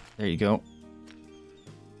 There you go.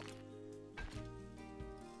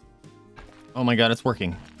 Oh my god, it's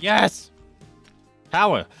working. Yes!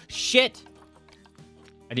 Power. Shit!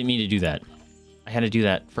 I didn't mean to do that. I had to do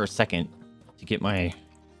that for a second to get the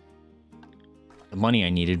money I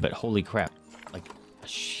needed, but holy crap. Like, a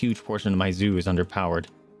huge portion of my zoo is underpowered.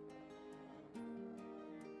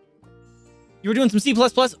 You were doing some C++?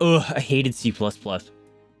 Ugh, I hated C++.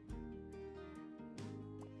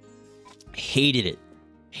 Hated it.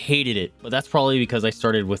 Hated it. But that's probably because I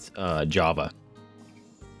started with Java.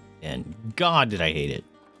 And God, did I hate it.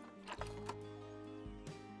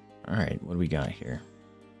 Alright, what do we got here?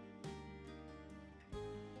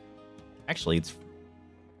 Actually, it's...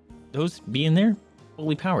 Those being there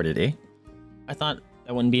fully powered it, eh? I thought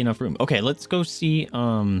that wouldn't be enough room. Okay, let's go see,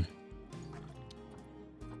 how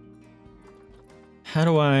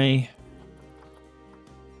do I...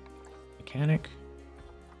 Mechanic?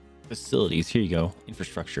 Facilities, here you go.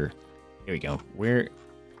 Infrastructure. Here we go. Where...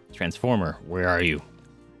 Transformer, where are you?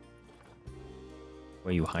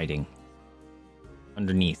 Where are you hiding?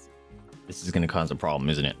 Underneath. This is going to cause a problem,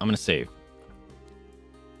 isn't it? I'm going to save.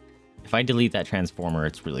 If I delete that transformer,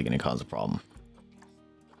 it's really going to cause a problem.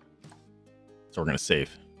 So we're going to save.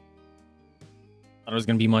 Thought it was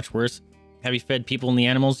going to be much worse. Have you fed people and the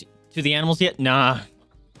animals to the animals yet? Nah.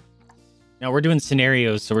 Now we're doing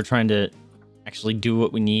scenarios, so we're trying to actually do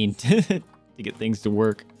what we need to get things to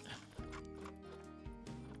work.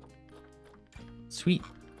 Sweet.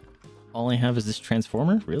 All I have is this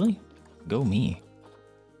transformer? Really? Go me.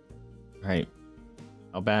 Alright.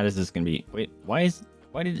 How bad is this gonna be? Wait, why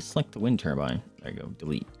did it select the wind turbine? There you go,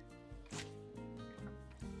 delete.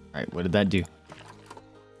 Alright, what did that do?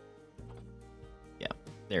 Yeah,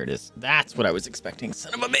 there it is. That's what I was expecting,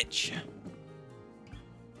 son of a bitch!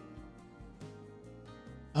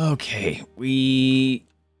 Okay,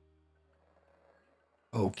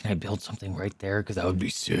 oh, can I build something right there? Because that would be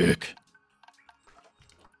sick.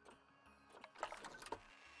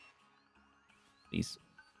 Please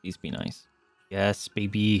be nice. Yes,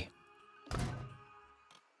 baby.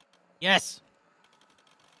 Yes!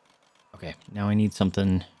 Okay, now I need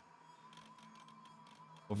something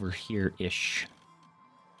over here-ish.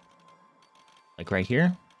 Like right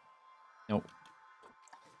here? Nope.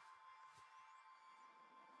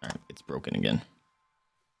 Alright, it's broken again.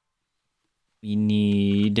 We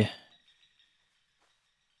need...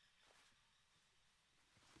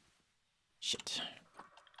 Shit.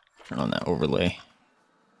 Turn on that overlay.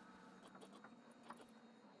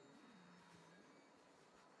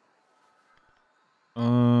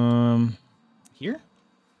 Here?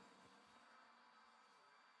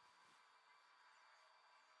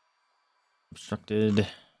 Obstructed. Can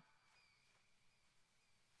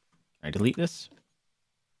I delete this?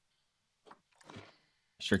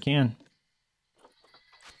 Sure can.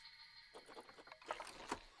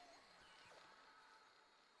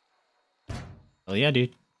 Oh yeah,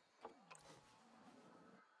 dude.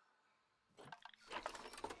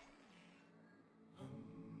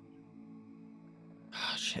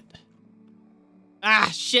 Ah, shit. Ah,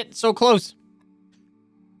 shit, so close.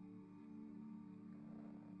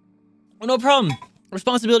 Oh, no problem.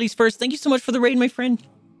 Responsibilities first. Thank you so much for the raid, my friend.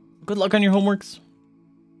 Good luck on your homeworks.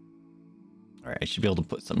 All right, I should be able to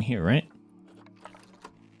put some here, right?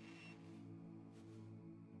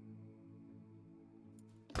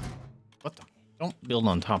 What the? Don't build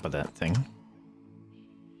on top of that thing.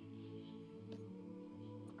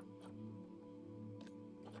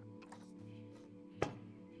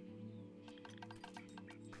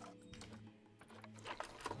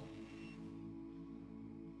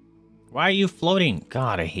 Why are you floating?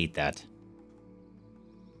 God, I hate that.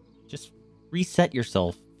 Just reset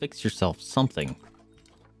yourself. Fix yourself. Something.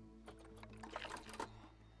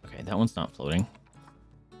 Okay, that one's not floating.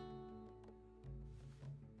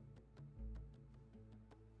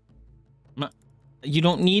 You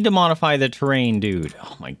don't need to modify the terrain, dude.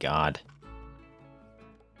 Oh my god.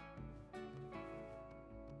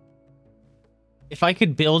 If I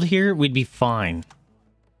could build here, we'd be fine.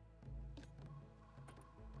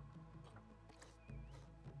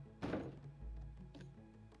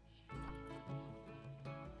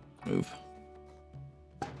 Move.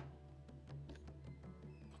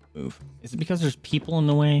 Move. Is it because there's people in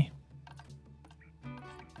the way?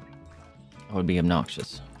 That would be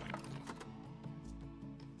obnoxious.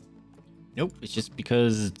 Nope, it's just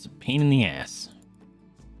because it's a pain in the ass.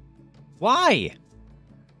 Why?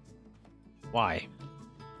 Why?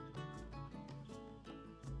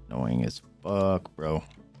 Annoying as fuck, bro.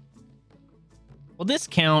 Will this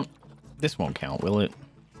count? This won't count, will it?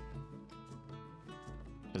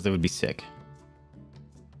 Because that would be sick.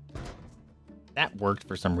 That worked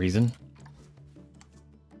for some reason.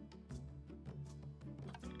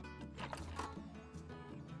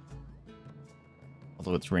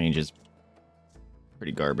 Although its range is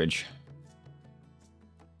pretty garbage.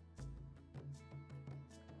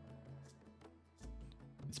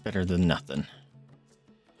 It's better than nothing.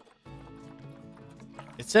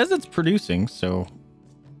 It says it's producing, so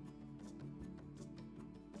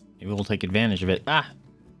maybe we'll take advantage of it. Ah!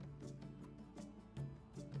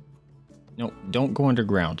 No, don't go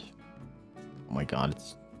underground. Oh my god,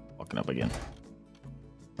 it's fucking up again.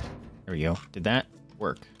 There we go. Did that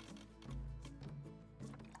work?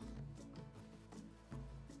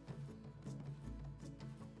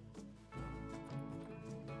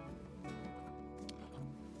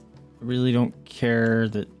 I really don't care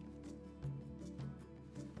that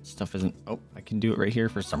stuff isn't... Oh, I can do it right here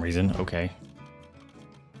for some reason. Okay.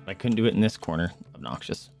 I couldn't do it in this corner.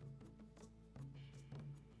 Obnoxious.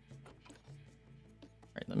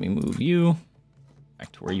 Alright, let me move you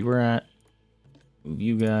back to where you were at. Move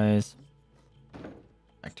you guys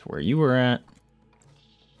back to where you were at.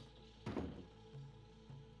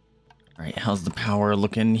 Alright, how's the power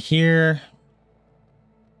looking here?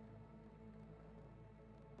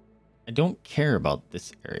 I don't care about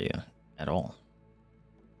this area at all.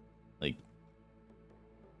 Like...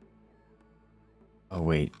 Oh,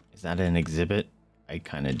 wait. Is that an exhibit? I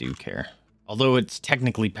kind of do care. Although it's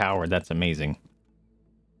technically powered, that's amazing.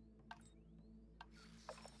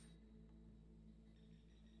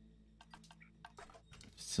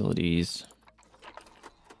 Facilities.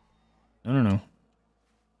 No.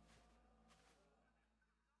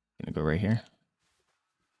 Gonna go right here.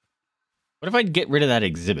 What if I get rid of that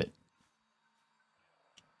exhibit?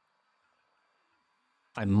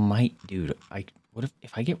 I might, dude. What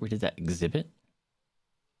if I get rid of that exhibit?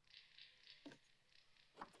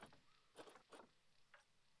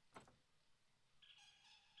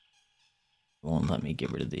 It won't let me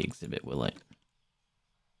get rid of the exhibit, will it?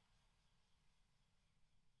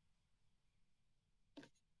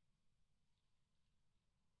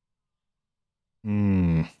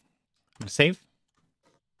 I'm gonna save.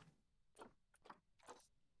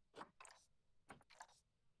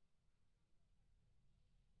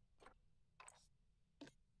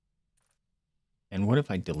 And what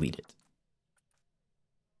if I delete it?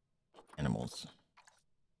 Animals.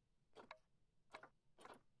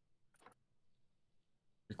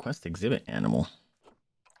 Request exhibit animal.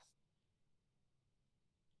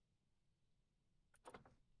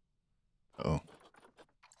 Oh.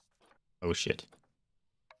 Oh shit.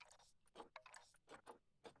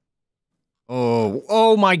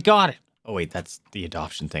 Oh my god. Oh wait, that's the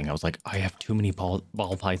adoption thing. I was like, I have too many ball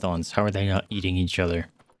pythons. How are they not eating each other?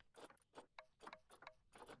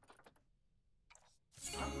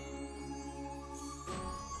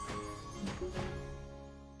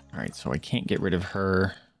 Alright, so I can't get rid of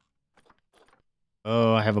her.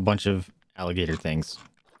 Oh, I have a bunch of alligator things.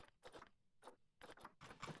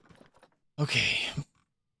 Okay.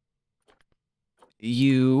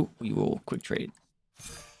 We will quick trade.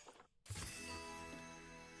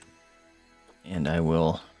 And I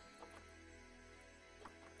will...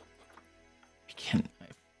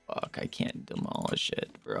 I can't demolish it,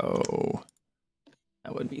 bro.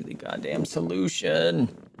 That would be the goddamn solution.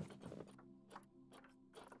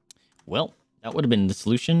 Well, that would have been the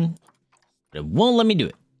solution, but it won't let me do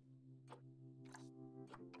it.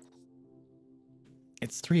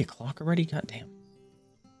 It's 3 o'clock already? Goddamn.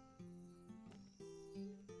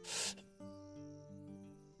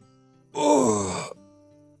 Oh.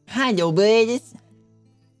 Hello, birds.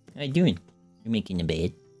 How you doing? You're making the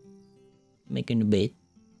bed. Making the bed.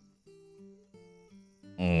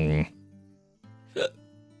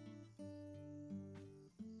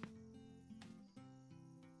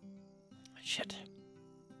 Shit.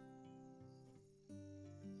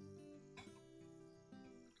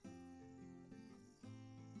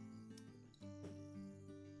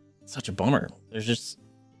 Such a bummer. There's just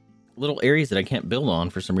little areas that I can't build on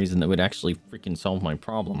for some reason that would actually freaking solve my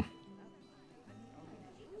problem.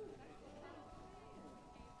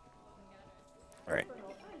 All right.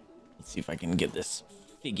 Let's see if I can get this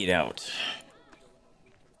figured out.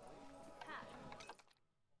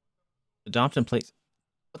 Adopt and place.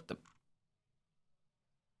 What the?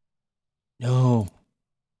 No.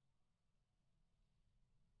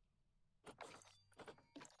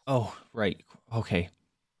 Oh, right. Okay.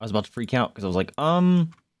 I was about to freak out because I was like, my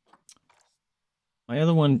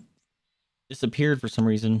other one disappeared for some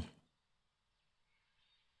reason.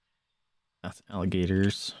 That's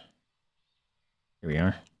alligators. Here we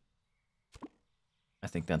are. I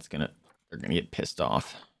think they're gonna get pissed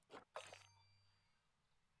off.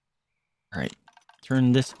 All right.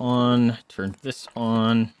 Turn this on. Turn this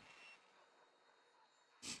on.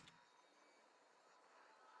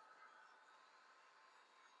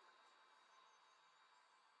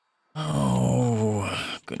 Oh,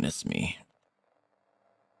 goodness me.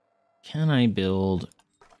 Can I build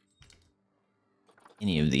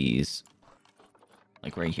any of these?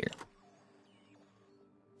 Like right here.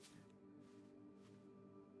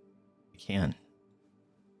 I can.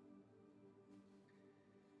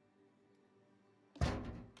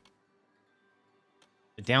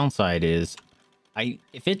 The downside is,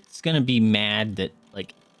 if it's gonna be mad that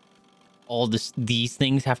like all these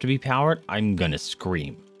things have to be powered, I'm gonna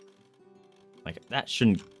scream. Like that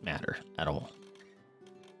shouldn't matter at all.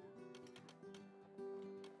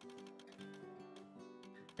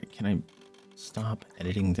 Right, can I stop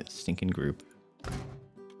editing the stinking group?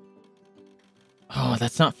 Oh,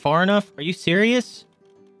 that's not far enough? Are you serious?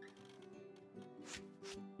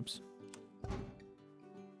 Oops. It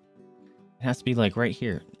has to be like right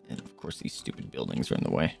here. And of course these stupid buildings are in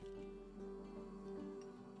the way.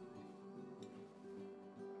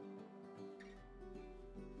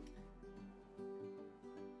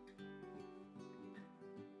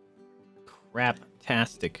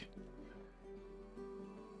 Crap-tastic.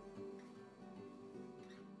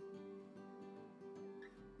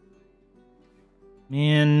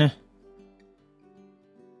 Man.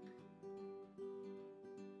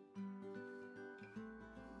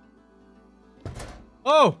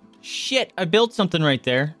 Oh, shit. I built something right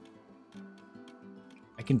there.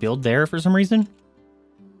 I can build there for some reason.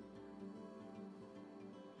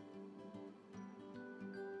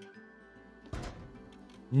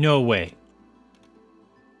 No way.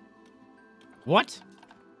 What?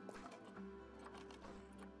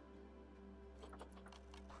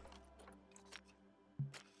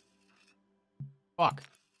 Fuck.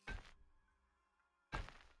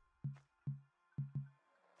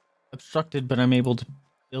 Obstructed, but I'm able to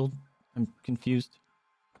build. I'm confused.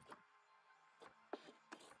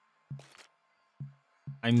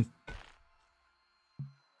 I'm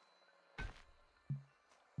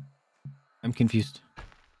confused.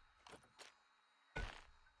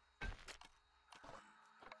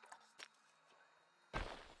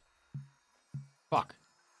 Fuck.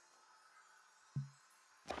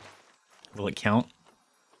 Will it count?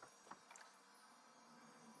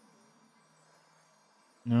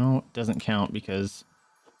 No, it doesn't count because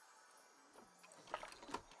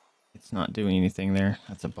it's not doing anything there.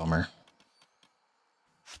 That's a bummer.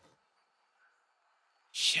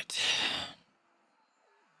 Shit.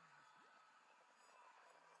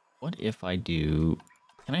 What if I do...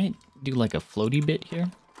 Can I do like a floaty bit here?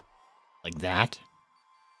 Like that?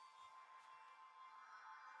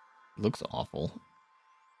 It looks awful,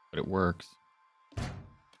 but it works.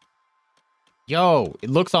 Yo, it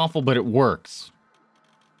looks awful, but it works.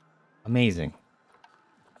 Amazing.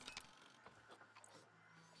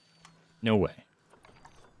 No way.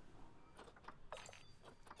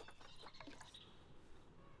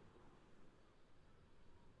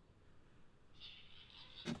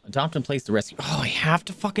 Adopt and place the rescue. Oh, I have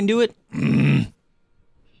to fucking do it?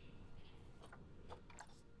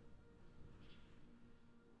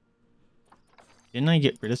 Didn't I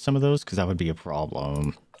get rid of some of those? Because that would be a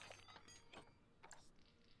problem.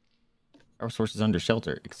 Power source is under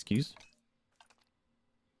shelter. Excuse?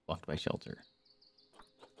 Blocked by shelter.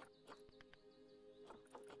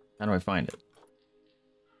 How do I find it?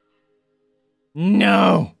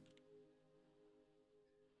 No!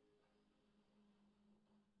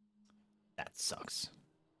 That sucks.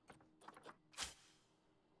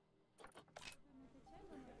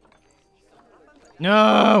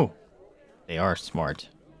 No! They are smart.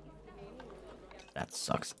 That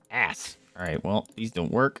sucks ass. Alright, well, these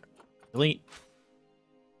don't work. Delete.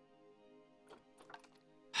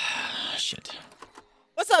 Shit.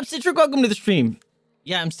 What's up, Citric? Welcome to the stream.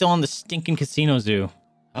 Yeah, I'm still on the stinking casino zoo.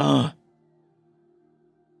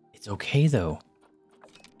 It's okay, though.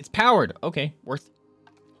 It's powered. Okay, worth.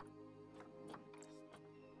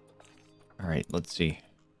 Alright, let's see.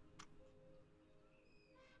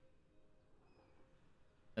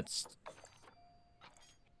 That's...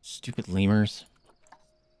 Stupid lemurs.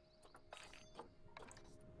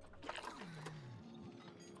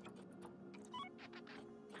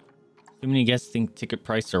 Too many guests think ticket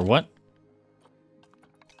price are what?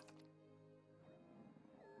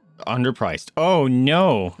 Underpriced. Oh,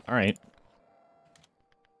 no. All right.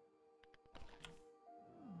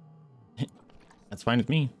 That's fine with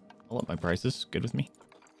me. I'll up my prices. Good with me.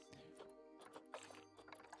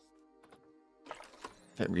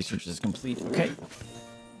 Vet research is complete. Okay.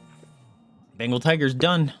 Bengal tiger's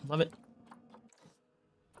done. Love it.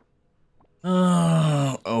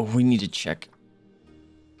 Oh, we need to check.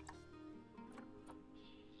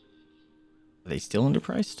 Are they still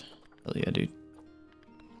underpriced? Hell yeah, dude.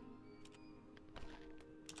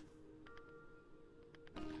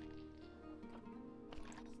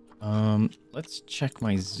 Let's check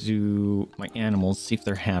my zoo, my animals, see if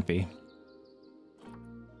they're happy.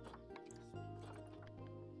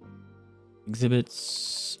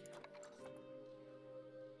 Exhibits.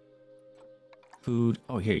 Food.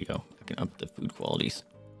 Oh, here you go. I can up the food qualities.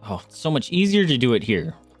 Oh, it's so much easier to do it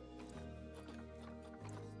here.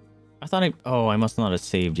 I thought I must not have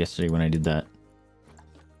saved yesterday when I did that.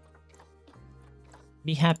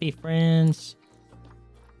 Be happy, friends.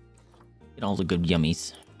 Get all the good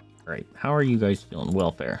yummies. All right, how are you guys feeling?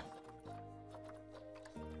 Welfare.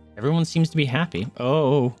 Everyone seems to be happy.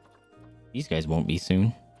 Oh, these guys won't be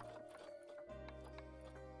soon.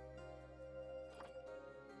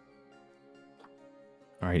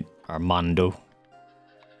 All right, Armando.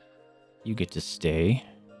 You get to stay.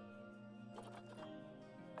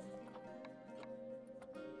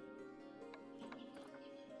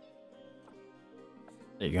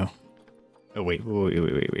 There you go. Oh, wait.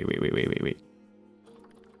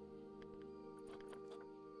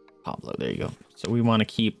 Pablo, there you go. So we want to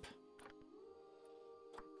keep...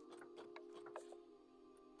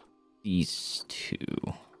 these two.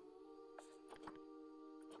 All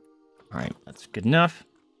right, that's good enough.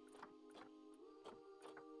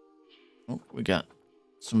 Oh, we got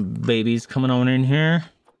some babies coming on in here.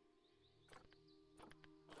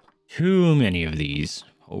 Too many of these.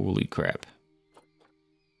 Holy crap.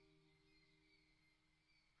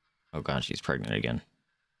 Oh god, she's pregnant again.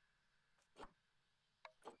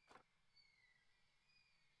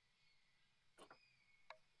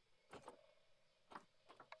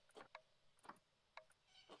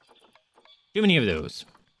 Too many of those.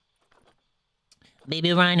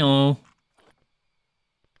 Baby rhino.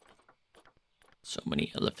 So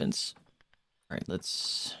many elephants. All right,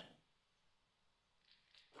 let's...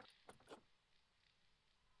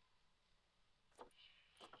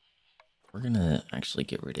 We're gonna actually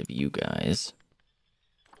get rid of you guys.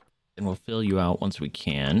 And we'll fill you out once we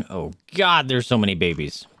can. Oh god, there's so many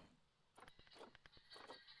babies.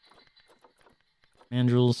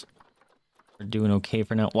 Mandrills are doing okay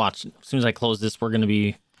for now. Watch, as soon as I close this, we're gonna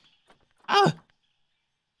be... Ah!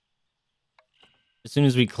 As soon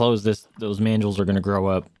as we close this, those mandrills are gonna grow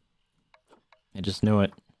up. I just knew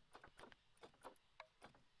it.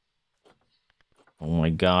 Oh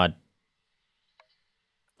my god.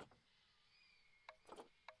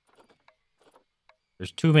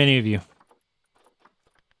 There's too many of you.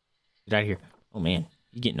 Get out of here. Oh man,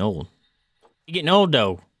 you're getting old. You're getting old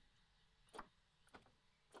though.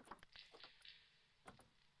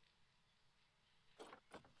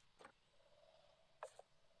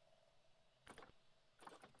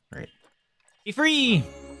 Alright. Be free!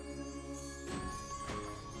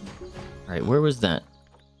 Alright, where was that?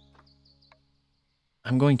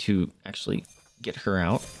 I'm going to actually get her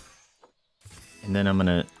out. And then I'm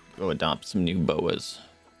gonna go adopt some new boas.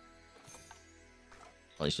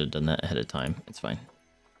 Probably should have done that ahead of time. It's fine.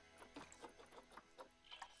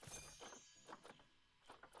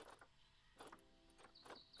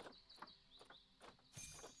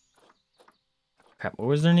 Crap, what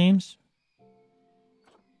was their names?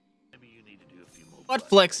 What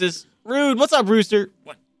flexes? Rude. What's up, Rooster?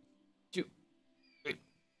 1, 2, 3,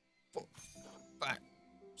 4, 5,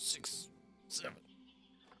 6, 7,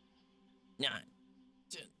 9,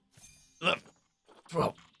 10, 11,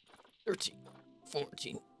 12, 13,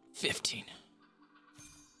 14, 15.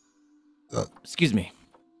 Excuse me.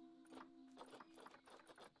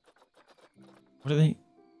 What are they?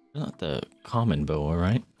 They're not the common boa,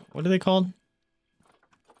 right? What are they called?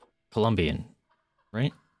 Colombian,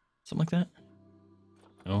 right? Something like that?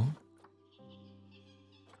 No.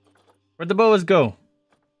 Where'd the boas go?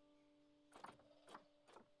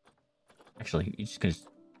 Actually, you just gonna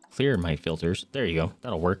clear my filters. There you go.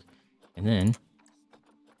 That'll work. And then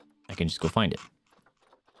I can just go find it.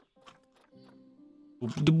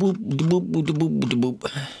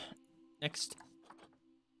 Next.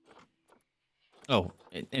 Oh,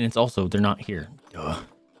 and it's also, they're not here. Duh.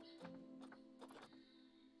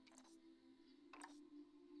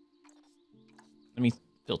 Let me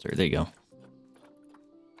filter. There you go.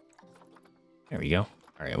 There we go. All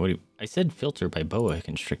right. What do I said? Filter by boa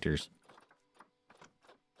constrictors.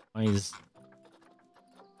 Why is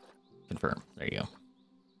confirm? There you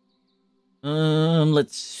go.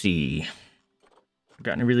 Let's see.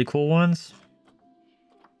 Got any really cool ones?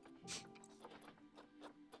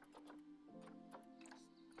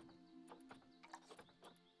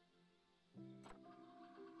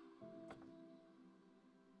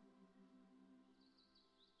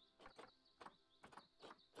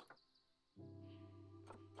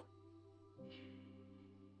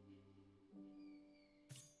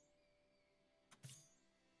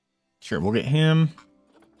 Sure, we'll get him.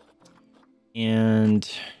 And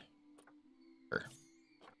her.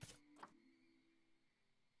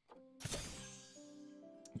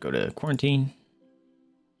 Go to quarantine.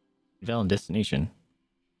 Valid destination.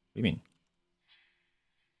 What do you mean?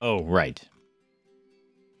 Oh, right.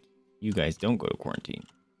 You guys don't go to quarantine.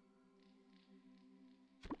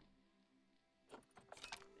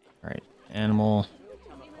 All right, animal.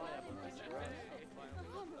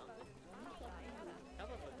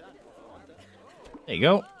 There you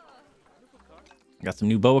go. Got some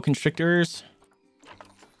new boa constrictors.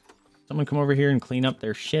 Someone come over here and clean up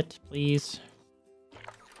their shit, please.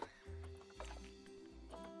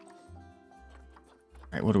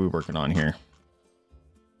 All right, what are we working on here?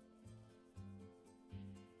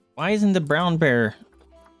 Why isn't the brown bear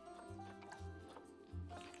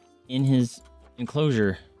in his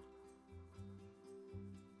enclosure?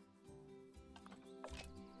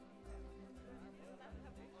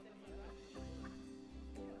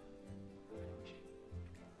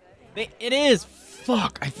 It is!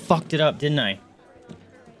 Fuck, I fucked it up, didn't I?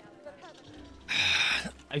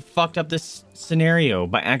 I fucked up this scenario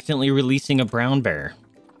by accidentally releasing a brown bear.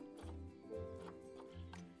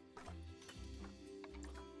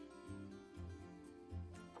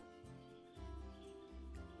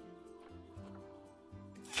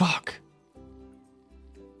 Fuck.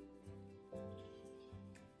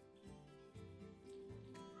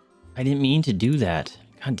 I didn't mean to do that.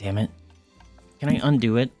 God damn it. Can I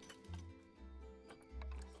undo it?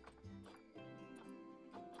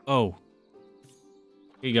 Oh.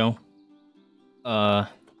 Here you go.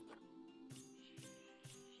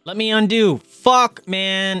 Let me undo. Fuck,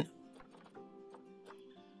 man.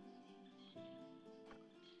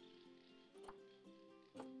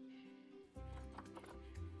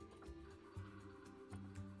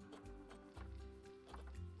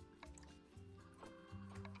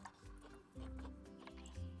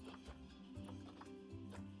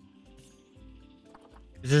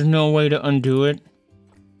 There's no way to undo it.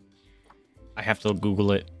 I have to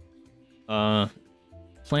Google it.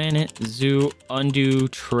 Planet Zoo undo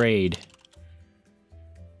trade.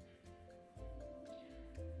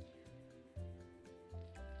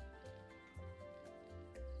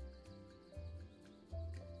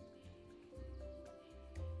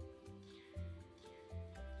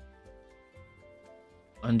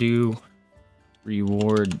 Undo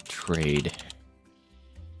reward trade.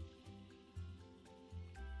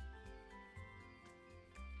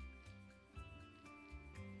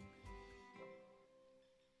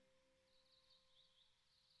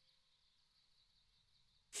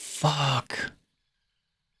 Fuck.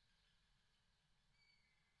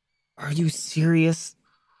 Are you serious?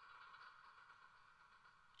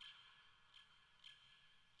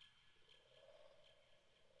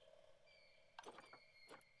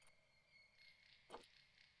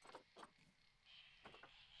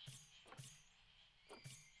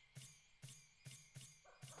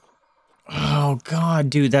 Oh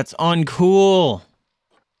god, dude, that's uncool.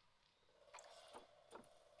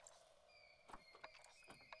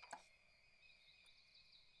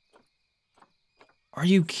 Are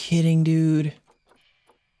you kidding, dude?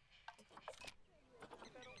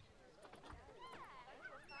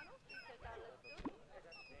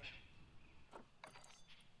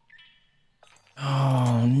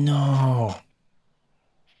 Oh no.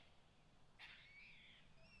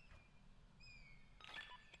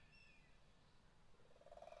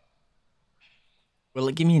 Will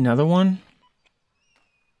it give me another one?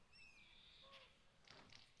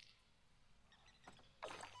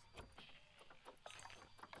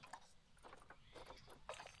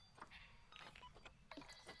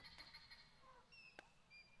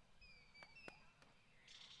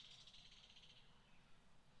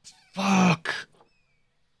 Fuck.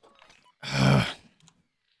 Ugh.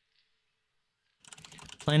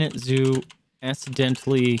 Planet Zoo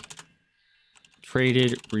accidentally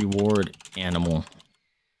traded reward animal.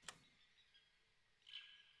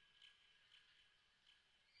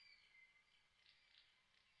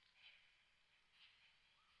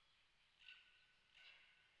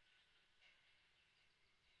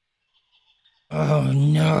 Oh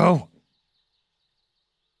no.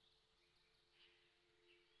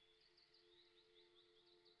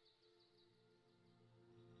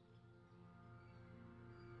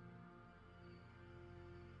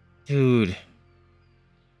 Dude.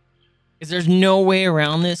 Is there's no way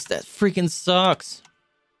around this? That freaking sucks.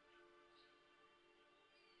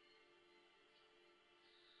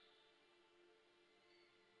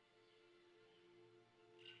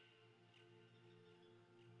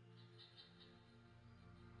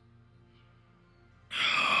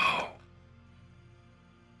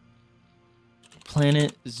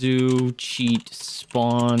 Planet Zoo cheat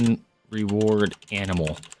spawn reward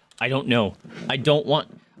animal. I don't know.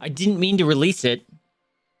 I didn't mean to release it.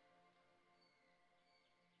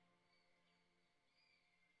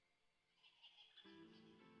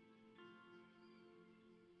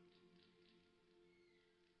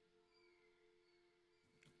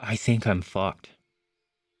 I think I'm fucked.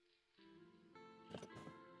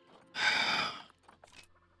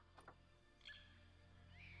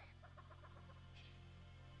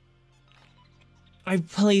 I've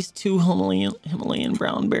placed 2 Himalayan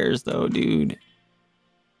brown bears though, dude.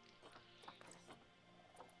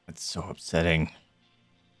 That's so upsetting.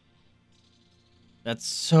 That's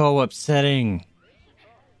so upsetting.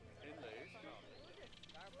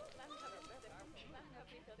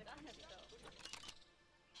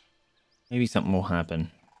 Maybe something will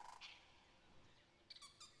happen.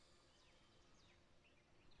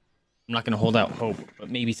 I'm not going to hold out hope, but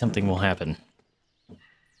maybe something will happen.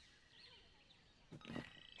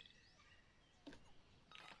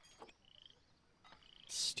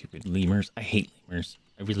 Stupid lemurs. I hate lemurs.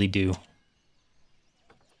 I really do.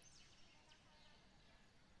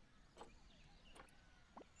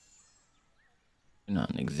 You're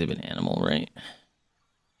not an exhibit animal, right?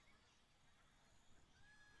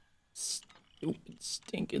 Stupid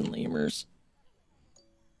stinking lemurs.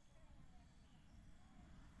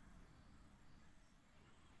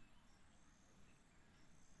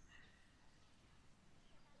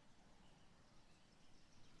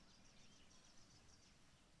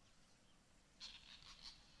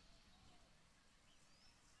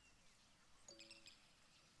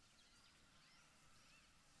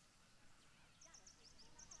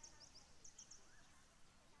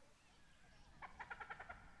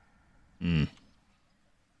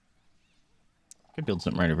 Could build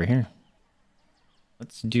something right over here.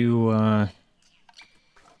 Let's do,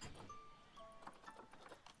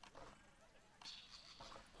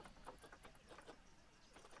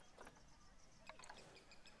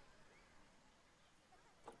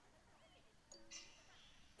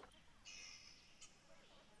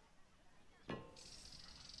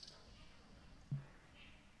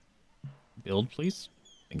 build, please.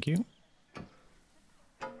 Thank you.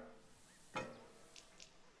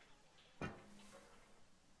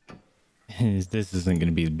 This isn't going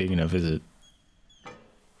to be big enough, is it?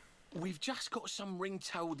 We've just got some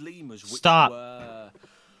ring-tailed lemurs. Which Stop. were...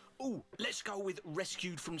 Oh, let's go with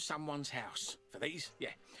rescued from someone's house. For these, yeah.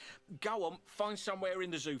 Go on, find somewhere in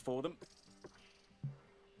the zoo for them.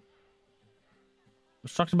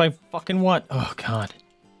 Obstructed by fucking what? Oh, God.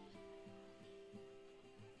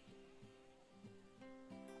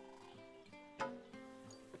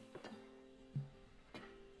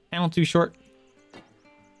 Panel too short.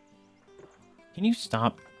 Can you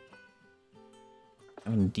stop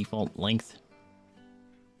having default length?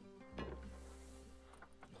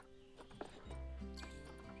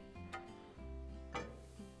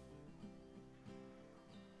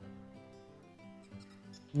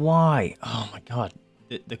 Why? Oh my God.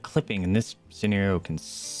 The clipping in this scenario can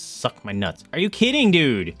suck my nuts. Are you kidding,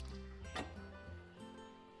 dude?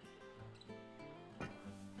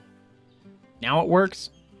 Now it works?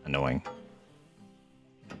 Annoying.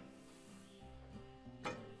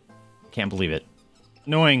 Can't believe it.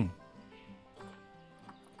 Annoying.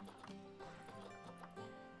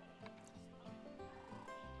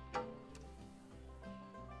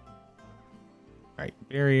 Alright,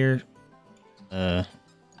 barrier.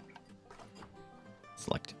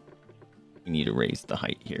 Select. We need to raise the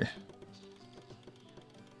height here.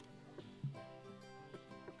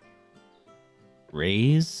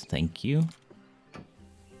 Raise, thank you.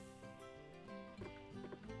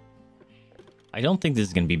 I don't think this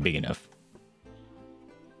is going to be big enough.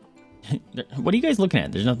 What are you guys looking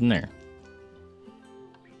at? There's nothing there.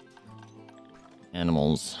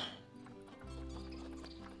 Animals.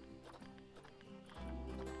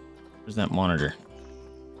 Where's that monitor?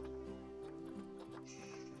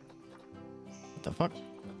 What the fuck?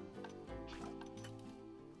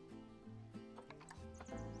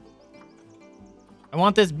 I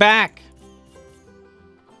want this back!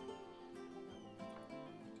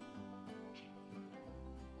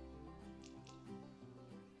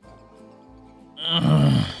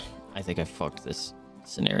 I think I fucked this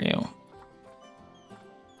scenario.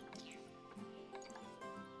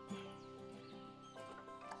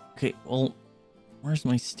 Okay, well, where's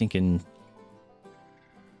my stinking...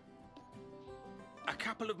 A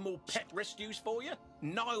couple of more pet rescues for you?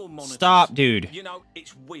 Nile monitors. Stop, dude. You know,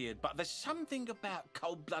 it's weird, but there's something about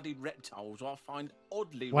cold-blooded reptiles I find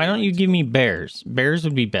oddly Why don't you give me bears? Bears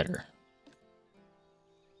would be better.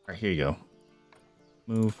 Alright, here you go.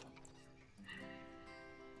 Move.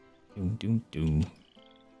 Doom, doom, doom.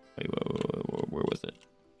 Wait, where was it?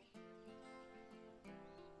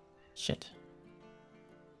 Shit.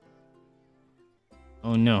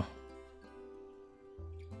 Oh no.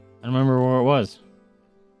 I don't remember where it was.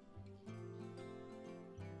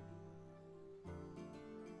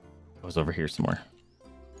 It was over here somewhere.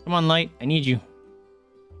 Come on, light. I need you.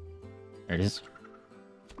 There it is.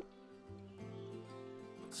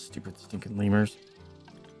 Stupid stinking lemurs.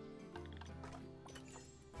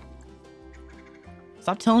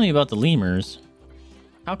 Stop telling me about the lemurs.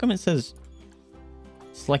 How come it says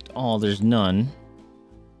select all, there's none?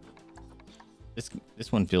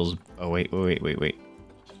 This one feels... Oh, wait.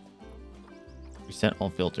 Reset all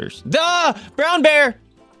filters. Duh! Brown bear!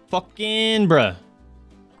 Fucking bruh.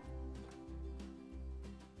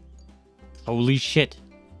 Holy shit.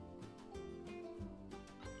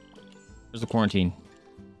 There's the quarantine.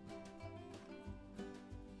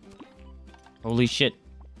 Holy shit.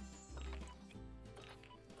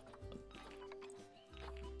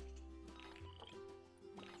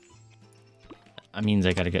 That means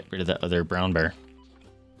I gotta get rid of that other brown bear.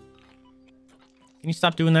 Can you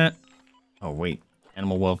stop doing that? Oh, wait.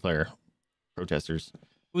 Animal welfare protesters.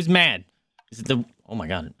 Who's mad? Is it the... Oh my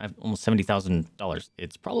god, I have almost $70,000.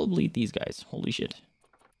 It's probably these guys. Holy shit.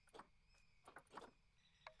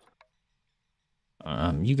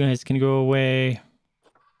 You guys can go away.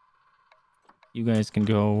 You guys can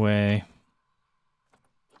go away.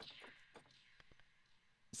 I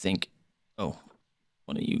think... Oh.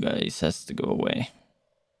 One of you guys has to go away.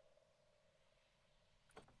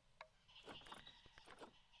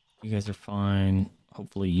 You guys are fine.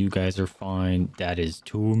 Hopefully you guys are fine. That is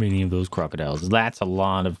too many of those crocodiles. That's a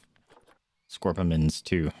lot of scorpions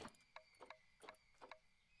too.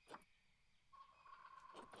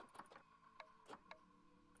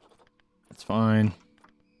 That's fine.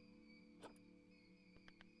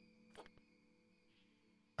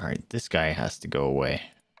 All right, this guy has to go away.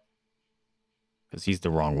 Because he's the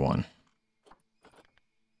wrong one.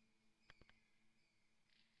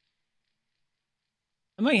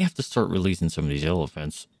 I might have to start releasing some of these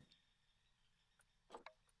elephants.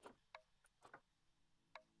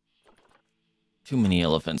 Too many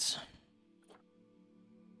elephants.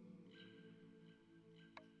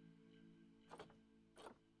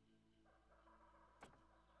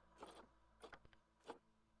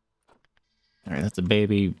 All right, that's a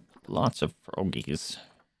baby. Lots of froggies.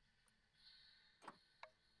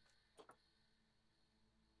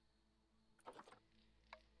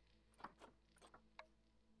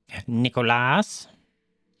 Nicolas.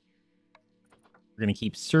 We're gonna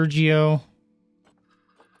keep Sergio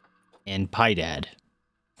and Pie Dad.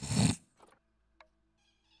 All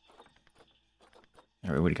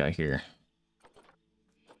right, what do we got here?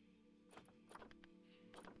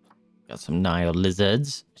 Got some Nile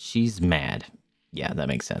lizards. She's mad. Yeah, that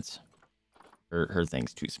makes sense. Her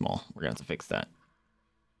thing's too small. We're gonna have to fix that.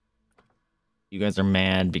 You guys are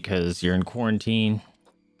mad because you're in quarantine.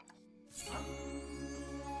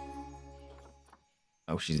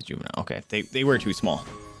 Oh, she's a juvenile. Okay, they were too small.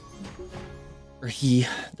 Or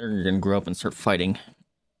they're gonna grow up and start fighting.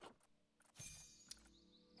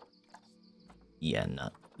 Yeah,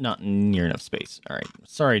 not near enough space. All right,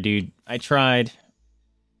 sorry, dude. I tried.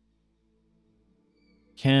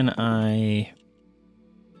 Can I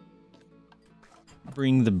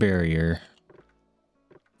bring the barrier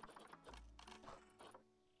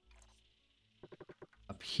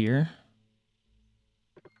up here?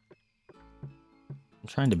 I'm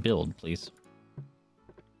trying to build, please.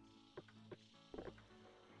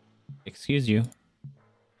 Excuse you.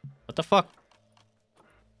 What the fuck?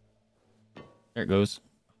 There it goes.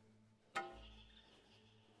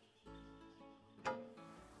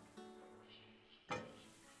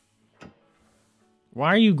 Why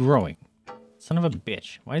are you growing? Son of a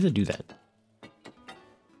bitch. Why does it do that?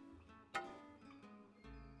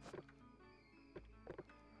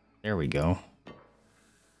 There we go.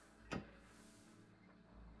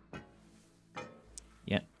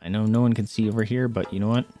 Yeah, I know no one can see over here, but you know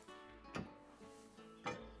what?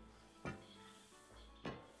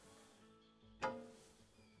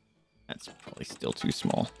 That's probably still too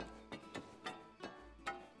small.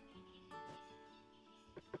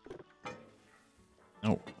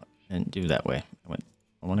 No, I didn't do that way.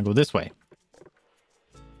 I want to go this way.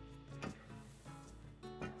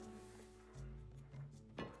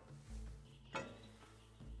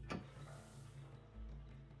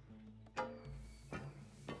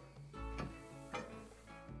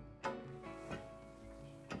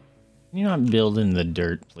 Can you not build in the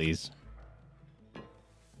dirt, please?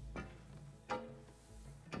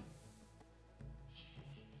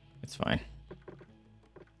 It's fine.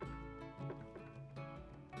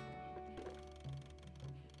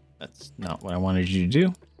 That's not what I wanted you to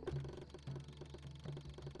do.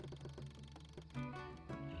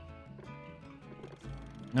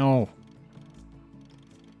 No.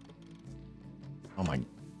 Oh my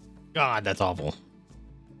God, that's awful.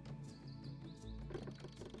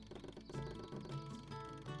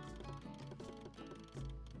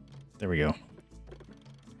 There we go.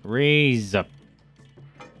 Raise up.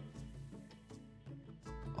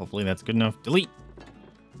 Hopefully that's good enough. Delete.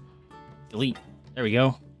 Delete. There we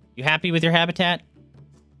go. You happy with your habitat?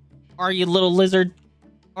 Are you, little lizard?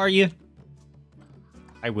 Are you?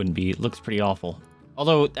 I wouldn't be. It looks pretty awful.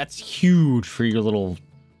 Although that's huge for your little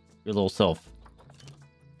self.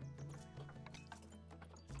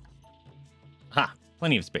 Ha!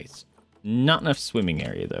 Plenty of space. Not enough swimming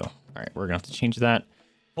area though. All right, we're gonna have to change that.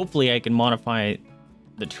 Hopefully I can modify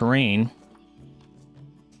the terrain,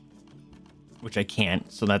 which I can't,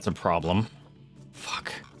 so that's a problem.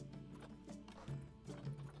 Fuck.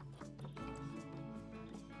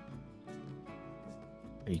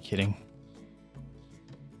 kidding?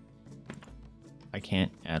 I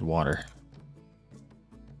can't add water.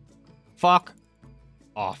 Fuck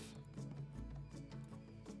off.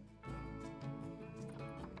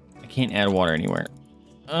 I can't add water anywhere.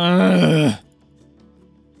 Ugh.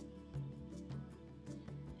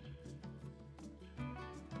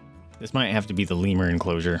 This might have to be the lemur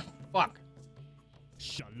enclosure. Fuck.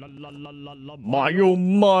 My oh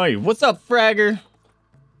my. What's up, Fragger? How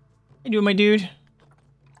you doing, my dude?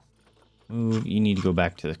 Move. You need to go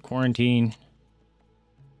back to the quarantine.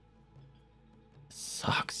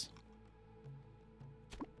 Sucks.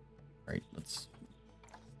 Alright, let's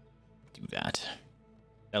do that.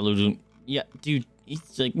 Yeah, dude.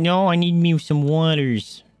 He's like, no, I need me some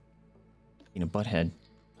waters. Being a butthead.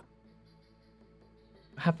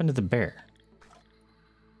 What happened to the bear?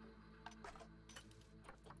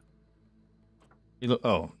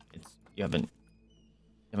 Oh, you haven't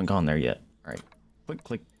gone there yet. All right, click,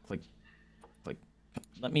 click, click, click.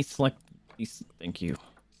 Let me select these. Thank you.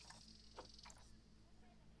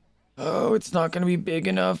 Oh, it's not gonna be big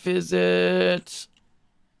enough, is it?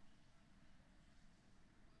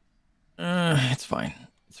 It's fine.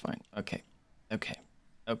 It's fine. Okay, okay,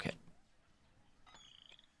 okay.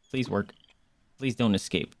 Please work. Please don't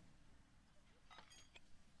escape.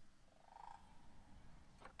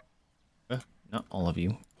 Not all of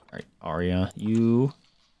you. All right, Arya, you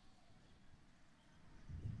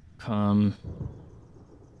come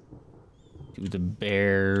to the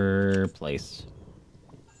bear place.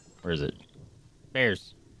 Where is it?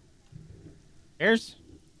 Bears. Bears?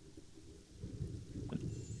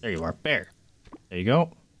 There you are, bear. There you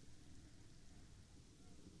go.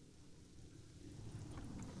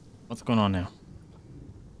 What's going on now?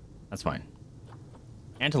 That's fine.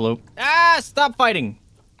 Antelope. Ah, stop fighting!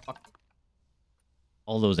 Fuck.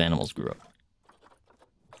 All those animals grew up.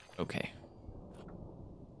 Okay.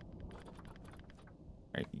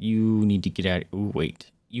 Alright, you need to get out. Oh,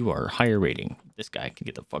 wait. You are higher rating. This guy can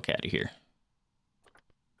get the fuck out of here.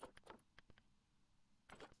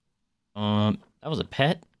 That was a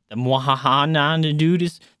pet? The Mwahaha dude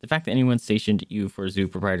is the fact that anyone stationed you for a zoo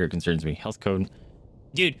proprietor concerns me. Health code.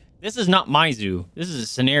 Dude, this is not my zoo. This is a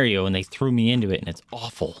scenario and they threw me into it and it's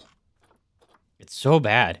awful. It's so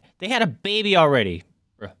bad. They had a baby already.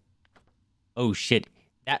 Bruh. Oh shit.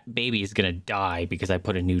 That baby is gonna die because I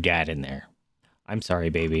put a new dad in there. I'm sorry,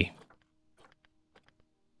 baby.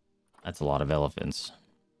 That's a lot of elephants.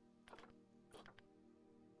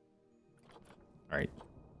 Alright.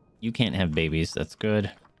 You can't have babies. That's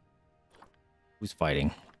good. Who's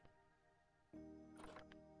fighting?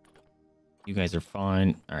 You guys are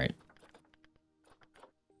fine. Alright.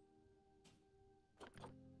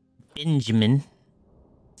 Benjamin.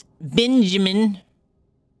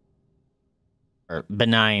 Or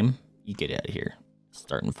Benaim. You get out of here.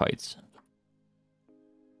 Starting fights.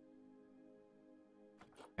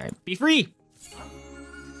 Alright, be free!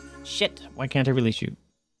 Shit, why can't I release you?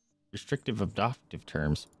 Restrictive adoptive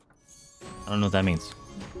terms. I don't know what that means.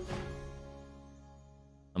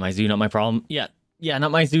 Not my zoo, not my problem. Yeah,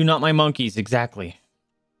 not my zoo, not my monkeys. Exactly.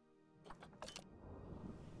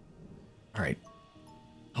 Alright.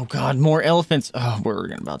 Oh god, more elephants. Oh,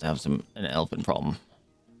 we're about to have an elephant problem.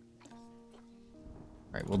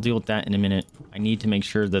 Alright, we'll deal with that in a minute. I need to make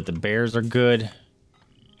sure that the bears are good.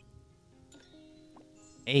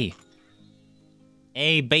 Hey.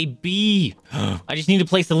 Hey, baby. I just need to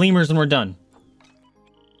place the lemurs and we're done.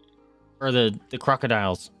 Or the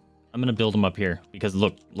crocodiles. I'm going to build them up here. Because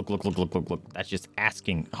look. That's just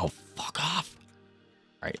asking. Oh, fuck off.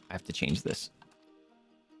 All right, I have to change this.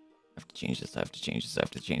 I have to change this. That's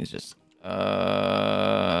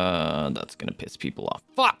going to piss people off.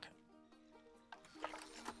 Fuck.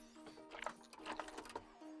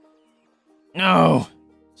 No.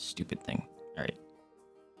 Stupid thing. All right.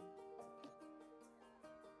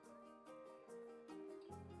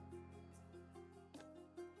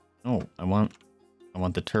 Oh, I want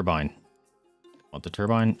the turbine. I want the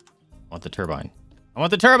turbine.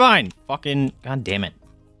 Fucking god damn it.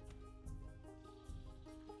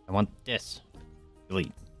 I want this.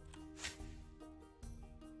 Delete.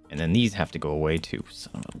 And then these have to go away too.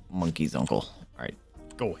 Son of a monkey's uncle. Alright,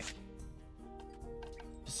 go away.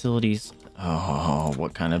 Facilities. Oh,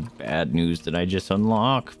 what kind of bad news did I just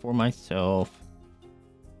unlock for myself?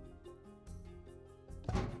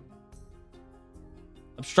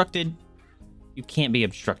 Obstructed. You can't be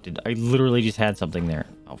obstructed. I literally just had something there.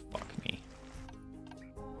 Oh, fuck me.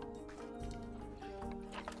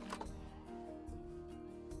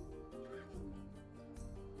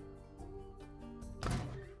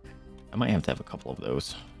 I might have to have a couple of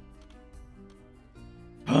those.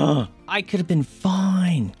 I could have been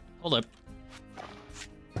fine. Hold up.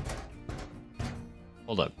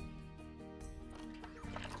 Hold up.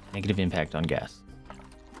 Negative impact on gas.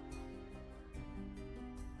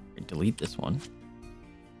 Delete this one.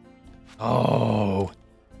 Oh.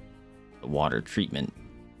 The water treatment.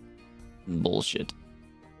 Bullshit.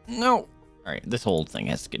 No. Alright, this whole thing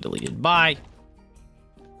has to get deleted. Bye.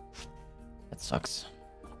 That sucks.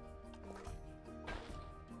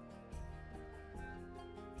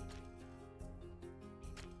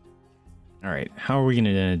 Alright, how are we going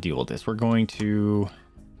to deal with this? We're going to...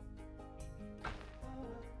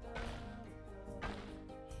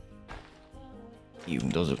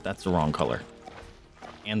 That's the wrong color.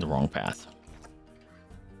 And the wrong path.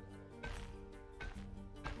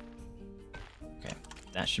 Okay,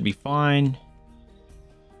 that should be fine.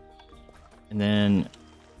 And then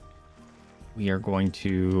we are going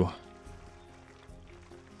to...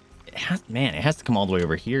 It has to come all the way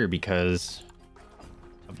over here because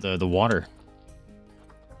of the water.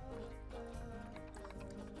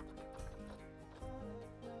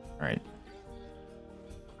 All right.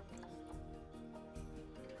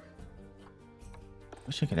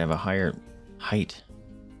 Wish I could have a higher height.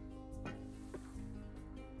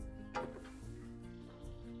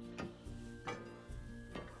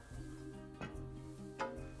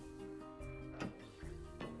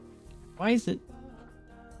 Why is it?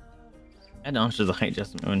 Add on to the height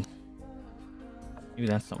adjustment. Maybe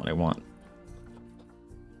that's not what I want.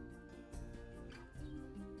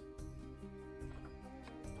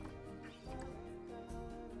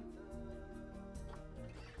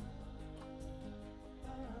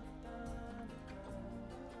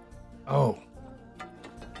 Oh.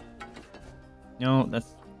 No,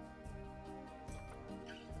 that's...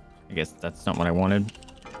 I guess that's not what I wanted.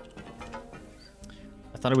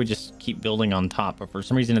 I thought I would just keep building on top, but for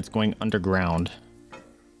some reason it's going underground.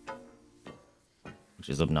 Which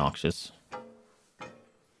is obnoxious.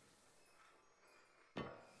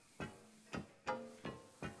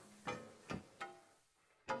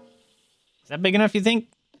 Is that big enough, you think?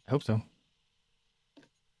 I hope so.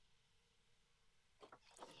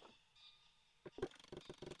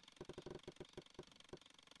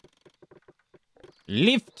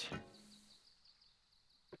 Lift.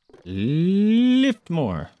 Lift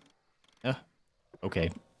more. Okay.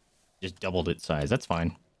 Just doubled its size. That's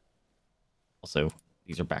fine. Also,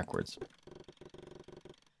 these are backwards.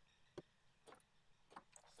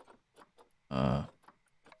 There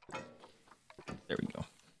we go.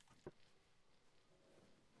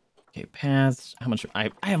 Okay, paths. How much?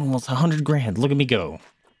 I have almost 100 grand. Look at me go.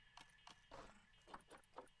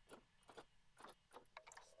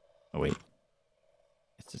 Oh, wait.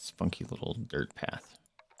 It's this funky little dirt path.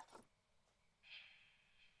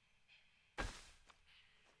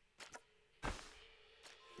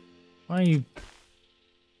 Why are you...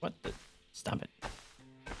 What the... Stop it.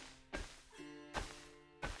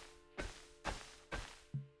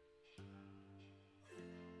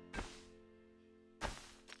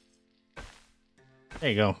 There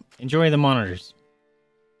you go. Enjoy the monitors.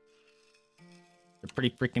 They're pretty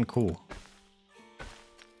freaking cool.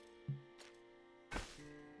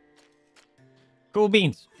 Cool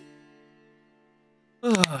beans.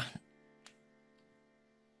 Ugh.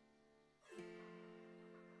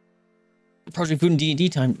 Approaching food and D&D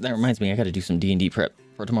time. That reminds me, I got to do some D&D prep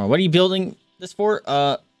for tomorrow. What are you building this for?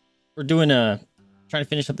 We're doing trying to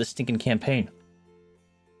finish up this stinking campaign.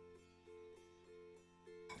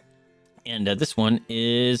 And this one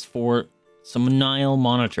is for some Nile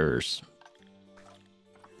monitors,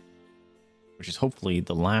 which is hopefully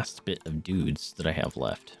the last bit of dudes that I have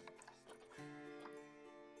left.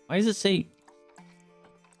 Why does it say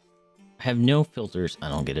I have no filters? I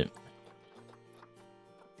don't get it.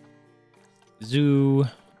 Zoo.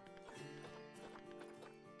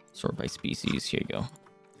 Sort by species. Here you go.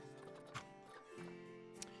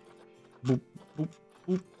 Boop, boop,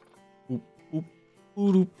 boop, boop, boop,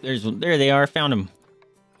 boop, boop. There they are. Found them.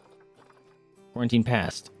 Quarantine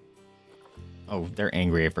passed. Oh, they're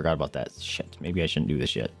angry. I forgot about that. Shit. Maybe I shouldn't do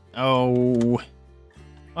this yet. Oh.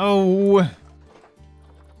 Oh.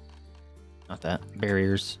 Not that.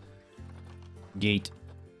 Barriers. Gate.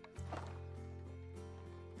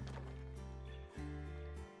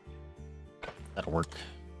 That'll work.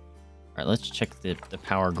 Alright, let's check the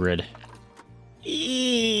power grid.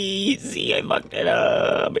 Easy, I fucked it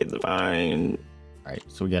up. It's fine. Alright,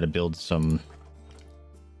 so we gotta build some...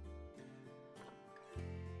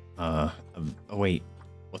 oh wait.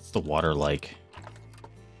 What's the water like?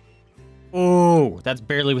 Oh, that's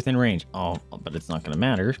barely within range. Oh, but it's not gonna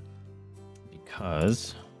matter.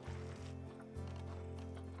 Because...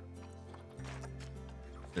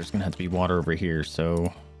 there's gonna have to be water over here,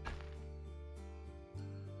 so...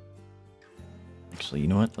 Actually, you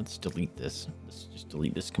know what? Let's delete this. Let's just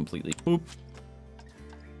delete this completely. Boop.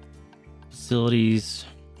 Facilities.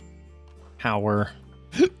 Power.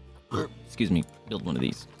 Excuse me. Build one of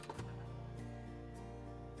these.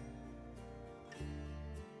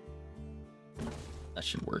 That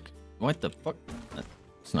should work. What the fuck?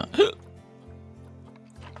 It's not.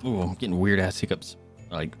 Ooh, I'm getting weird ass hiccups.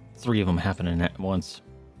 Like 3 of them happening at once.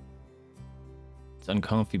 It's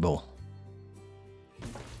uncomfortable.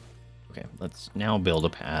 Okay, let's now build a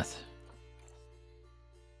path.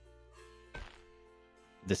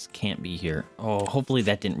 This can't be here. Oh, hopefully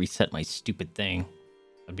that didn't reset my stupid thing.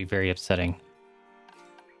 That'd be very upsetting.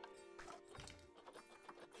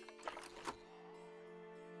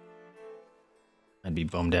 I'd be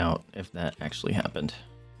bummed out if that actually happened.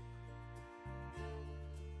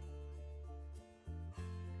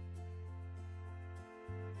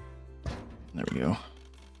 There we go.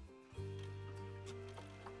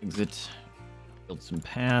 Exit. Build some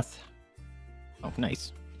path. Oh,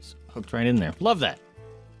 nice. Just hooked right in there. Love that.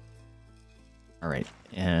 All right,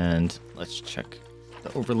 and let's check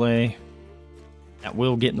the overlay. That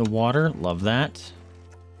will get in the water. Love that.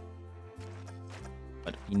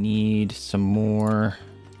 But we need some more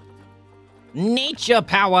nature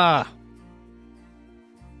power.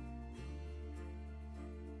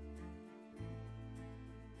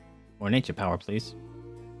 More nature power, please.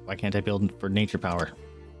 Why can't I build for nature power?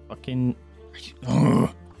 Fucking... Ugh.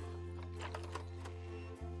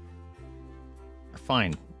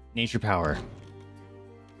 Fine. Nature power.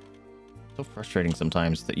 So frustrating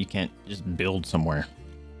sometimes that you can't just build somewhere.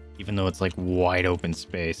 Even though it's like wide open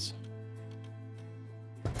space.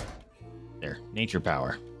 There. Nature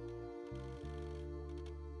power.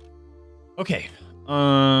 Okay.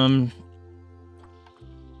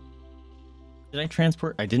 Did I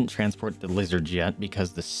transport? I didn't transport the lizards yet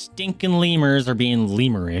because the stinking lemurs are being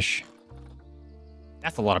lemurish.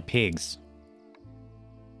 That's a lot of pigs.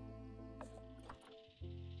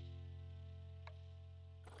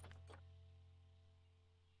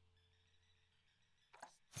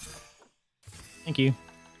 Thank you.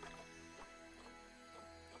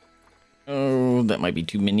 Oh, that might be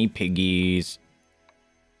too many piggies.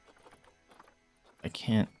 I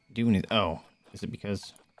can't do anything. Oh, is it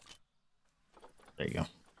because... There you go.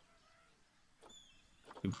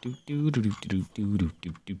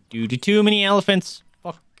 Too many elephants.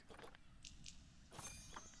 Fuck.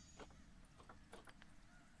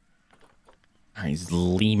 Alright, these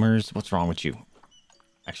lemurs. What's wrong with you?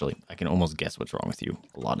 Actually, I can almost guess what's wrong with you.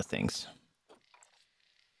 A lot of things.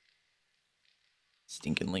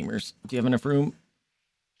 Stinking lemurs. Do you have enough room?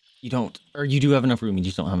 You don't. Or you do have enough room. You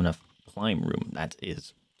just don't have enough climb room. That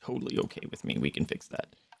is totally okay with me. We can fix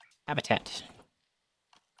that. Habitat.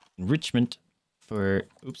 Enrichment for,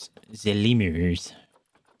 oops, the lemurs.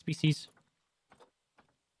 Species.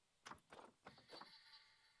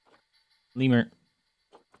 Lemur.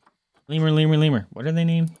 Lemur. What are they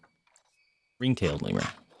named? Ring-tailed lemur.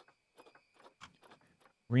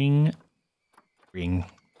 Ring-tailed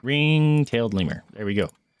lemur. There we go.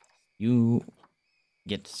 You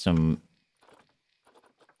get some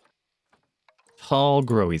tall,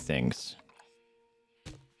 growy things.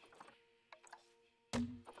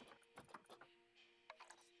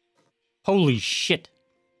 Holy shit.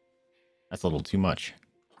 That's a little too much.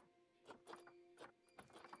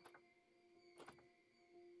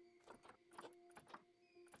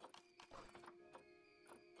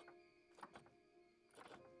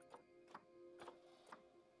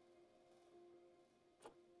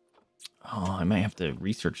 Oh, I might have to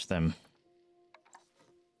research them.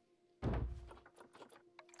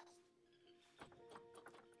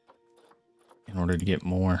 In order to get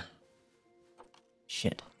more.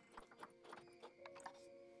 Shit.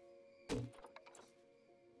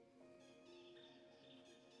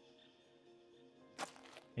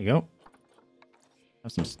 There you go.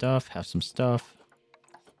 Have some stuff. Have some stuff.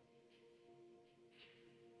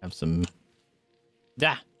 Have some...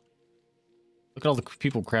 Ah! Look at all the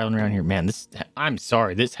people crowding around here. Man, this... I'm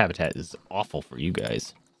sorry. This habitat is awful for you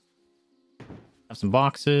guys. Have some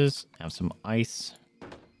boxes. Have some ice.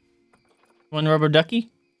 One rubber ducky.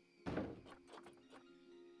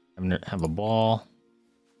 Have a ball.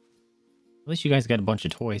 At least you guys got a bunch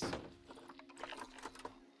of toys.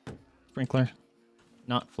 Sprinkler.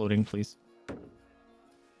 Not floating, please.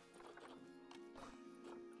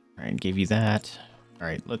 Alright, gave you that.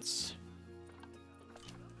 Alright, let's...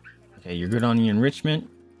 Okay, you're good on the enrichment.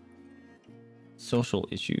 Social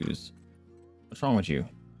issues. What's wrong with you?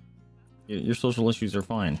 Your social issues are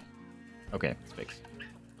fine. Okay, it's fixed.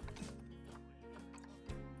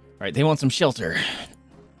 Alright, they want some shelter.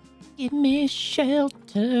 Give me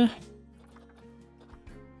shelter.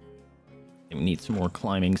 We need some more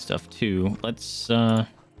climbing stuff too. Let's oh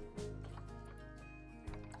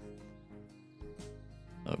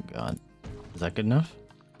god. Is that good enough?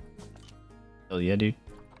 Oh yeah, dude.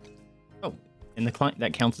 Oh, and the climb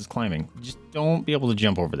that counts as climbing. Just don't be able to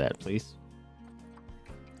jump over that, please.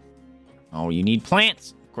 Oh, you need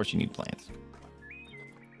plants. Of course you need plants.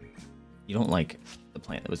 You don't like the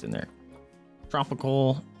plant that was in there.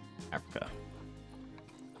 Tropical Africa.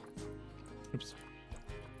 Oops.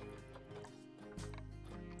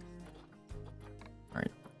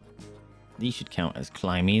 Alright. These should count as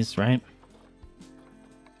climbies, right?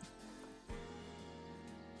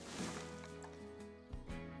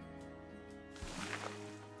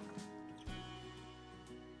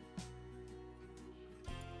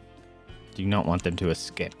 Do not want them to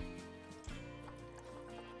escape.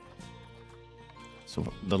 So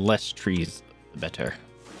the less trees, the better.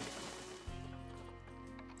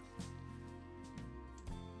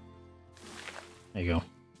 There you go.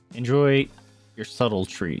 Enjoy your subtle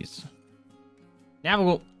trees.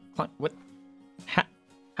 Navigable. What?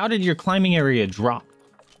 How did your climbing area drop?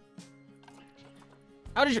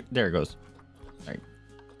 How did your... There it goes. All right.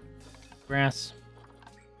 Grass.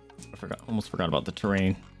 Almost forgot about the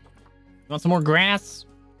terrain. You want some more grass?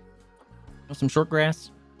 You want some short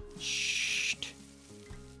grass? Shh.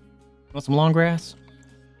 You want some long grass?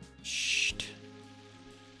 Shh.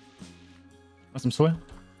 Want some soil?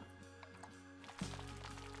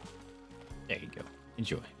 There you go.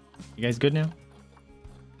 Enjoy. You guys good now?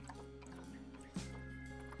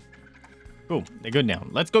 Cool. They're good now.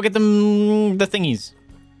 Let's go get them the thingies.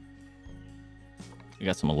 We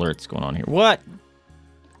got some alerts going on here. What?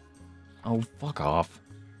 Oh, fuck off.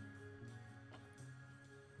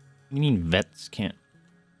 You mean vets can't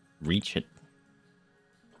reach it?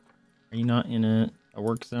 Are you not in a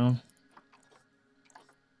work zone?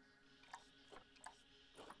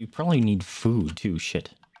 You probably need food too.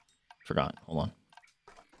 Shit. Forgot. Hold on.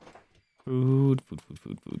 Food.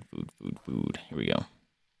 Here we go.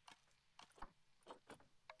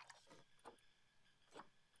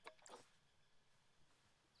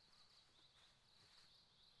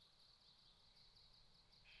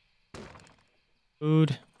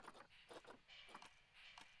 Food.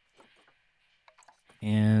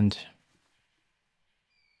 And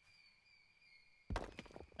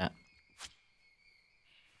that.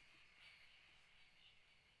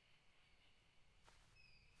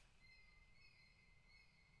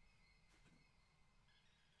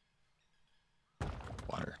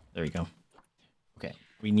 Water. There we go. Okay.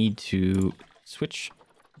 We need to switch.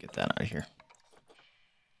 Get that out of here.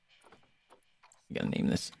 We gotta name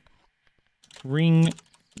this.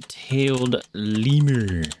 Ring-tailed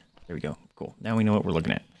lemur. There we go. Cool. Now we know what we're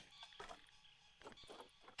looking at.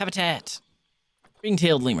 Habitat.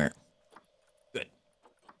 Ring-tailed lemur. Good.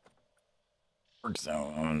 Work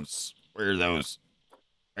zones. Where are those?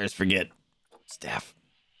 I just forget. Staff.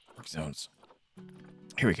 Work zones.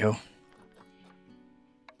 Here we go.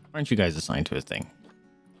 Aren't you guys assigned to a thing?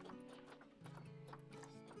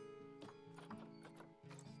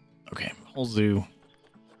 Okay. Whole zoo.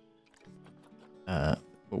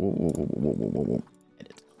 Whoa.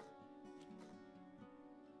 Edit.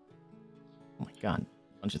 Oh my god.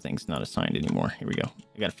 A bunch of things not assigned anymore. Here we go.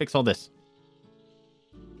 I gotta fix all this.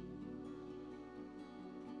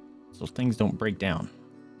 So things don't break down.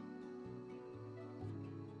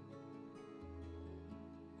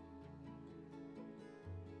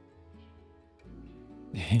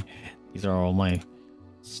 These are all my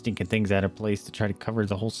stinking things out of place to try to cover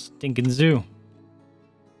the whole stinking zoo.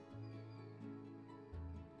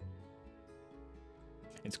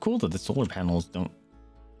 It's cool that the solar panels don't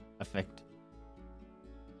affect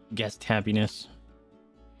guest happiness.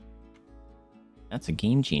 That's a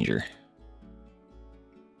game changer.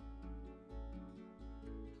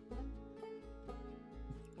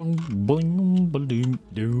 Alright,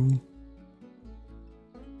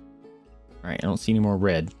 I don't see any more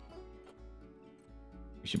red.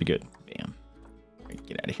 We should be good. Bam. Alright,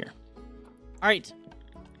 get out of here. Alright.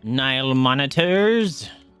 Nile monitors.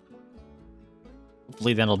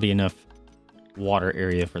 Hopefully that'll be enough water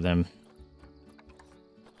area for them.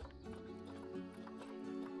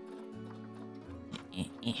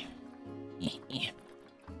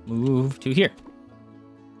 Move to here.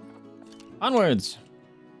 Onwards.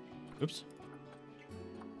 Oops.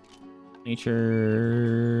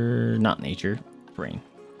 Nature. Not nature. Terrain.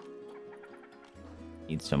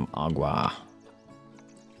 Need some agua.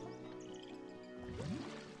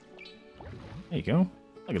 There you go.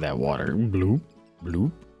 Look at that water. Bloop.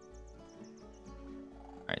 Bloop.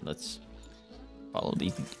 Alright, let's follow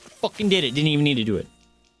these. Fucking did it. Didn't even need to do it.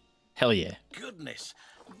 Hell yeah. Goodness,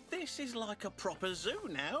 This is like a proper zoo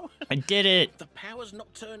now. I did it. The power's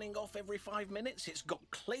not turning off every 5 minutes. It's got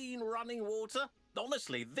clean running water.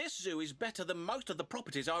 Honestly, this zoo is better than most of the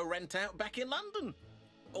properties I rent out back in London.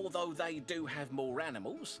 Although they do have more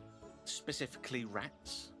animals, specifically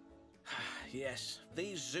rats. Yes,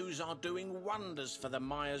 these zoos are doing wonders for the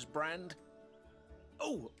Myers brand.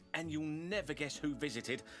 Oh, and you'll never guess who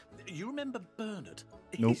visited. You remember Bernard?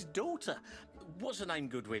 Nope. His daughter. What's her name,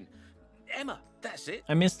 Goodwin? Emma, that's it.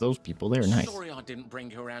 I miss those people. They're nice. Sorry I didn't bring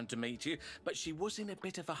her around to meet you, but she was in a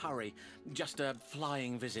bit of a hurry. Just a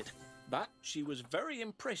flying visit. But she was very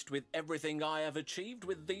impressed with everything I have achieved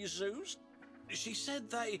with these zoos. She said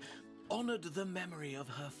they honoured the memory of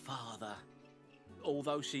her father.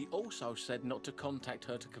 Although she also said not to contact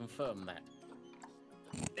her to confirm that.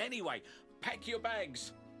 Anyway, pack your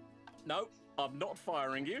bags. No, I'm not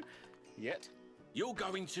firing you. Yet. You're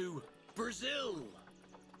going to Brazil.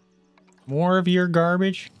 More of your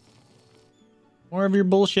garbage. More of your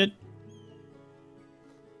bullshit.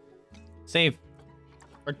 Save.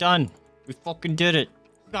 We're done. We fucking did it.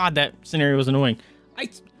 God, that scenario was annoying.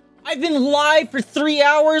 I've been live for 3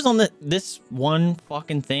 hours on this one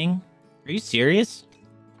fucking thing. Are you serious?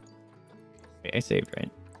 Wait, I saved,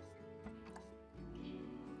 right?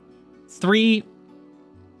 3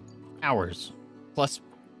 hours. Plus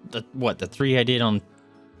the 3 I did on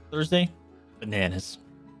Thursday? Bananas.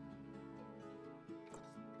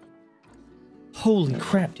 Holy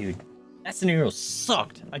crap, dude. That scenario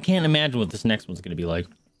sucked. I can't imagine what this next one's gonna be like.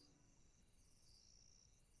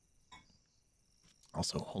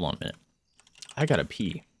 Also, hold on a minute. I gotta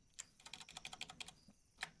pee.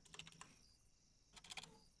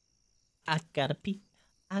 I gotta pee.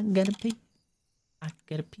 I gotta pee. I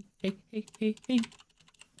gotta pee. Hey, hey, hey, hey.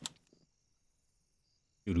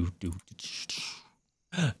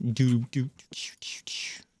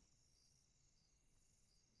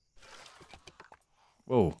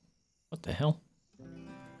 Whoa. What the hell?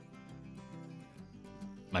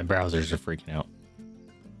 My browsers are freaking out.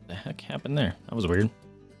 What the heck happened there? That was weird.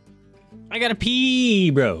 I gotta pee,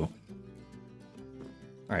 bro.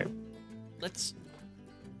 Alright. Let's...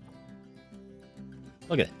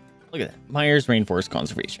 Look at that. Look at that. Myers Rainforest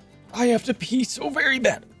Conservation. I have to pee so very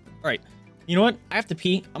bad. Alright. You know what? I have to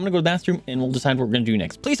pee. I'm gonna go to the bathroom and we'll decide what we're gonna do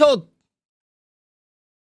next. Please hold!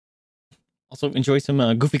 Also, enjoy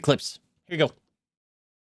some goofy clips. Here you go.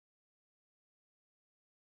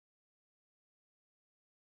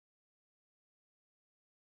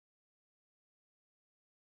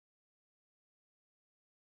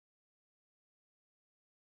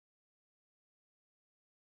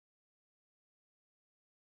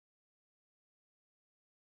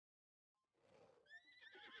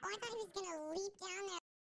 Oh, I thought he was gonna leap down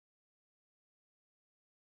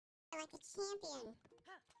there like a champion.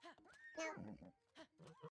 No.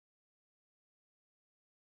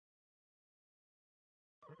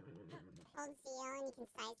 Hold CL and you can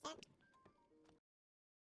sidestep.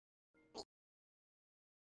 Wait.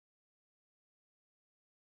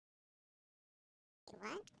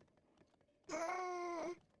 What?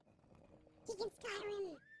 He can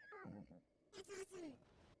Skyrim! That's awesome!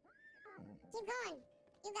 Keep going!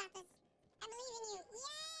 You got this! I believe in you!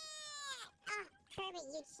 Yeah! Oh, Kirby,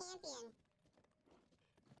 you champion!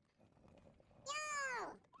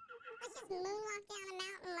 Yo! Let's just moonwalk down a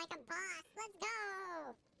mountain like a boss! Let's go!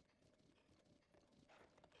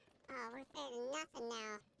 Oh, we're fair to nothing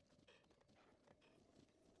now.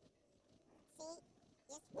 See?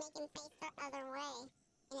 Just make him face the other way,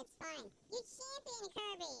 and it's fine. You champion,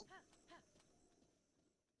 Kirby!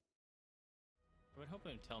 I would hope it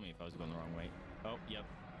would tell me if I was going the wrong way. Oh, yep.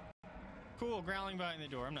 Cool, growling behind the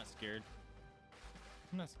door. I'm not scared.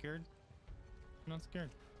 I'm not scared. I'm not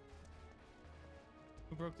scared.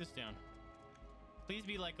 Who broke this down? Please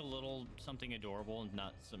be like a little something adorable and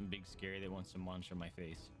not some big scary that wants to munch on my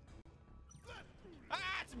face.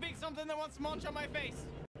 Ah, it's a big something that wants to munch on my face.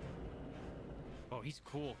 Oh, he's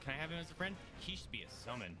cool. Can I have him as a friend? He should be a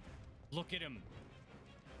summon. Look at him.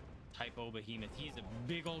 Typo behemoth. He's a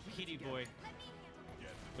big old kitty boy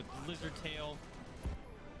with lizard tail.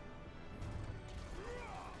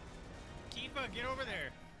 Kifa, get over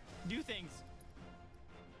there. Do things.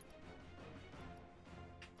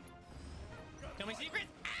 Tell me secrets.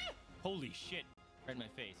 Ah! Holy shit. Right in my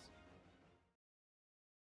face.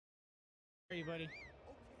 Where are you, buddy?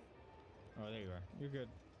 Oh, there you are. You're good.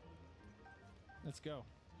 Let's go.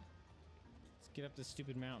 Let's get up this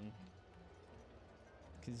stupid mountain.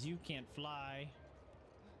 Because you can't fly.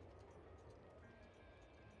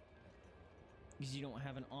 Because you don't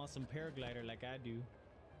have an awesome paraglider like I do.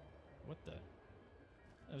 What the?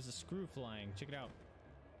 That was a screw flying. Check it out.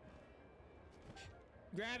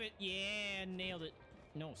 Grab it. Yeah, nailed it.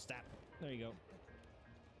 No, stop. There you go.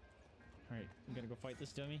 All right, I'm gonna go fight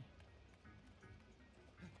this dummy.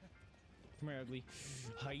 Come here, ugly.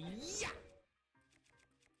 Hi-ya!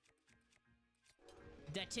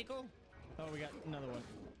 That tickle? Oh, we got another one.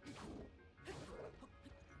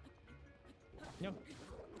 No.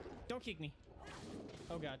 Don't kick me.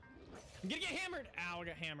 Oh, God. I'm gonna get hammered. Ow, I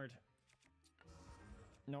got hammered.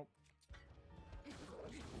 Nope.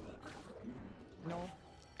 No.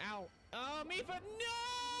 Ow. Oh, Mifa,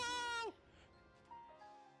 no!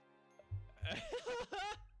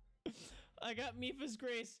 I got Mifa's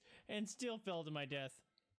grace and still fell to my death.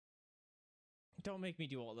 Don't make me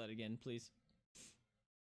do all that again, please.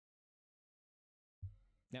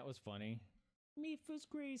 That was funny. Mifa's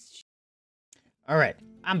grace. All right,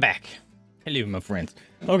 I'm back. Hello, my friends.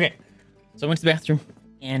 Okay, so I went to the bathroom,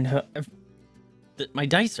 and my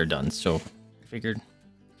dice are done, so I figured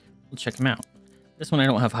we'll check them out. This one I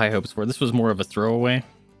don't have high hopes for. This was more of a throwaway,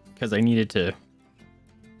 because I needed to...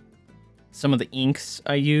 Some of the inks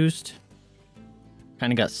I used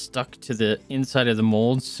kind of got stuck to the inside of the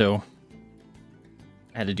mold, so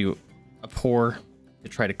I had to do a pour to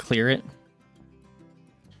try to clear it.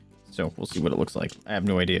 So we'll see what it looks like. I have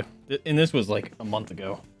no idea. And this was like a month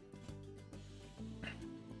ago.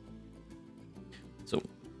 So,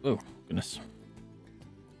 oh, goodness.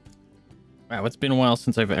 Wow, it's been a while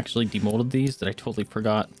since I've actually demolded these that I totally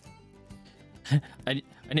forgot. I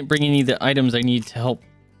didn't bring any of the items I need to help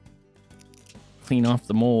clean off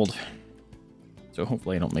the mold. So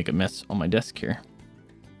hopefully I don't make a mess on my desk here.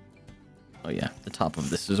 Oh yeah, the top of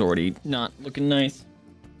this is already not looking nice.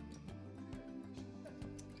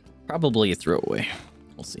 Probably a throwaway.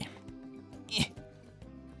 We'll see.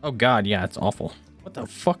 Oh god, yeah, it's awful. What the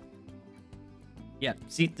fuck? Yeah,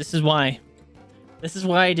 see, this is why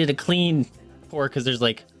I did a clean pour, because there's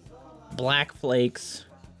like black flakes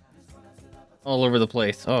all over the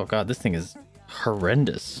place. Oh god, this thing is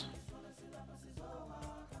horrendous.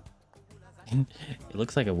 It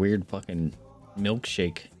looks like a weird fucking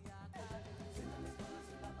milkshake.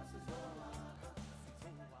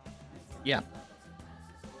 Yeah.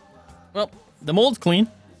 Well, the mold's clean.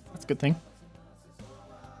 That's a good thing.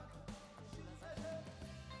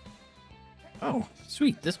 Oh,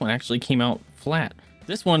 sweet. This one actually came out flat.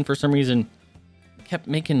 This one, for some reason, kept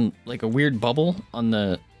making like a weird bubble on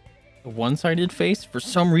the one-sided face. For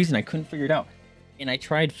some reason, I couldn't figure it out. And I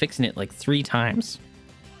tried fixing it like 3 times.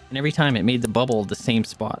 And every time it made the bubble the same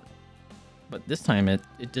spot. But this time it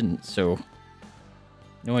didn't, so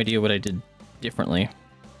no idea what I did differently.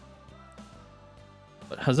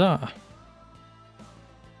 But huzzah!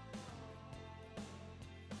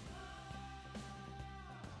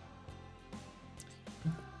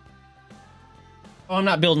 Oh, I'm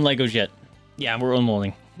not building Legos yet. Yeah, we're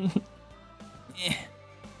unmolding.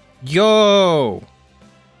 Yo!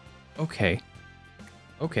 Okay.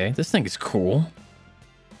 Okay, this thing is cool.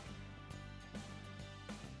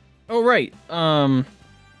 Oh, right. What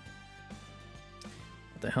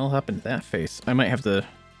the hell happened to that face? I might have to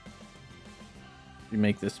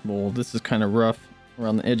remake this mold. This is kind of rough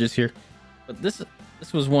around the edges here. But this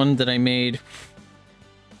was one that I made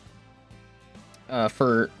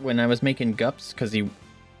for when I was making Gups, because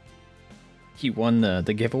he won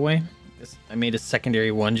the giveaway. I made a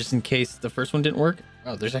secondary one just in case the first one didn't work.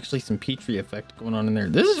 Oh, there's actually some Petri effect going on in there.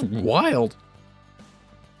 This is wild.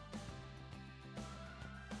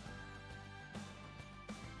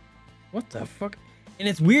 What the fuck? And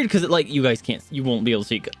it's weird because it, like, you guys you won't be able to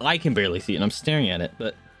see it. I can barely see it and I'm staring at it,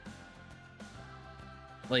 but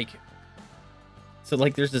like, so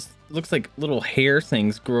like there's this, looks like little hair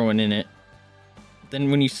things growing in it.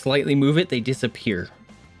 Then when you slightly move it, they disappear.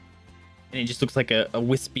 And it just looks like a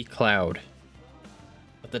wispy cloud.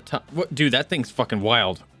 At the top, what, dude, that thing's fucking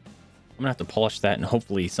wild. I'm gonna have to polish that and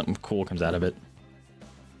hopefully something cool comes out of it.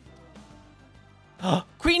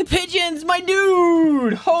 Queen Pigeons, my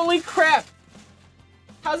dude! Holy crap!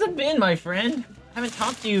 How's it been, my friend? I haven't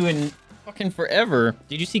talked to you in fucking forever.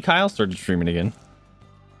 Did you see Kyle started streaming again?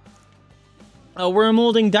 Oh, we're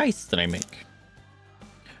molding dice that I make.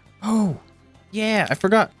 Oh, yeah, I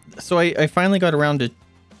forgot. So I finally got around to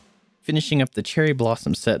finishing up the Cherry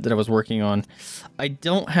Blossom set that I was working on. I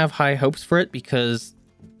don't have high hopes for it because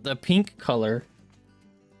the pink color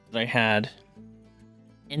that I had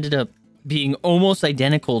ended up being almost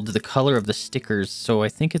identical to the color of the stickers, so I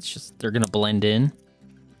think it's just they're gonna blend in,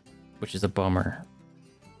 which is a bummer.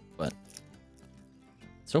 But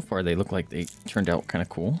so far they look like they turned out kind of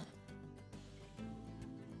cool.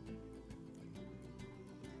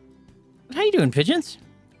 How you doing, Pigeons?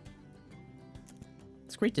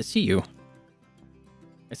 It's great to see you.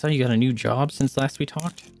 I saw you got a new job since last we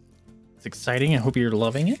talked. It's exciting. I hope you're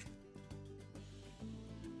loving it.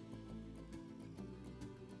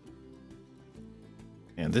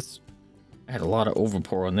 And this, I had a lot of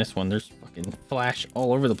overpour on this one. There's fucking flash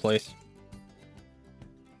all over the place.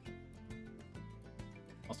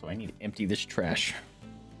 Also, I need to empty this trash.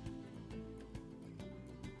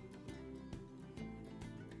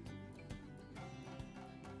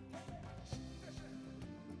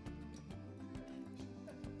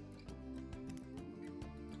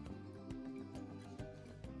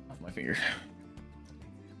 Off my finger.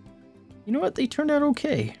 You know what? They turned out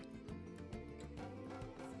okay.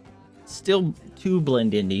 Still too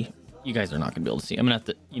blend indie. You guys are not gonna be able to see. I'm gonna have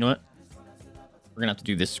to, you know what? We're gonna have to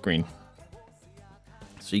do this screen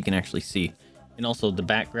so you can actually see. And also the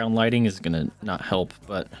background lighting is gonna not help,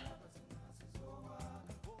 but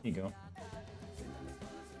here you go.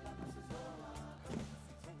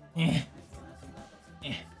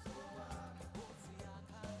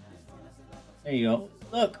 There you go.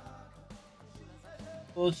 Look.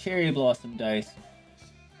 Little cherry blossom dice.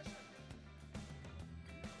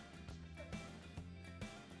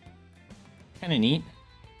 Kind of neat.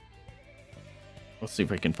 Let's see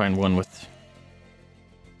if I can find one with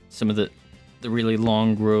some of the really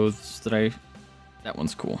long growths that that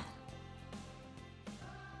one's cool.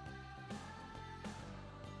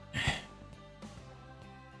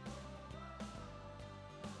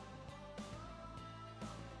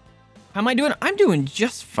 How am I doing? I'm doing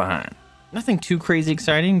just fine. Nothing too crazy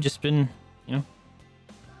exciting. Just been, you know,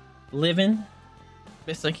 living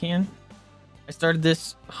best I can. I started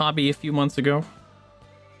this hobby a few months ago.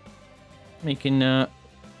 Making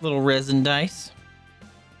little resin dice.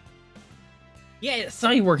 Yeah, I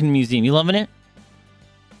saw you working in the museum. You loving it?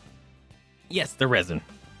 Yes, the resin.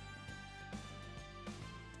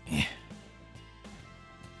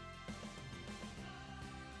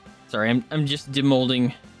 Sorry, I'm just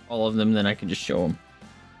demolding all of them, then I can just show them.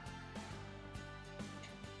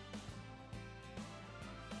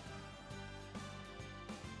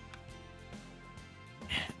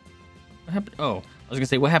 What happened? Oh, I was gonna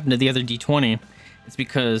say, what happened to the other D20? It's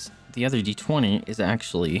because the other D20 is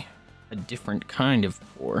actually a different kind of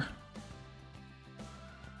pour.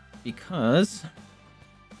 Because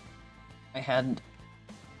I had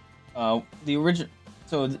the original.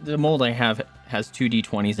 So the mold I have has two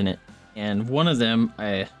D20s in it, and one of them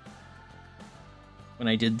when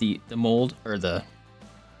I did the mold or the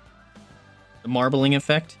marbling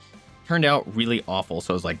effect, turned out really awful.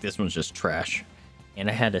 So I was like, this one's just trash. And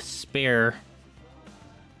I had a spare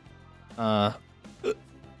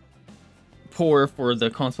pour for the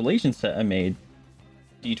constellation set I made,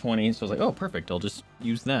 D20. So I was like, oh, perfect. I'll just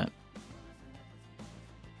use that.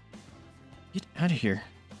 Get out of here.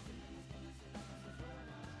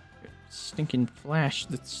 Stinking flash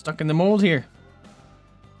that's stuck in the mold here.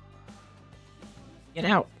 Get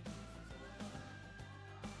out.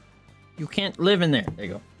 You can't live in there. There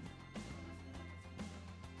you go.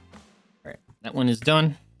 Alright, that one is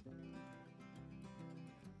done.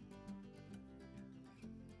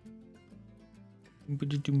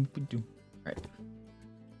 Alright.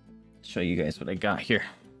 Show you guys what I got here.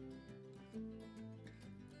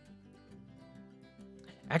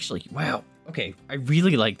 Actually, wow. Okay, I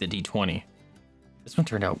really like the D20. This one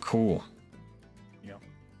turned out cool. Yeah.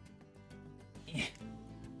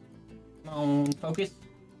 Come on, focus.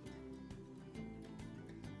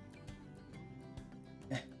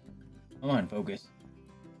 Come on, focus.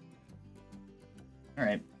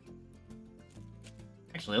 Alright.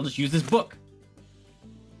 Actually, I'll just use this book.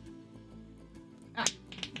 Ah,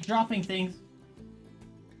 dropping things.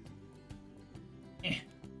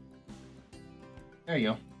 There you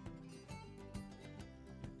go.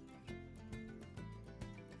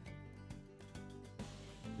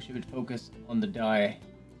 Wish it would focus on the die.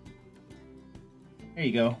 There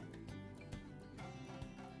you go.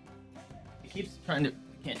 It keeps trying to...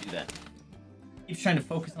 I can't do that. It keeps trying to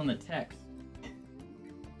focus on the text.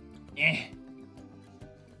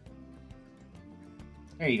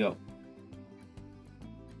 There you go.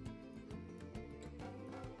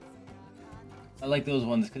 I like those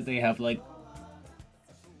ones because they have like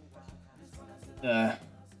the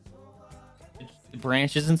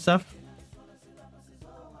branches and stuff.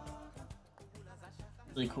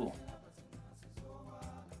 Really cool.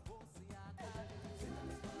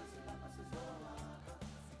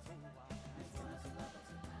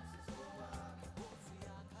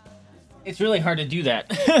 It's really hard to do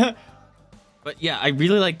that. But yeah, I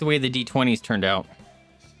really like the way the D20s turned out.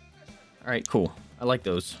 Alright, cool. I like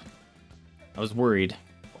those. I was worried.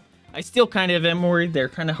 I still kind of am worried. They're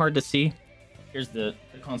kind of hard to see. Here's the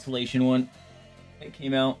constellation one. that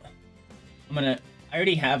came out. I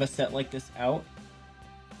already have a set like this out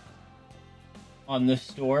on the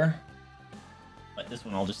store, but this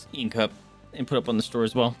one I'll just ink up and put up on the store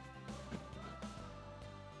as well.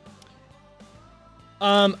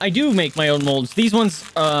 I do make my own molds. These ones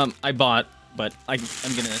I bought, but I'm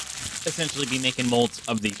gonna essentially be making molds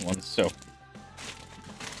of these ones. So,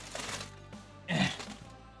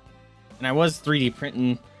 and I was 3D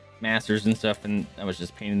printing masters and stuff, and that was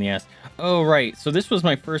just a pain in the ass. Oh right, so this was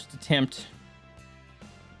my first attempt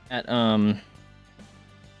at or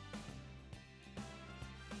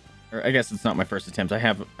I guess it's not my first attempt. I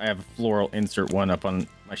have a floral insert one up on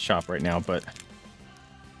my shop right now, but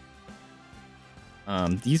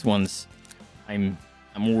these ones I'm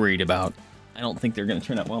worried about. I don't think they're gonna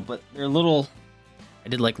turn out well, but they're little. I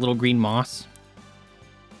did like little green moss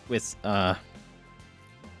with like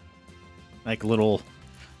little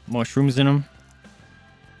mushrooms in them.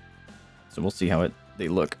 So we'll see how they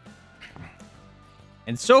look.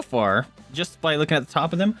 And so far, just by looking at the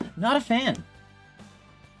top of them, not a fan.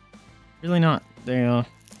 Really not. They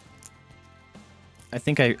I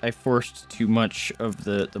think I forced too much of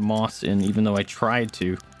the moss in, even though I tried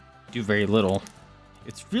to do very little.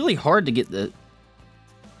 It's really hard to get the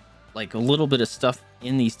like a little bit of stuff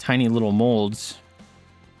in these tiny little molds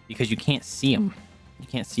because you can't see them. You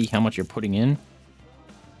can't see how much you're putting in.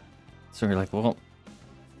 So you're like, well,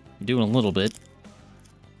 you're doing a little bit.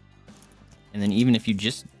 And then even if you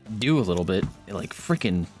just do a little bit, it like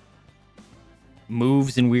freaking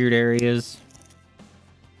moves in weird areas.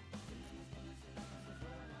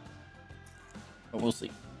 But we'll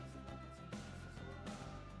see.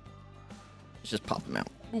 Let's just pop them out.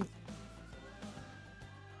 Boop.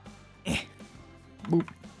 Boop.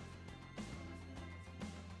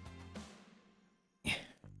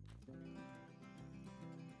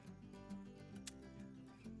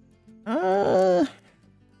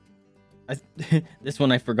 This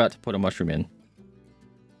one I forgot to put a mushroom in.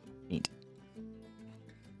 Neat.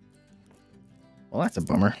 Well, that's a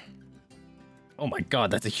bummer. Oh my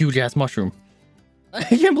god, that's a huge ass mushroom. I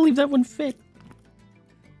can't believe that wouldn't fit.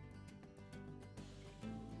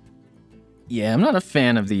 Yeah, I'm not a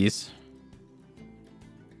fan of these.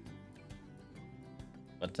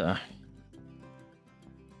 But,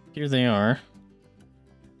 here they are.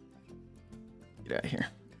 Get out of here.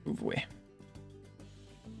 Move away.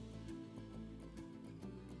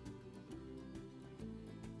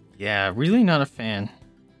 Yeah, really not a fan.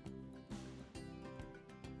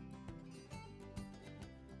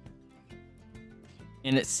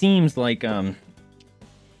 And it seems like the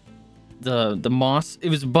moss, it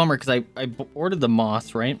was a bummer because I ordered the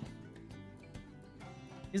moss, right?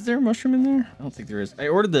 Is there a mushroom in there? I don't think there is. I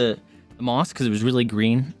ordered the moss because it was really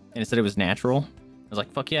green and it said it was natural. I was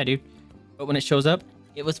like, fuck yeah, dude. But when it shows up,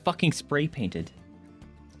 it was fucking spray painted.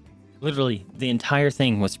 Literally, the entire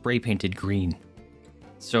thing was spray painted green.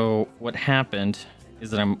 So what happened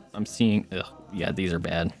is that I'm seeing, ugh, yeah, these are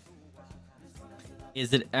bad.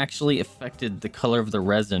 Is it actually affected the color of the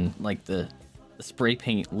resin, like the spray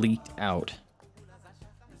paint leaked out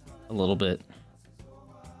a little bit.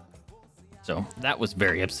 So that was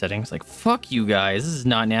very upsetting. It's like, fuck you guys, this is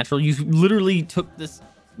not natural. You literally took this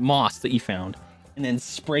moss that you found and then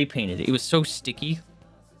spray painted it. It was so sticky.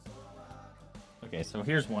 Okay, so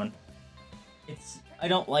here's one. I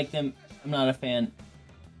don't like them. I'm not a fan.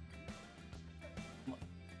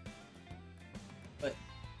 But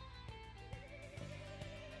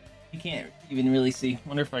you can't even really see.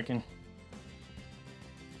 Wonder if I can.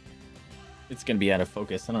 It's gonna be out of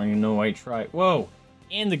focus. I don't even know why I tried. Whoa!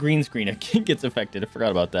 And the green screen gets affected. I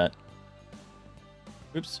forgot about that.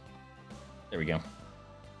 Oops. There we go.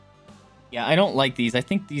 Yeah, I don't like these. I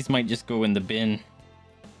think these might just go in the bin.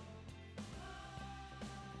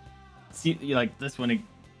 See, like this one, a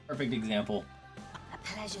perfect example. A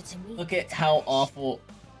pleasure to meet. Look at how awful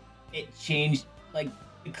it changed. Like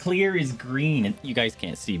the clear is green, and you guys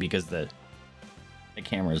can't see because the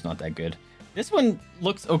camera is not that good. This one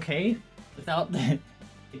looks okay without the.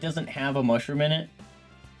 It doesn't have a mushroom in it.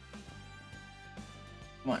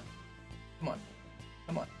 Come on, come on,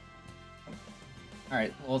 come on. Come on. All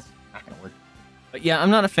right, well it's not gonna work. But yeah,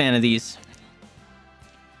 I'm not a fan of these.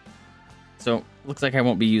 So looks like I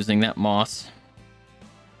won't be using that moss.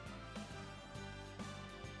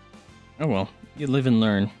 Oh well, you live and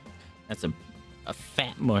learn. That's a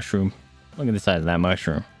fat mushroom. Look at the size of that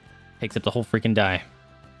mushroom. Takes up the whole freaking die.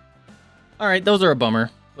 Alright, those are a bummer.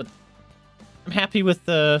 But I'm happy with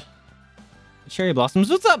the cherry blossoms.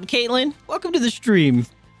 What's up, Caitlin? Welcome to the stream.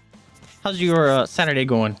 How's your Saturday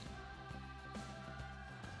going?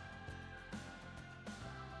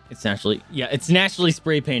 It's naturally, yeah, it's naturally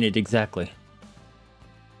spray painted, exactly.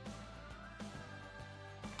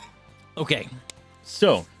 Okay,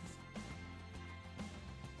 so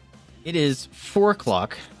it is 4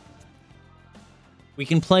 o'clock. We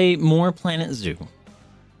can play more Planet Zoo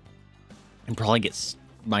and probably get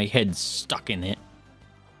my head stuck in it.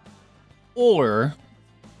 Or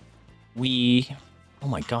we... Oh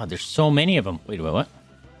my god, there's so many of them. Wait, what?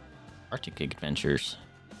 Arctic Adventures.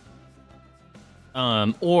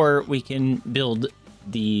 Or we can build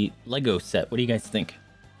the Lego set. What do you guys think?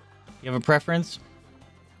 You have a preference?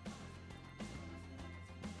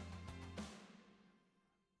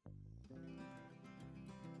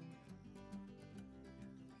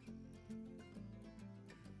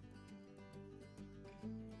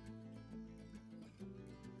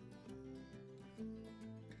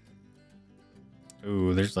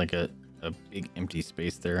 Ooh, there's like a big empty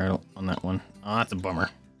space there on that one. Oh, that's a bummer.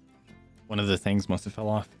 One of the things must have fell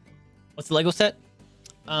off. What's the Lego set?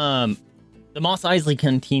 The Mos Eisley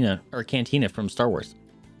Cantina from Star Wars.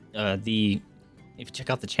 If you check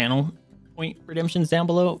out the channel point redemptions down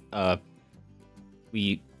below,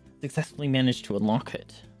 we successfully managed to unlock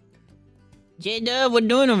it. J-Dub, what you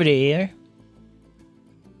doing over there?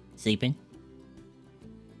 Sleeping.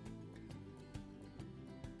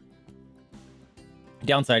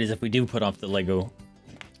 Downside is if we do put off the Lego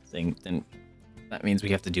thing, then that means we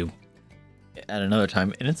have to do it at another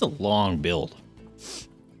time, and it's a long build.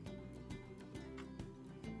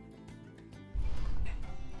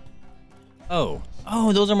 Oh,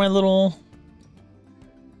 those are my little...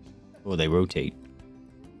 Oh, they rotate.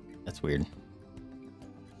 That's weird.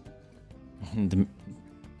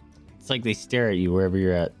 It's like they stare at you wherever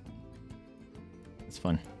you're at. It's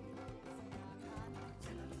fun.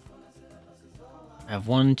 I have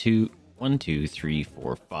 1, 2, 3,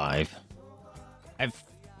 4, 5. I have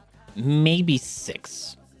maybe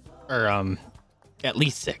 6. Or, at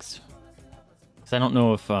least 6. Because I don't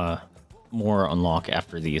know if, more unlock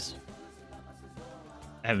after these.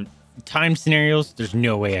 I have time scenarios. There's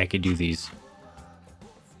no way I could do these.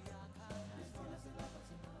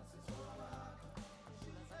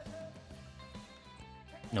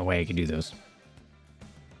 No way I could do those.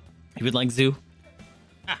 You would like Zoo?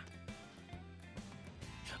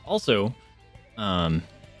 Also, I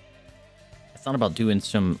thought about doing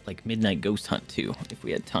some like midnight ghost hunt too, if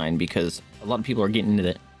we had time, because a lot of people are getting into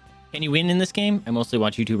that. Can you win in this game? I mostly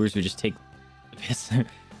watch YouTubers who just take the piss.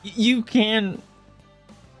 You can.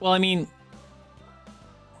 Well, I mean,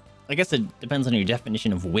 I guess it depends on your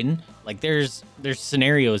definition of win. Like there's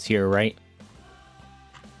scenarios here, right?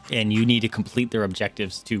 And you need to complete their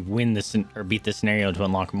objectives to win this or beat the scenario to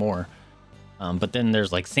unlock more. But then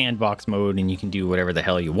there's like sandbox mode, and you can do whatever the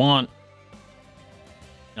hell you want.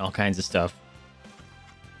 And all kinds of stuff.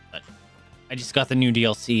 But I just got the new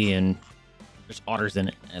DLC, and there's otters in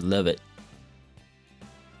it. I love it.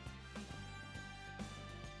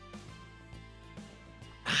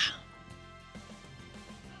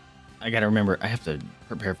 I gotta remember, I have to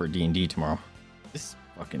prepare for D&D tomorrow. This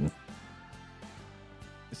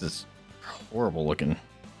is horrible looking.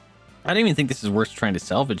 I don't even think this is worth trying to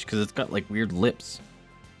salvage because it's got like weird lips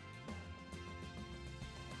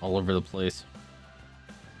all over the place.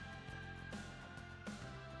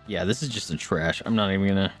 Yeah, this is just a trash. I'm not even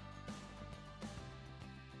gonna...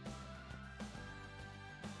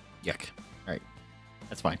 Yuck. Alright.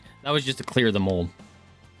 That's fine. That was just to clear the mold.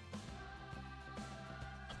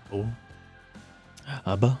 Oh.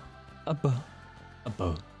 Abba. Abba.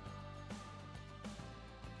 Abba.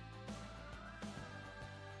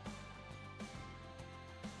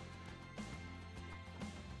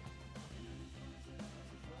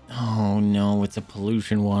 Oh no, it's a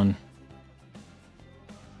pollution one.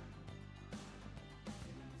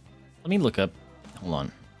 Let me look up. Hold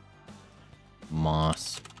on.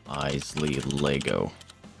 Mos Eisley Lego.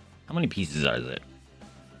 How many pieces are there?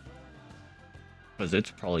 Because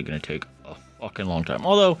it's probably going to take a fucking long time.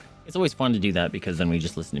 Although, it's always fun to do that because then we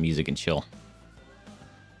just listen to music and chill.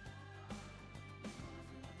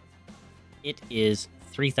 It is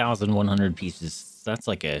 3,100 pieces. That's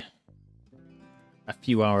like a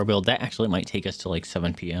few hour build. That actually might take us to like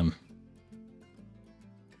 7 p.m.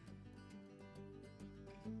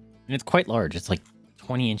 And it's quite large. It's like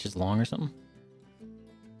 20 inches long or something.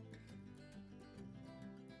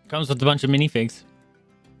 Comes with a bunch of minifigs.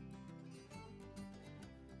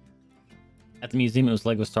 At the museum, it was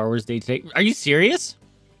Lego Star Wars Day today. Are you serious?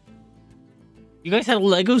 You guys had a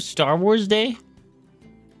Lego Star Wars Day?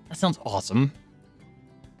 That sounds awesome.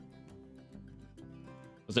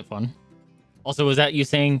 Was it fun? Also, was that you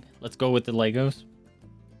saying, let's go with the Legos?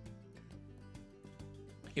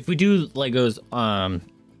 If we do Legos, I'll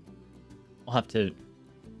have to, you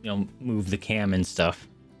know, move the cam and stuff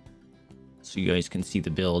so you guys can see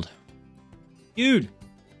the build. Dude!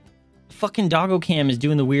 The fucking doggo cam is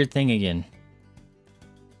doing the weird thing again.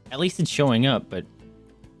 At least it's showing up, but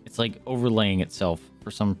it's like overlaying itself for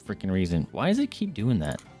some freaking reason. Why does it keep doing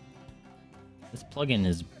that? This plugin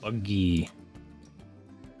is buggy.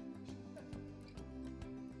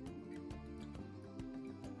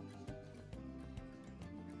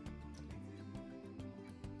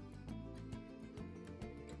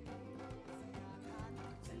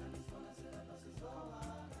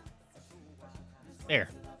 There,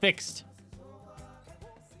 fixed.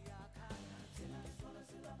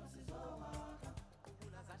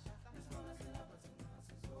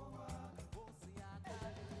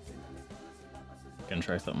 Gonna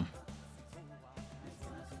try something.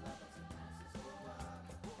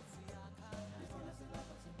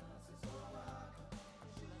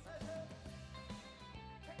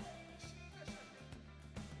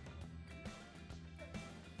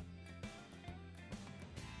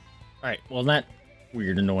 All right, well, that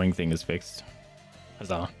weird annoying thing is fixed.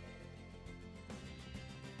 Huzzah.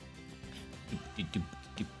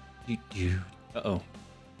 Uh-oh.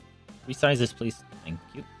 Resize this, please. Thank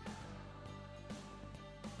you.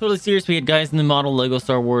 Totally serious, we had guys in the model Lego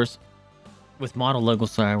Star Wars. With model Lego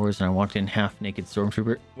Star Wars, and I walked in half-naked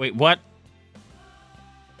stormtrooper. Wait, what?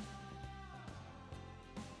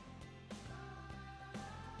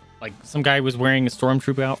 Like, some guy was wearing a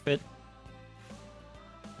stormtrooper outfit?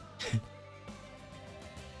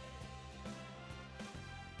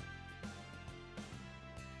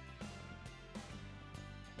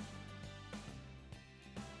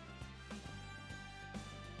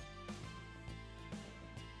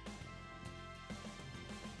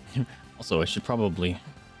 Also, I should probably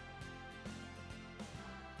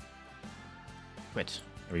quit.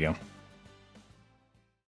 There we go.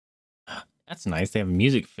 That's nice. They have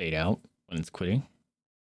music fade out when it's quitting.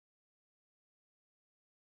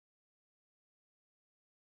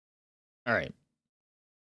 All right.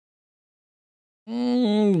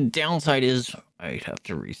 Downside is I'd have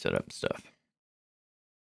to reset up stuff.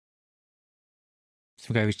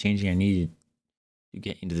 Some guy was changing. I needed to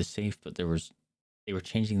get into the safe, but they were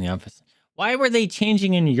changing the office. Why were they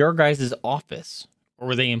changing in your guys' office? Or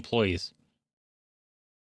were they employees?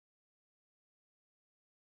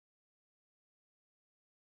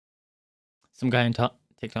 Some guy on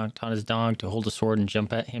TikTok taught his dog to hold a sword and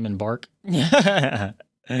jump at him and bark.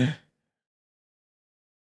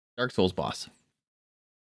 Dark Souls boss.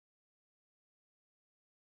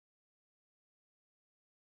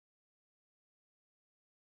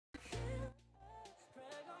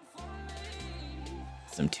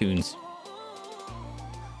 Some tunes.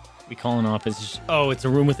 We call an office. Oh, it's a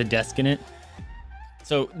room with a desk in it.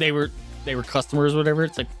 So they were customers or whatever.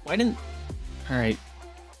 It's like, why didn't... All right.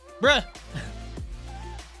 Bruh.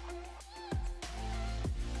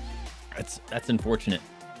 That's unfortunate.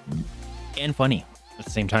 And funny at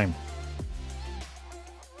the same time.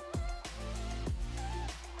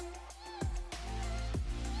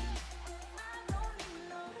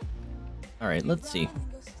 All right, let's see.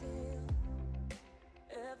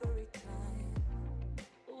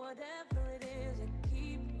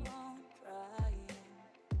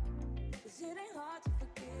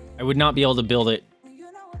 I would not be able to build it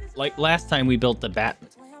like last time we built the bat,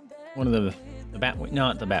 one of the bat,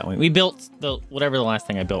 not the bat wing. We built the whatever the last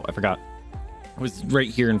thing I built, I forgot. It was right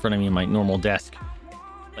here in front of me in my normal desk,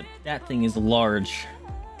 but that thing is large,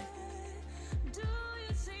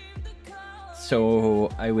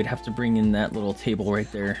 so I would have to bring in that little table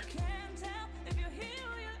right there.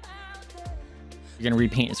 You're gonna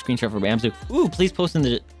repaint a screenshot for Bamsu. Ooh, please post in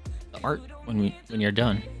the art when you're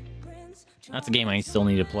done. That's a game I still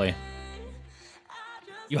need to play.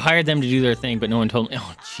 You hired them to do their thing, but no one told me.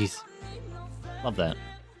 Oh, jeez. Love that.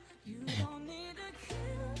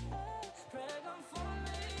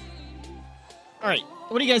 All right,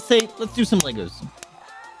 what do you guys say? Let's do some Legos.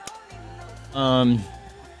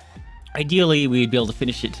 Ideally, we'd be able to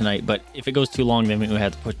finish it tonight, but if it goes too long, then we would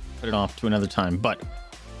have to put it off to another time. But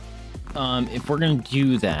if we're gonna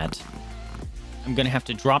do that, I'm gonna have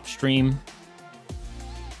to drop stream.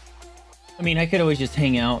 I mean, I could always just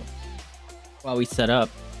hang out while we set up,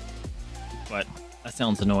 but that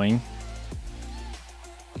sounds annoying.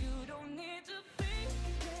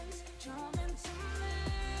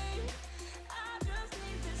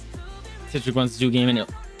 Citric wants to do a game, and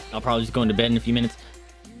I'll probably just go into bed in a few minutes.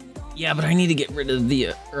 Yeah, but I need to get rid of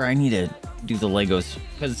the, or I need to do the Legos,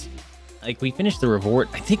 because, like, we finished the Revort,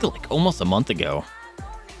 I think, like, almost a month ago.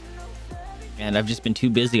 And I've just been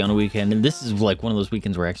too busy on a weekend, and this is like one of those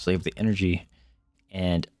weekends where I actually have the energy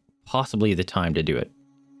and possibly the time to do it.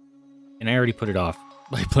 And I already put it off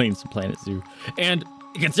by playing some Planet Zoo. And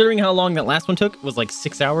Considering how long that last one took, it was like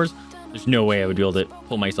 6 hours. There's no way I would be able to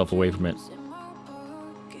pull myself away from it.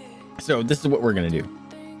 So this is what we're gonna do.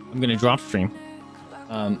 I'm gonna drop stream.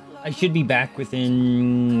 I should be back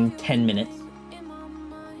within 10 minutes.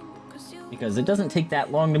 Because it doesn't take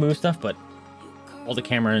that long to move stuff, but all the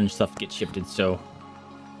camera and stuff gets shifted, so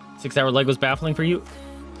 6 hour leg was baffling for you?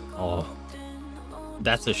 Oh,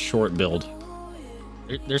 that's a short build.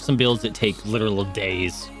 There's some builds that take literal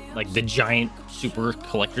days. Like the giant super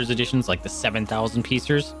collector's editions, like the 7,000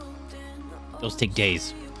 piecers. Those take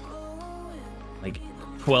days. Like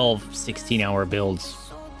 12, 16-hour builds.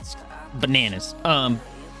 It's bananas. Oh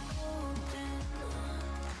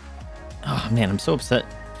man, I'm so upset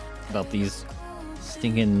about these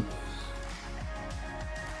stinking...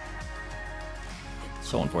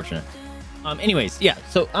 So unfortunate. Anyways, yeah,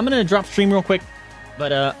 so I'm gonna drop stream real quick,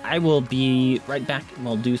 but I will be right back and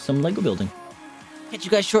we'll do some Lego building. Catch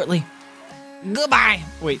you guys shortly. Goodbye.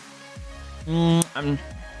 Wait.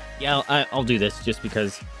 Yeah, I'll do this just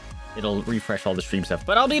because it'll refresh all the stream stuff.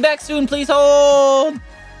 But I'll be back soon. Please hold. In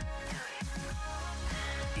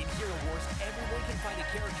Hero Wars, everyone can find a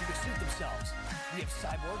character to suit themselves. We have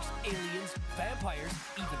cyborgs, aliens, vampires,